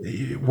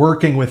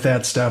 working with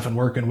that stuff and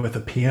working with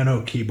a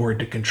piano keyboard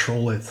to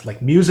control it.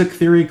 Like, music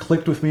theory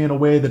clicked with me in a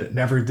way that it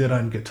never did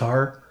on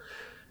guitar.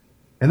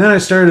 And then I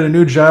started a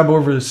new job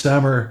over the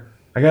summer.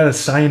 I got a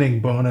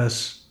signing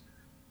bonus.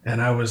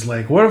 And I was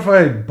like, what if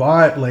I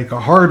bought, like, a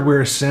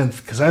hardware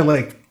synth? Because I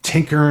like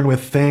tinkering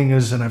with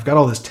things, and I've got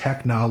all this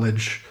tech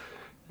knowledge.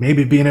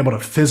 Maybe being able to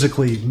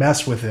physically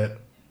mess with it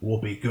will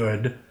be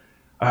good.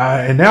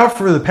 And now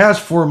for the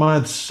past 4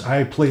 months,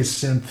 I play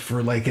synth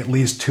for like at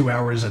least 2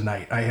 hours a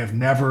night. I have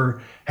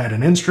never had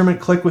an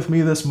instrument click with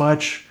me this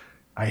much.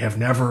 I have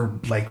never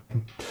like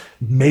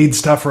made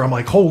stuff where I'm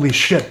like, holy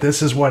shit,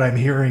 this is what I'm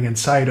hearing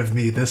inside of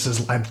me.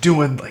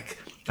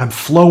 I'm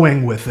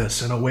flowing with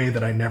this in a way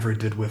that I never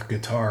did with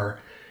guitar.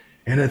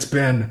 And it's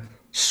been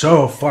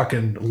so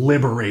fucking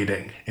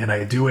liberating. And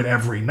I do it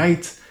every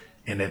night.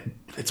 And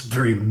it's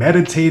very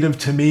meditative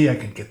to me. I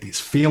can get these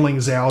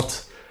feelings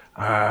out.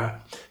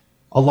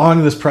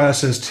 Along this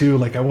process too,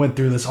 like I went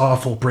through this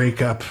awful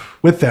breakup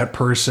with that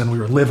person. We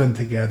were living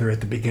together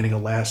at the beginning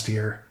of last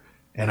year,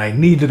 and I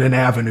needed an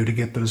avenue to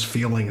get those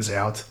feelings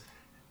out.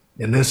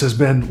 And this has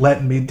been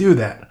letting me do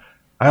that.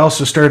 I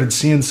also started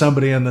seeing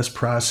somebody in this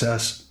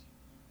process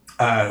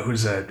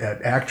who's an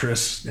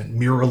actress and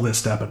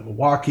muralist up in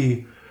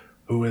Milwaukee,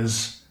 who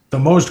is the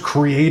most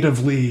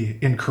creatively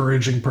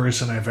encouraging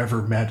person I've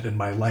ever met in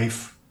my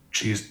life.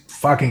 She's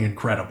fucking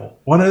incredible.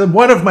 One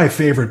of my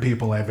favorite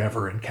people I've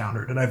ever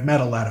encountered, and I've met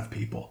a lot of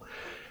people.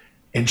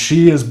 And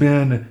she has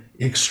been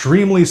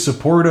extremely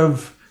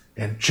supportive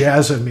and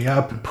jazzing me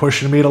up and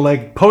pushing me to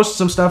like post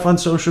some stuff on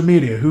social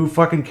media. Who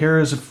fucking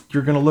cares if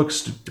you're gonna look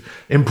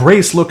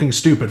embrace looking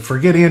stupid?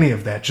 Forget any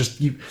of that.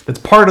 That's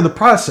part of the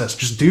process.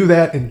 Just do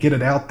that and get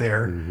it out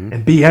there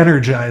and be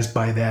energized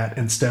by that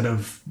instead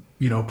of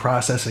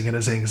processing it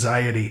as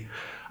anxiety.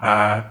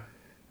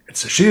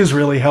 So she has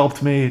really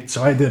helped me.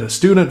 So I did a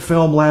student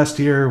film last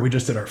year. We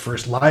just did our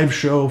first live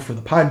show for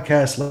the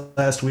podcast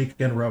last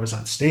weekend where I was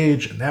on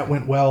stage, and that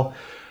went well.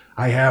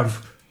 I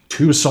have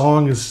 2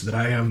 songs that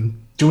I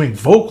am doing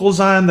vocals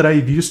on that I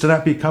used to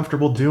not be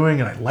comfortable doing,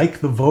 and I like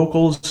the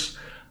vocals.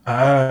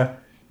 And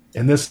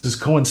this is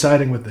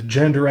coinciding with the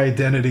gender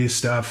identity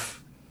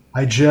stuff.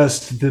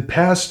 The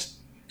past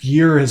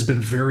year has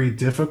been very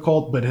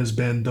difficult, but has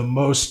been the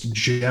most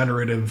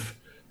generative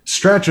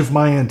stretch of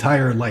my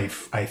entire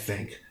life, I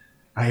think.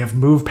 I have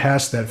moved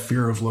past that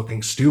fear of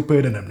looking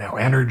stupid and am now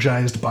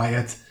energized by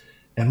it.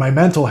 And my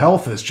mental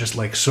health is just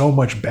like so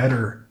much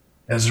better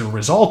as a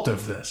result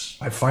of this.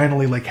 I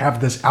finally like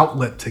have this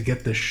outlet to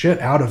get this shit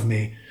out of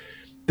me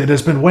that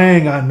has been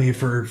weighing on me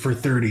for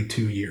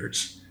 32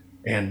 years.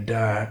 And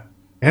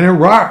it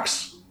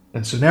rocks.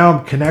 And so now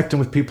I'm connecting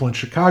with people in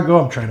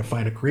Chicago. I'm trying to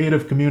find a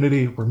creative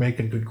community. We're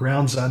making good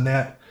grounds on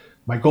that.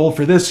 My goal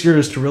for this year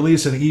is to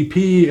release an EP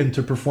and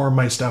to perform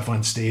my stuff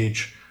on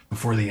stage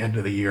before the end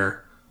of the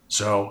year.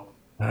 So,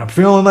 and I'm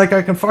feeling like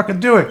I can fucking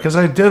do it because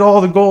I did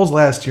all the goals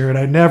last year and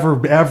I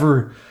never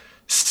ever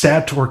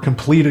set or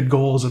completed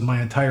goals in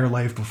my entire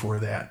life before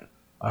that.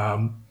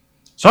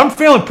 So I'm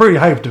feeling pretty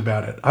hyped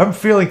about it. I'm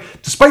feeling,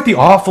 despite the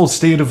awful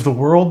state of the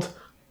world,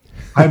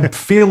 I'm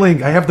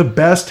feeling I have the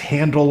best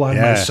handle on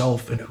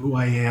myself and who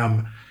I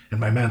am and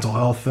my mental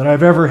health that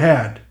I've ever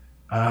had.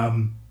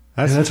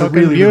 That's fucking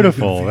really,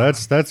 beautiful. Really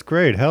that's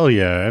great. Hell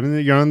yeah. I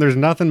mean, there's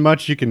nothing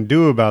much you can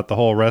do about the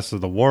whole rest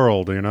of the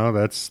world.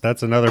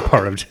 That's another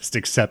part of just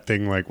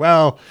accepting, like,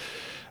 well,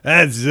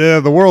 that's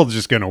the world's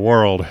just gonna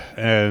world,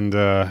 and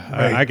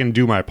right. I can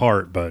do my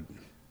part, but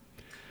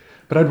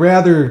I'd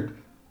rather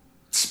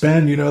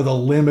spend the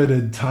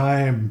limited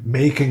time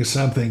making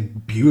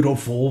something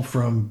beautiful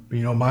from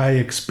my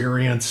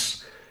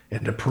experience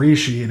and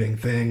appreciating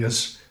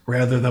things,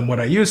 rather than what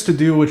I used to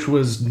do, which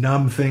was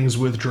numb things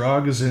with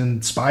drugs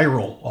and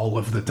spiral all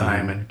of the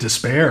time and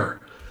despair.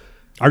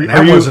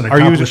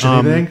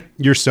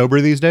 You're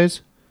sober these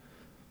days?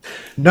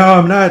 No,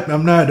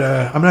 I'm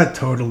not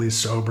totally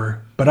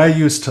sober, but I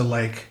used to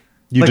I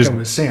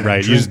was saying,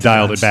 right? You just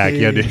dialed it back.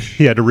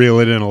 You had to reel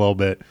it in a little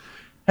bit.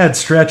 Had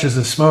stretches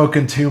of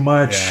smoking too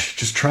much,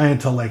 just trying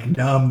to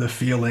numb the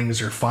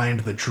feelings or find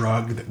the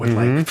drug that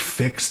would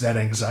fix that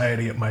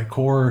anxiety at my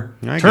core.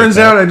 Turns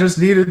out I just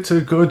needed to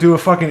go do a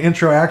fucking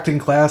intro acting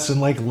class and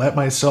let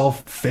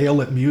myself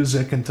fail at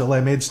music until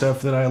I made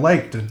stuff that I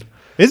liked. And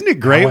isn't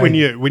it great when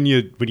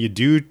you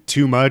do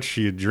too much,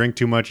 you drink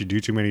too much, you do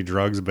too many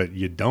drugs, but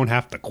you don't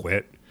have to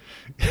quit?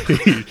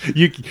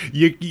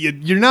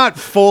 you're not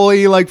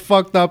fully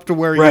fucked up to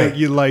where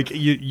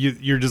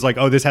you're just like,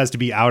 oh, this has to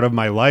be out of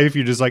my life.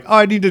 You're just like, oh,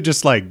 I need to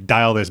just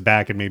dial this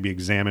back and maybe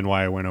examine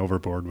why I went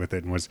overboard with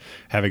it and was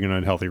having an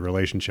unhealthy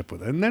relationship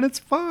with it, and then it's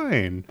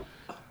fine.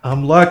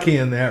 I'm lucky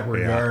in that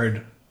regard.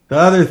 Yeah. The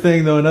other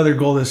thing, though, another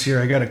goal this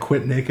year, I got to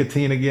quit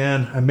nicotine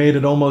again. I made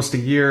it almost a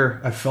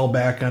year. I fell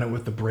back on it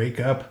with the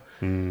breakup.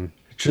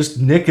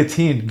 Just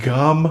nicotine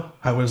gum.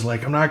 I was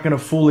like, I'm not going to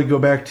fully go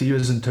back to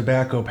using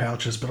tobacco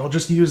pouches, but I'll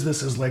just use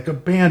this as a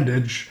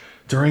bandage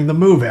during the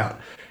move out.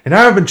 And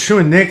I've been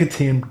chewing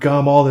nicotine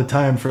gum all the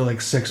time for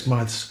 6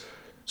 months.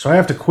 So I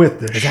have to quit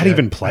this. Is that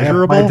even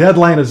pleasurable? My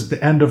deadline is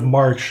the end of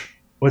March.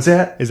 What's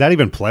that? Is that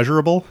even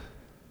pleasurable?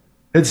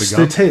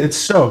 It's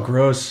so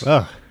gross.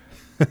 Ugh.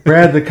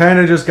 Brad, the kind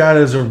of just got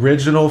his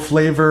original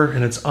flavor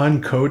and it's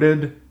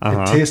uncoated.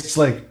 It tastes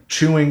like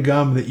chewing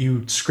gum that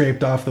you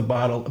scraped off the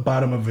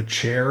bottom of a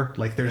chair.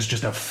 There's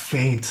just a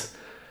faint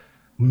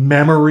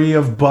memory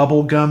of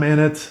bubble gum in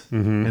it.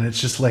 And it's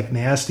just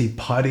nasty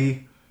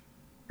putty.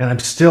 And I'm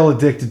still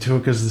addicted to it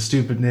because of the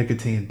stupid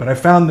nicotine. But I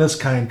found this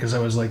kind because I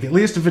was like, at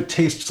least if it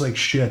tastes like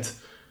shit,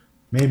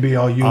 maybe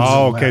I'll use it.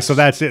 Oh, okay. So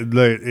that's it.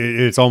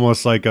 It's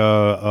almost like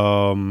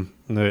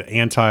the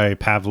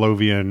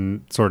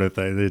anti-Pavlovian sort of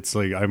thing. It's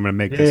I'm going to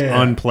make this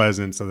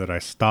unpleasant so that I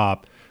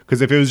stop.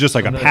 Because if it was just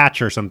a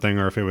patch or something,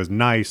 or if it was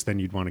nice, then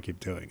you'd want to keep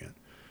doing it.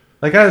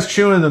 I was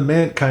chewing the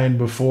mint kind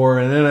before,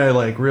 and then I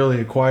really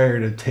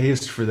acquired a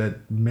taste for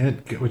that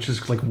mint, which is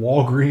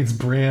Walgreens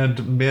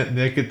brand mint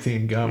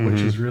nicotine gum,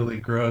 which is really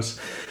gross.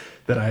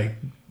 That I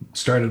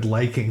started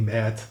liking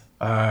that.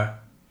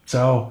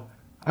 So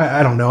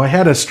I don't know. I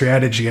had a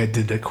strategy I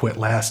did to quit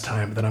last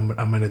time that I'm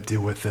going to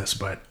do with this,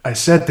 but I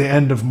set the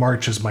end of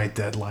March as my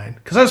deadline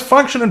because I was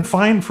functioning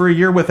fine for a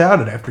year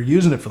without it after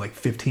using it for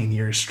 15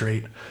 years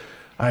straight.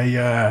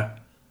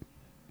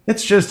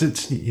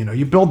 It's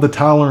you build the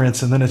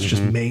tolerance and then it's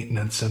just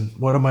maintenance. And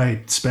what am I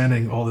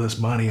spending all this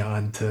money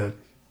on to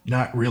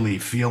not really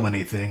feel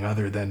anything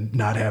other than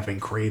not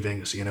having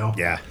cravings,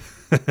 Yeah.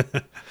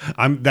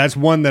 That's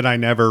one that I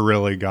never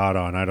really got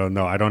on. I don't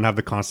know. I don't have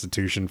the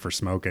constitution for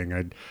smoking.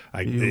 It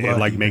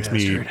makes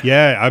bastard.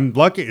 I'm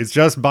lucky. It's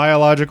just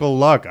biological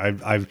luck.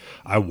 I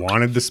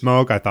wanted to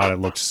smoke. I thought it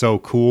looked so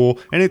cool,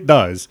 and it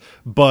does.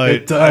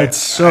 But it's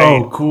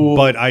so cool.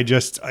 But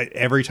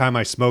every time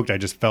I smoked, I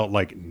just felt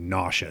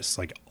nauseous,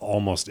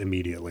 almost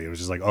immediately. It was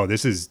just oh,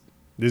 this is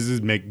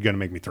gonna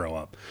make me throw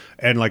up,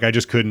 and I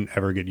just couldn't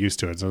ever get used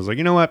to it. So I was like,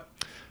 you know what?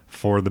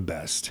 For the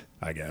best,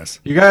 I guess.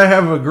 You gotta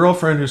have a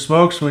girlfriend who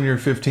smokes when you're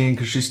 15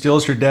 because she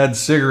steals her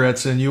dad's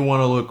cigarettes and you want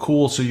to look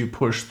cool, so you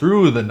push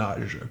through the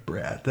nausea,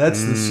 Brad.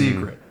 That's the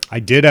secret. I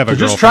did have a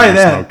girlfriend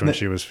who smoked when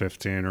she was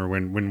 15, or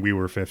when we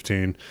were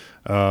 15,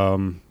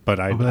 but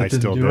I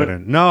still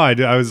didn't. No,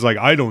 I was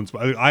I don't.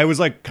 I was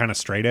kind of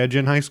straight edge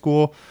in high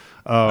school,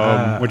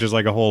 which is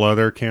a whole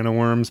other can of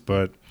worms.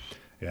 But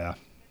yeah.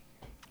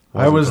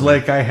 I was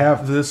like,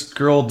 this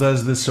girl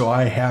does this, so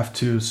I have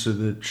to, so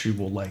that she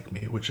will like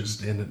me, which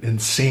is an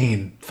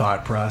insane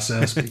thought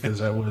process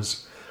because I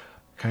was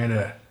kind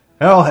of,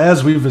 well,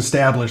 as we've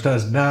established, I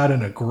was not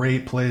in a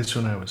great place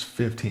when I was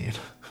 15.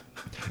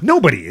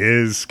 Nobody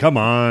is. Come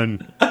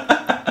on.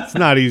 It's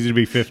not easy to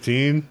be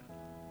 15.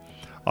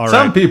 All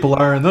Some right. people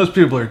are, and those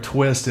people are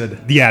twisted.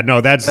 Yeah,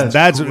 no, that's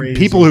crazy.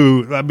 people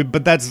who. I mean,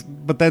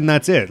 but then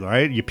that's it,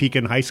 right? You peak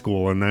in high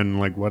school, and then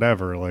like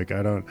whatever. Like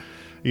I don't,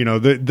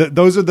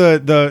 those are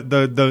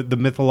the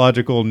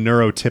mythological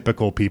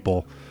neurotypical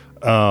people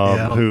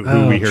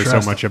who we hear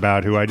so much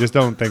about, who I just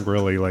don't think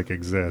really like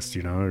exist.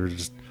 They're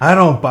just I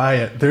don't buy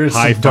it. There's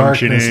high some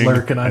darkness functioning,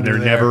 lurking and under they're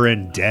there. never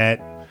in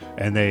debt.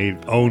 And they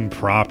own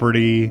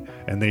property,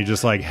 and they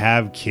just like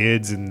have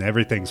kids, and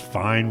everything's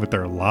fine with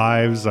their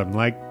lives. I'm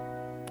like,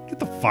 get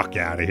the fuck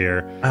out of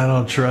here. I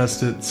don't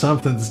trust it.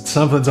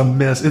 Something's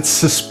amiss. It's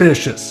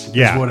suspicious.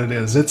 Yeah. Is what it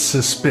is. It's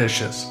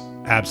suspicious.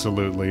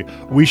 Absolutely.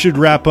 We should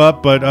wrap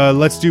up, but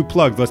let's do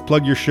plugs. Let's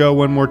plug your show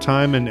one more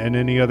time, and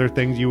any other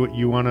things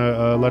you want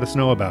to let us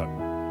know about.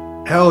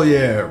 Hell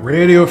yeah.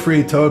 Radio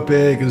Free Tote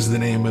Bag is the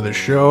name of the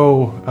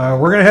show.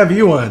 We're going to have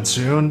you on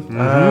soon.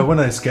 When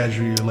I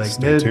schedule you, like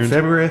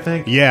mid-February, I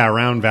think? Yeah,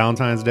 around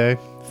Valentine's Day,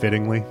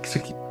 fittingly.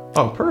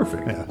 Oh,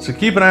 perfect. Yeah. So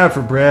keep an eye out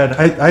for Brad.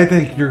 I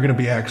think you're going to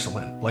be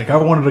excellent. Like, I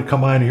wanted to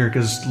come on here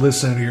because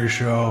listening to your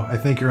show, I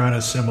think you're on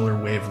a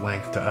similar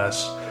wavelength to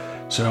us.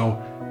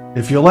 So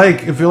if you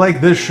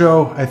like this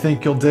show, I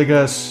think you'll dig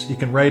us. You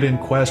can write in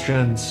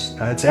questions.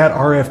 It's at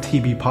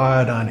RFTB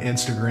Pod on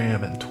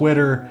Instagram and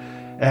Twitter.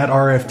 At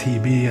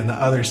RFTB and the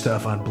other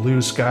stuff on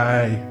Blue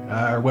Sky.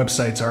 Our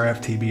website's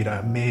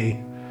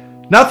rftb.me.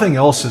 Nothing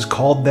else is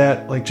called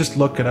that. Like, just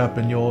look it up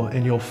and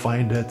you'll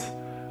find it.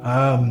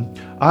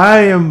 I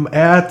am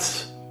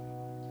at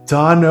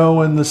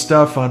Dono and the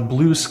stuff on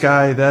Blue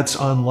Sky. That's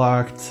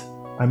unlocked.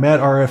 I'm at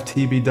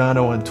RFTB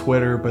Dono on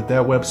Twitter, but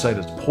that website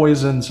is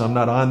poisoned, so I'm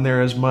not on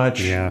there as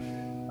much. Yeah.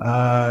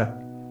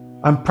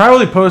 I'm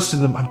probably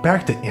posting them. I'm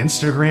back to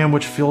Instagram,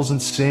 which feels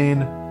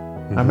insane.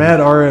 I'm at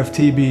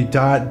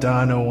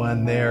rftb.dono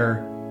on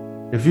there.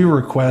 If you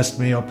request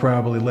me, I'll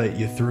probably let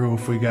you through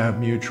if we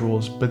got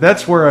mutuals. But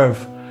that's where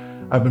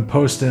I've been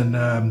posting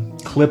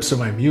clips of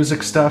my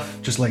music stuff,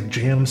 just like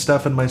jam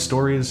stuff in my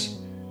stories.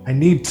 I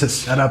need to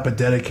set up a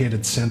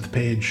dedicated synth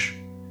page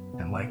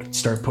and like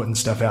start putting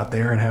stuff out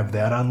there and have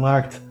that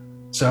unlocked.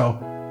 So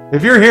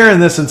if you're hearing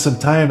this and some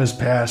time has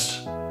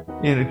passed,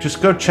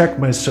 just go check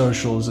my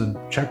socials and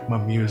check my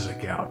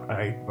music out.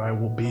 I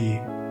will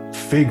be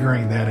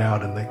figuring that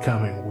out in the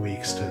coming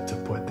weeks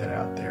to put that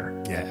out there.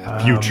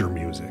 Yeah, future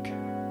music.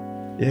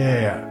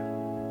 Yeah.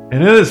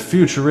 And it is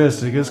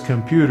futuristic. It's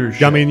computer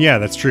shit. I mean, yeah,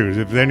 that's true.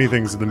 If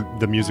anything's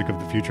the music of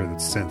the future,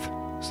 that's synth.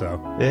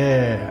 So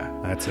yeah.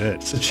 That's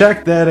it. So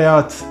check that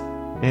out.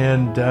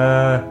 And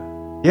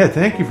yeah,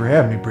 thank you for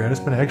having me, Brad.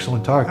 It's been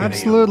excellent talking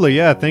Absolutely, to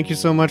you. Yeah. Thank you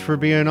so much for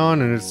being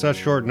on, and it's such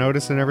short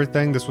notice and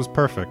everything. This was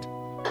perfect.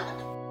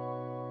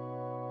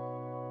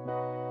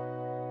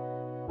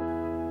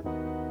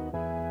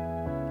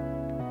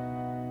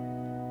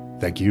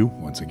 Thank you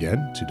once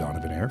again to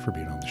Donovan Eyre for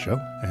being on the show,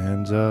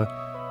 and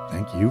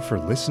thank you for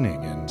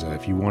listening. And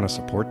if you want to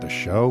support the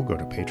show, go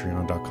to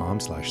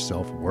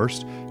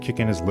patreon.com/selfworst.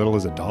 Kick in as little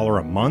as $1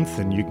 a month,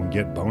 and you can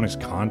get bonus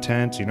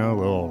content,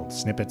 little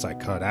snippets I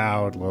cut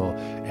out, little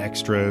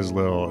extras,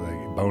 little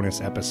bonus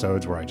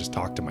episodes where I just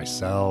talk to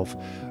myself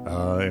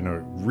in a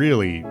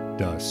really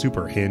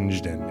super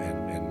hinged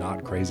and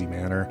not crazy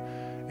manner.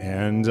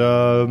 And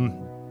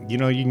you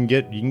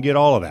can get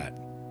all of that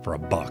for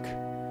 $1.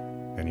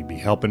 And you'd be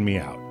helping me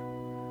out.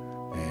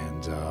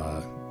 And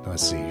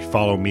let's see,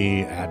 follow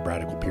me at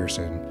Radical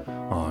Pearson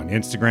on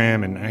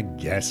Instagram and I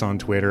guess on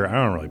Twitter. I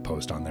don't really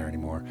post on there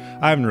anymore.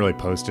 I haven't really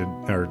posted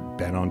or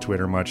been on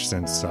Twitter much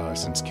since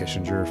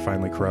Kissinger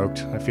finally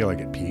croaked. I feel like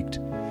it peaked,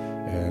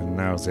 and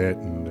that was it.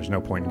 And there's no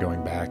point in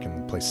going back,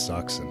 and the place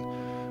sucks.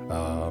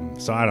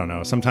 And so I don't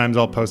know. Sometimes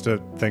I'll post a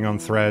thing on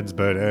Threads,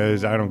 but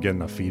I don't get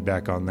enough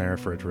feedback on there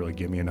for it to really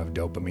give me enough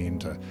dopamine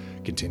to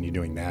continue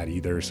doing that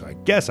either. So I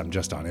guess I'm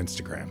just on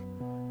Instagram.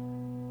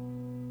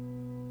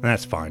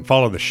 That's fine.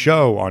 Follow the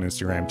show on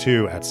Instagram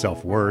too at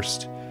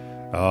Selfworst.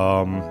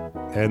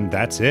 And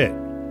that's it.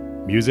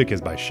 Music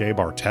is by Shea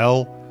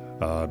Bartel.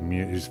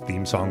 His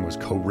theme song was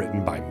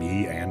co-written by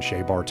me and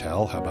Shea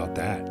Bartel. How about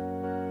that?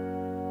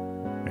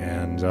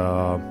 And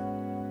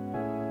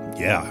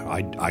yeah,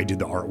 I did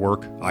the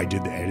artwork. I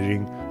did the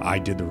editing.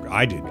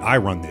 I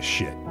run this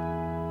shit.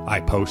 I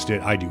post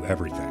it. I do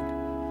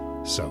everything.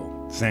 So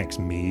thanks,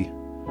 me.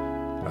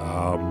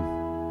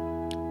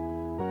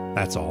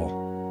 That's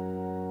all.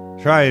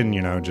 Try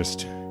and,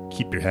 just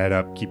keep your head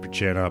up, keep your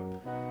chin up.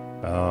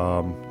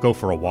 Go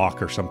for a walk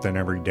or something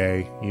every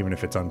day, even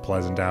if it's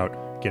unpleasant out.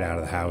 Get out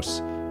of the house,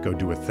 go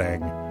do a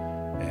thing.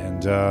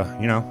 And,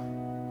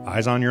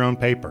 eyes on your own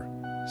paper.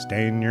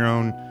 Stay in your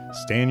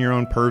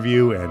own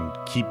purview and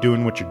keep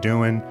doing what you're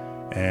doing.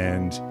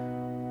 And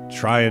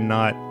try and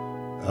not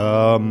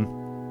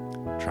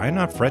try and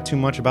not fret too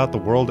much about the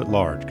world at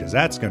large, because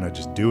that's going to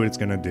just do what it's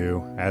going to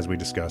do, as we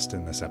discussed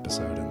in this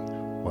episode.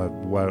 And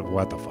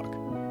what the fuck?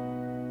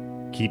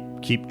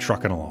 Keep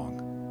trucking along.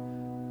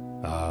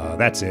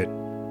 That's it.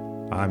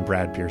 I'm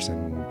Brad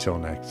Pearson. Until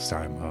next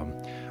time.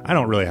 I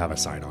don't really have a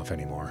sign off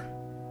anymore.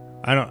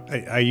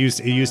 It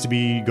used to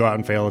be go out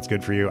and fail. It's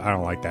good for you. I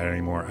don't like that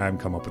anymore. I haven't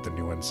come up with a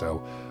new one.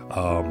 So,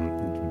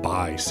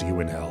 bye. See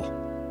you in hell.